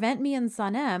 To prevent me and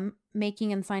Sanem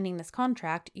making and signing this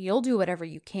contract, you'll do whatever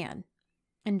you can.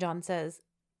 And John says,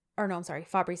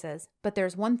 Fabry says, but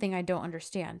there's one thing I don't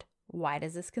understand. Why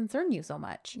does this concern you so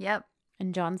much? Yep.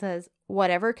 And John says,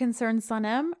 whatever concerns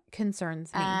Sanem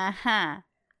concerns me. Uh-huh.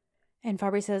 And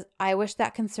Fabry says, I wish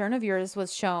that concern of yours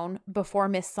was shown before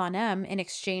Miss Sanem, in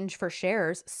exchange for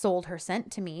shares, sold her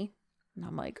scent to me. And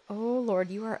I'm like, oh,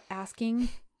 Lord, you are asking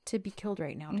to be killed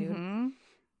right now, dude. Mm-hmm.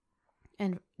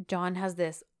 And John has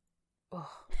this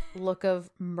look of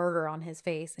murder on his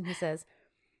face. And he says,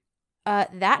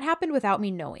 that happened without me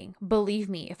knowing. Believe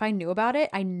me, if I knew about it,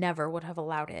 I never would have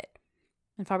allowed it.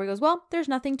 And Fabry goes, well, there's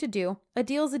nothing to do. A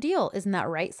deal's a deal. Isn't that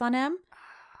right, Sanem?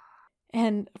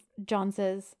 And John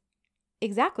says,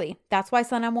 exactly. That's why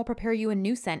Sanem will prepare you a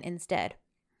new scent instead.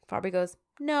 Fabry goes,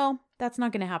 no, that's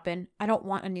not going to happen. I don't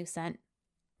want a new scent.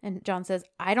 And John says,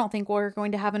 I don't think we're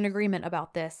going to have an agreement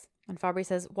about this. And Fabry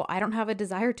says, well, I don't have a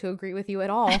desire to agree with you at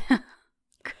all.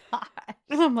 God.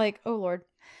 And I'm like, oh, Lord.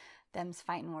 Them's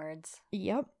fighting words.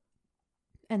 Yep.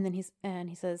 And then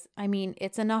he says, I mean,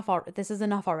 it's enough. This is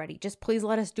enough already. Just please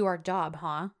let us do our job,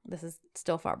 huh? This is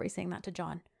still Fabry saying that to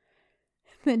John.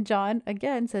 Then John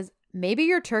again says, maybe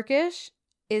your Turkish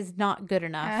is not good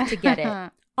enough to get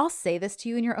it. I'll say this to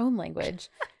you in your own language.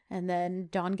 And then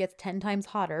John gets 10 times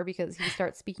hotter because he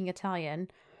starts speaking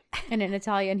Italian. And in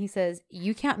Italian, he says,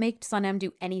 you can't make Sanem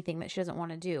do anything that she doesn't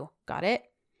want to do. Got it?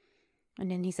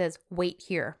 And then he says, wait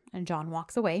here. And John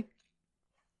walks away.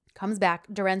 Comes back.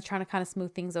 Duren's trying to kind of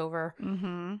smooth things over.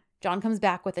 Mm-hmm. John comes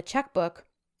back with a checkbook,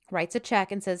 writes a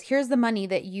check, and says, here's the money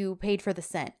that you paid for the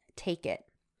scent. Take it.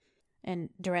 And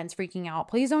Duren's freaking out.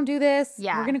 Please don't do this.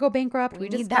 Yeah. We're going to go bankrupt. We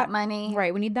just need that money.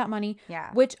 Right. We need that money.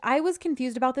 Yeah. Which I was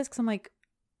confused about this because I'm like,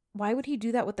 why would he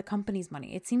do that with the company's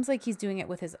money? It seems like he's doing it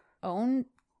with his own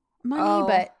money. Oh.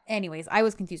 But anyways, I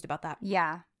was confused about that.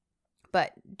 Yeah.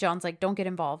 But John's like, don't get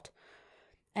involved.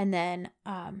 And then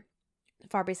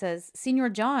Fabry says, Senior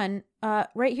John,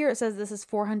 right here it says this is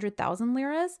 400,000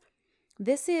 liras.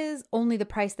 This is only the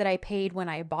price that I paid when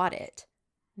I bought it.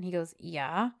 And he goes,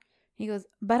 yeah. He goes,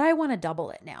 but I want to double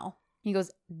it now. He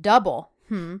goes, double?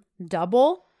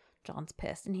 Double? John's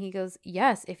pissed. And he goes,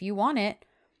 yes, if you want it.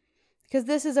 Because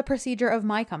this is a procedure of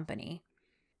my company.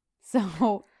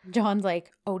 So John's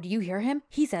like, oh, do you hear him?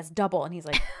 He says double. And he's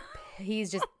like,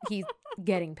 he's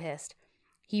getting pissed.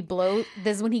 He blows.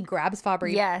 This is when he grabs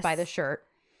Fabry by the shirt.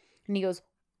 And he goes,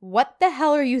 what the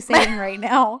hell are you saying right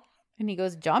now? And he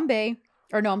goes, John Bay.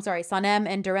 Or no, I'm sorry. Sanem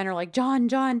and Duren are like,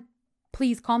 John,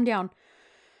 please calm down.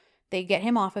 They get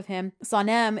him off of him.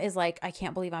 Sanem is like, I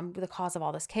can't believe I'm the cause of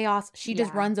all this chaos. She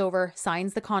just runs over,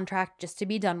 signs the contract just to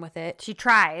be done with it. She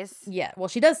tries. Yeah. Well,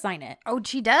 she does sign it. Oh,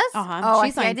 she does? Uh-huh. Oh,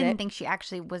 I I didn't think she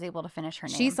actually was able to finish her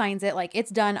name. She signs it like,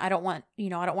 it's done. I don't want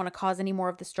to cause any more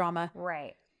of this drama.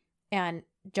 Right. And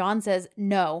John says,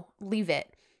 no, leave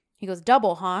it. He goes,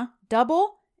 double, huh?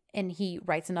 Double? And he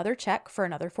writes another check for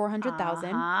another 400,000.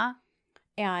 Uh-huh.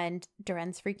 And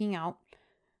Duren's freaking out.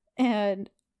 And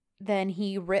then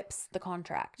he rips the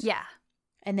contract. Yeah.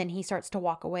 And then he starts to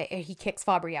walk away. He kicks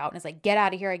Fabry out and is like, get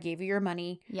out of here. I gave you your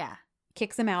money. Yeah.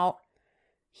 Kicks him out.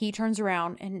 He turns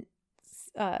around and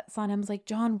Sanem's like,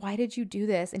 John, why did you do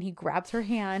this? And he grabs her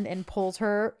hand and pulls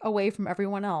her away from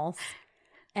everyone else.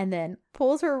 And then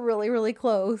pulls her really, really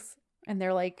close. And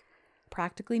they're like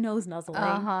practically nose nuzzling.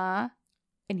 Uh-huh.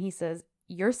 And he says,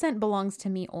 your scent belongs to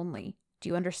me only. Do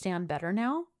you understand better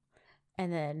now?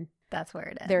 And then that's where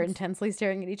it ends. They're intensely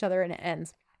staring at each other and it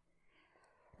ends.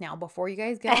 Now, before you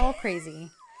guys get all crazy,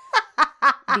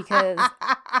 because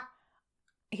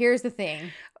here's the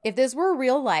thing. If this were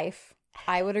real life,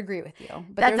 I would agree with you.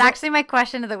 But that's actually my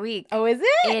question of the week. Oh, is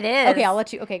it? It is. Okay, I'll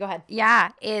let you. Okay, go ahead.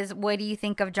 Yeah. What do you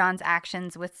think of John's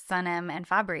actions with Sanem and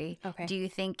Fabry? Okay. Do you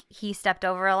think he stepped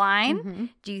over a line? Mm-hmm.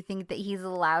 Do you think that he's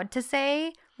allowed to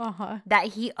say that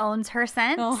he owns her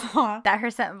scent? That her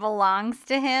scent belongs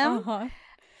to him?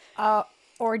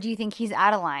 Or do you think he's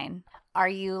out of line? Are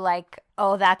you like,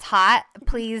 oh, that's hot,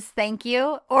 please, thank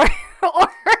you? Or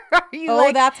are you Oh,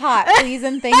 like... that's hot. Please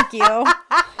and thank you.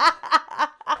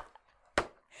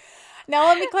 Now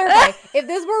let me clarify. If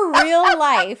this were real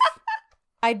life,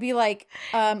 I'd be like,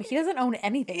 he doesn't own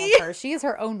anything of her. She is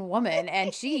her own woman,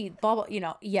 and she blah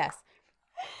blah. Yes.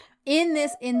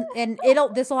 This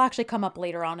will actually come up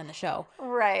later on in the show,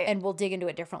 right? And we'll dig into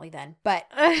it differently then. But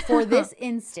for this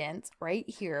instance, right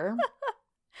here.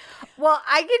 Well,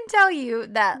 I can tell you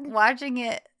that watching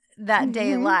it that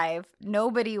day live,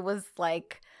 nobody was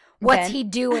like, "What's he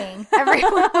doing?"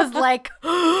 Everyone was like,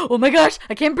 "Oh my gosh,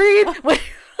 I can't breathe."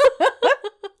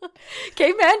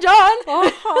 Caveman John.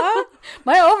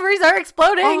 My ovaries are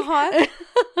exploding.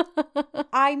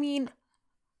 I mean,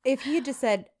 if he had just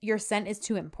said, "Your scent is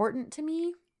too important to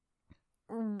me,"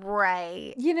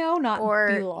 right? Not or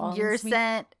belongs your to me.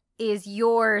 scent is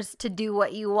yours to do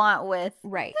what you want with.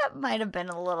 Right. That might have been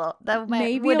a little. That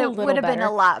Maybe would a have little been better.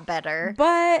 a lot better.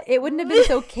 But it wouldn't have been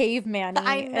so caveman-y.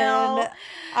 I know. And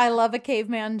I love a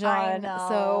caveman John. I know.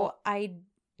 So I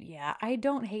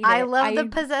don't hate it. I love the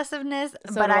possessiveness,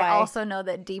 So but do I I. also know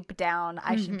that deep down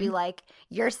I should be like,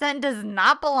 your scent does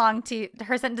not belong to you.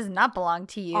 Her scent does not belong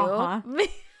to you.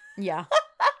 Yeah.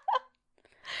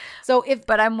 So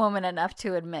but I'm woman enough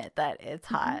to admit that it's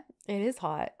hot. It is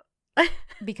hot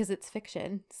because it's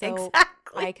fiction. So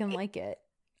exactly. I can like it.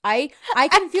 I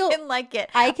can feel like it.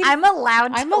 I'm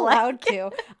allowed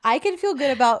to. I can feel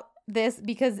good about this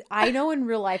because I know in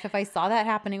real life, if I saw that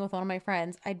happening with one of my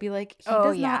friends, I'd be like, he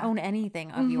does not own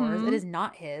anything of yours. It is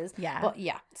not his. Yeah. Well,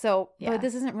 yeah. So, but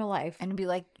this isn't real life. And be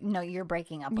like, no, you're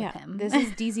breaking up with him. This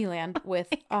is Disneyland with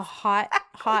a hot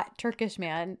Turkish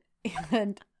man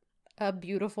and a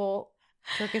beautiful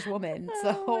Turkish woman.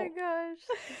 So, oh my gosh.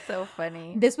 So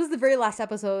funny. This was the very last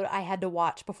episode I had to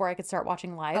watch before I could start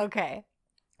watching live. Okay.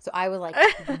 So I was like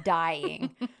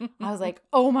dying. I was like,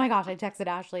 oh my gosh. I texted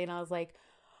Ashley and I was like,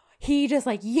 he just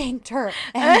like yanked her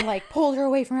and like pulled her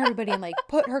away from everybody and like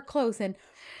put her close and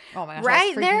oh my gosh.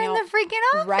 Right there in the freaking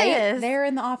office. Right there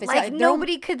in the office. Like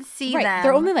nobody could see them.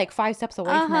 They're only like 5 steps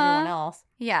away from everyone else.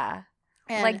 Yeah.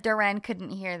 And like Duran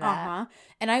couldn't hear that.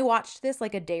 And I watched this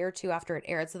like a day or two after it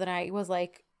aired. So then I was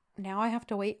like, now I have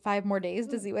to wait 5 more days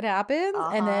to see what happens.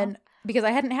 And then because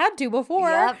I hadn't had to before.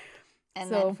 Yep.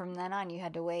 And then from then on, you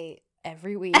had to wait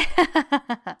every week.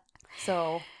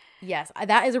 So, yes,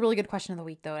 that is a really good question of the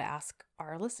week, though, to ask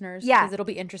our listeners. Yeah. Because it'll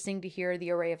be interesting to hear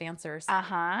the array of answers.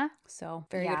 So,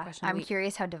 very good question of the week. I'm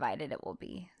curious how divided it will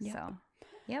be. Yep.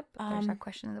 So, there's our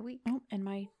question of the week. Oh, and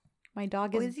my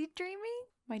dog is he dreaming?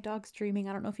 My dog's dreaming.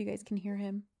 I don't know if you guys can hear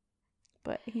him,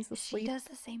 but he's asleep. She does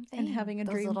the same thing. And having a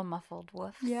Those dream. little muffled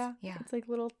woofs. Yeah. It's like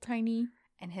little tiny.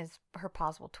 And her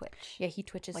paws will twitch. Yeah, he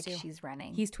twitches like too. She's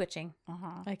running. He's twitching.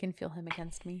 I can feel him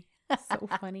against me. So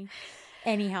funny.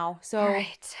 Anyhow, so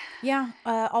yeah,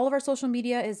 all of our social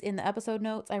media is in the episode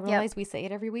notes. I realize we say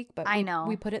it every week, but I know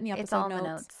we put it in the episode it's all notes. In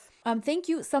the notes. Thank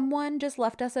you. Someone just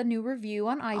left us a new review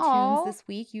on iTunes this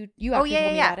week. You actually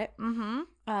told me about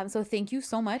it. So thank you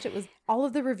so much. It was all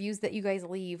of the reviews that you guys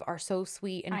leave are so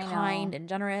sweet and kind and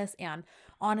generous. And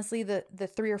honestly, the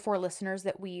 3 or 4 listeners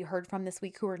that we heard from this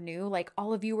week who are new, like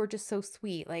all of you were just so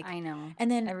sweet. Like I know.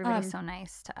 And then everybody's so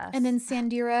nice to us. And then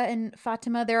Sandira and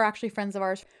Fatima, they're actually friends of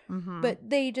ours, but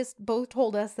they just both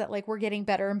told us that like we're getting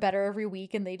better and better every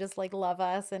week, and they just like love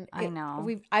us. And I know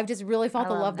I've just really felt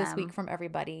the love this week from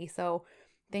everybody. So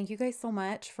thank you guys so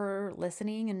much for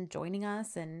listening and joining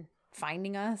us and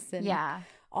finding us and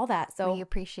all that. So we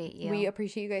appreciate you. We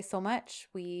appreciate you guys so much.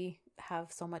 We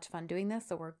have so much fun doing this,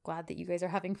 so we're glad that you guys are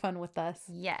having fun with us.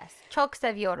 Yes. Çok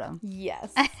seviyorum.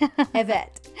 Yes.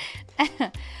 Evet.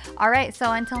 All right,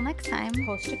 so until next time.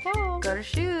 Hoşça kal. Go to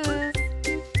shoes.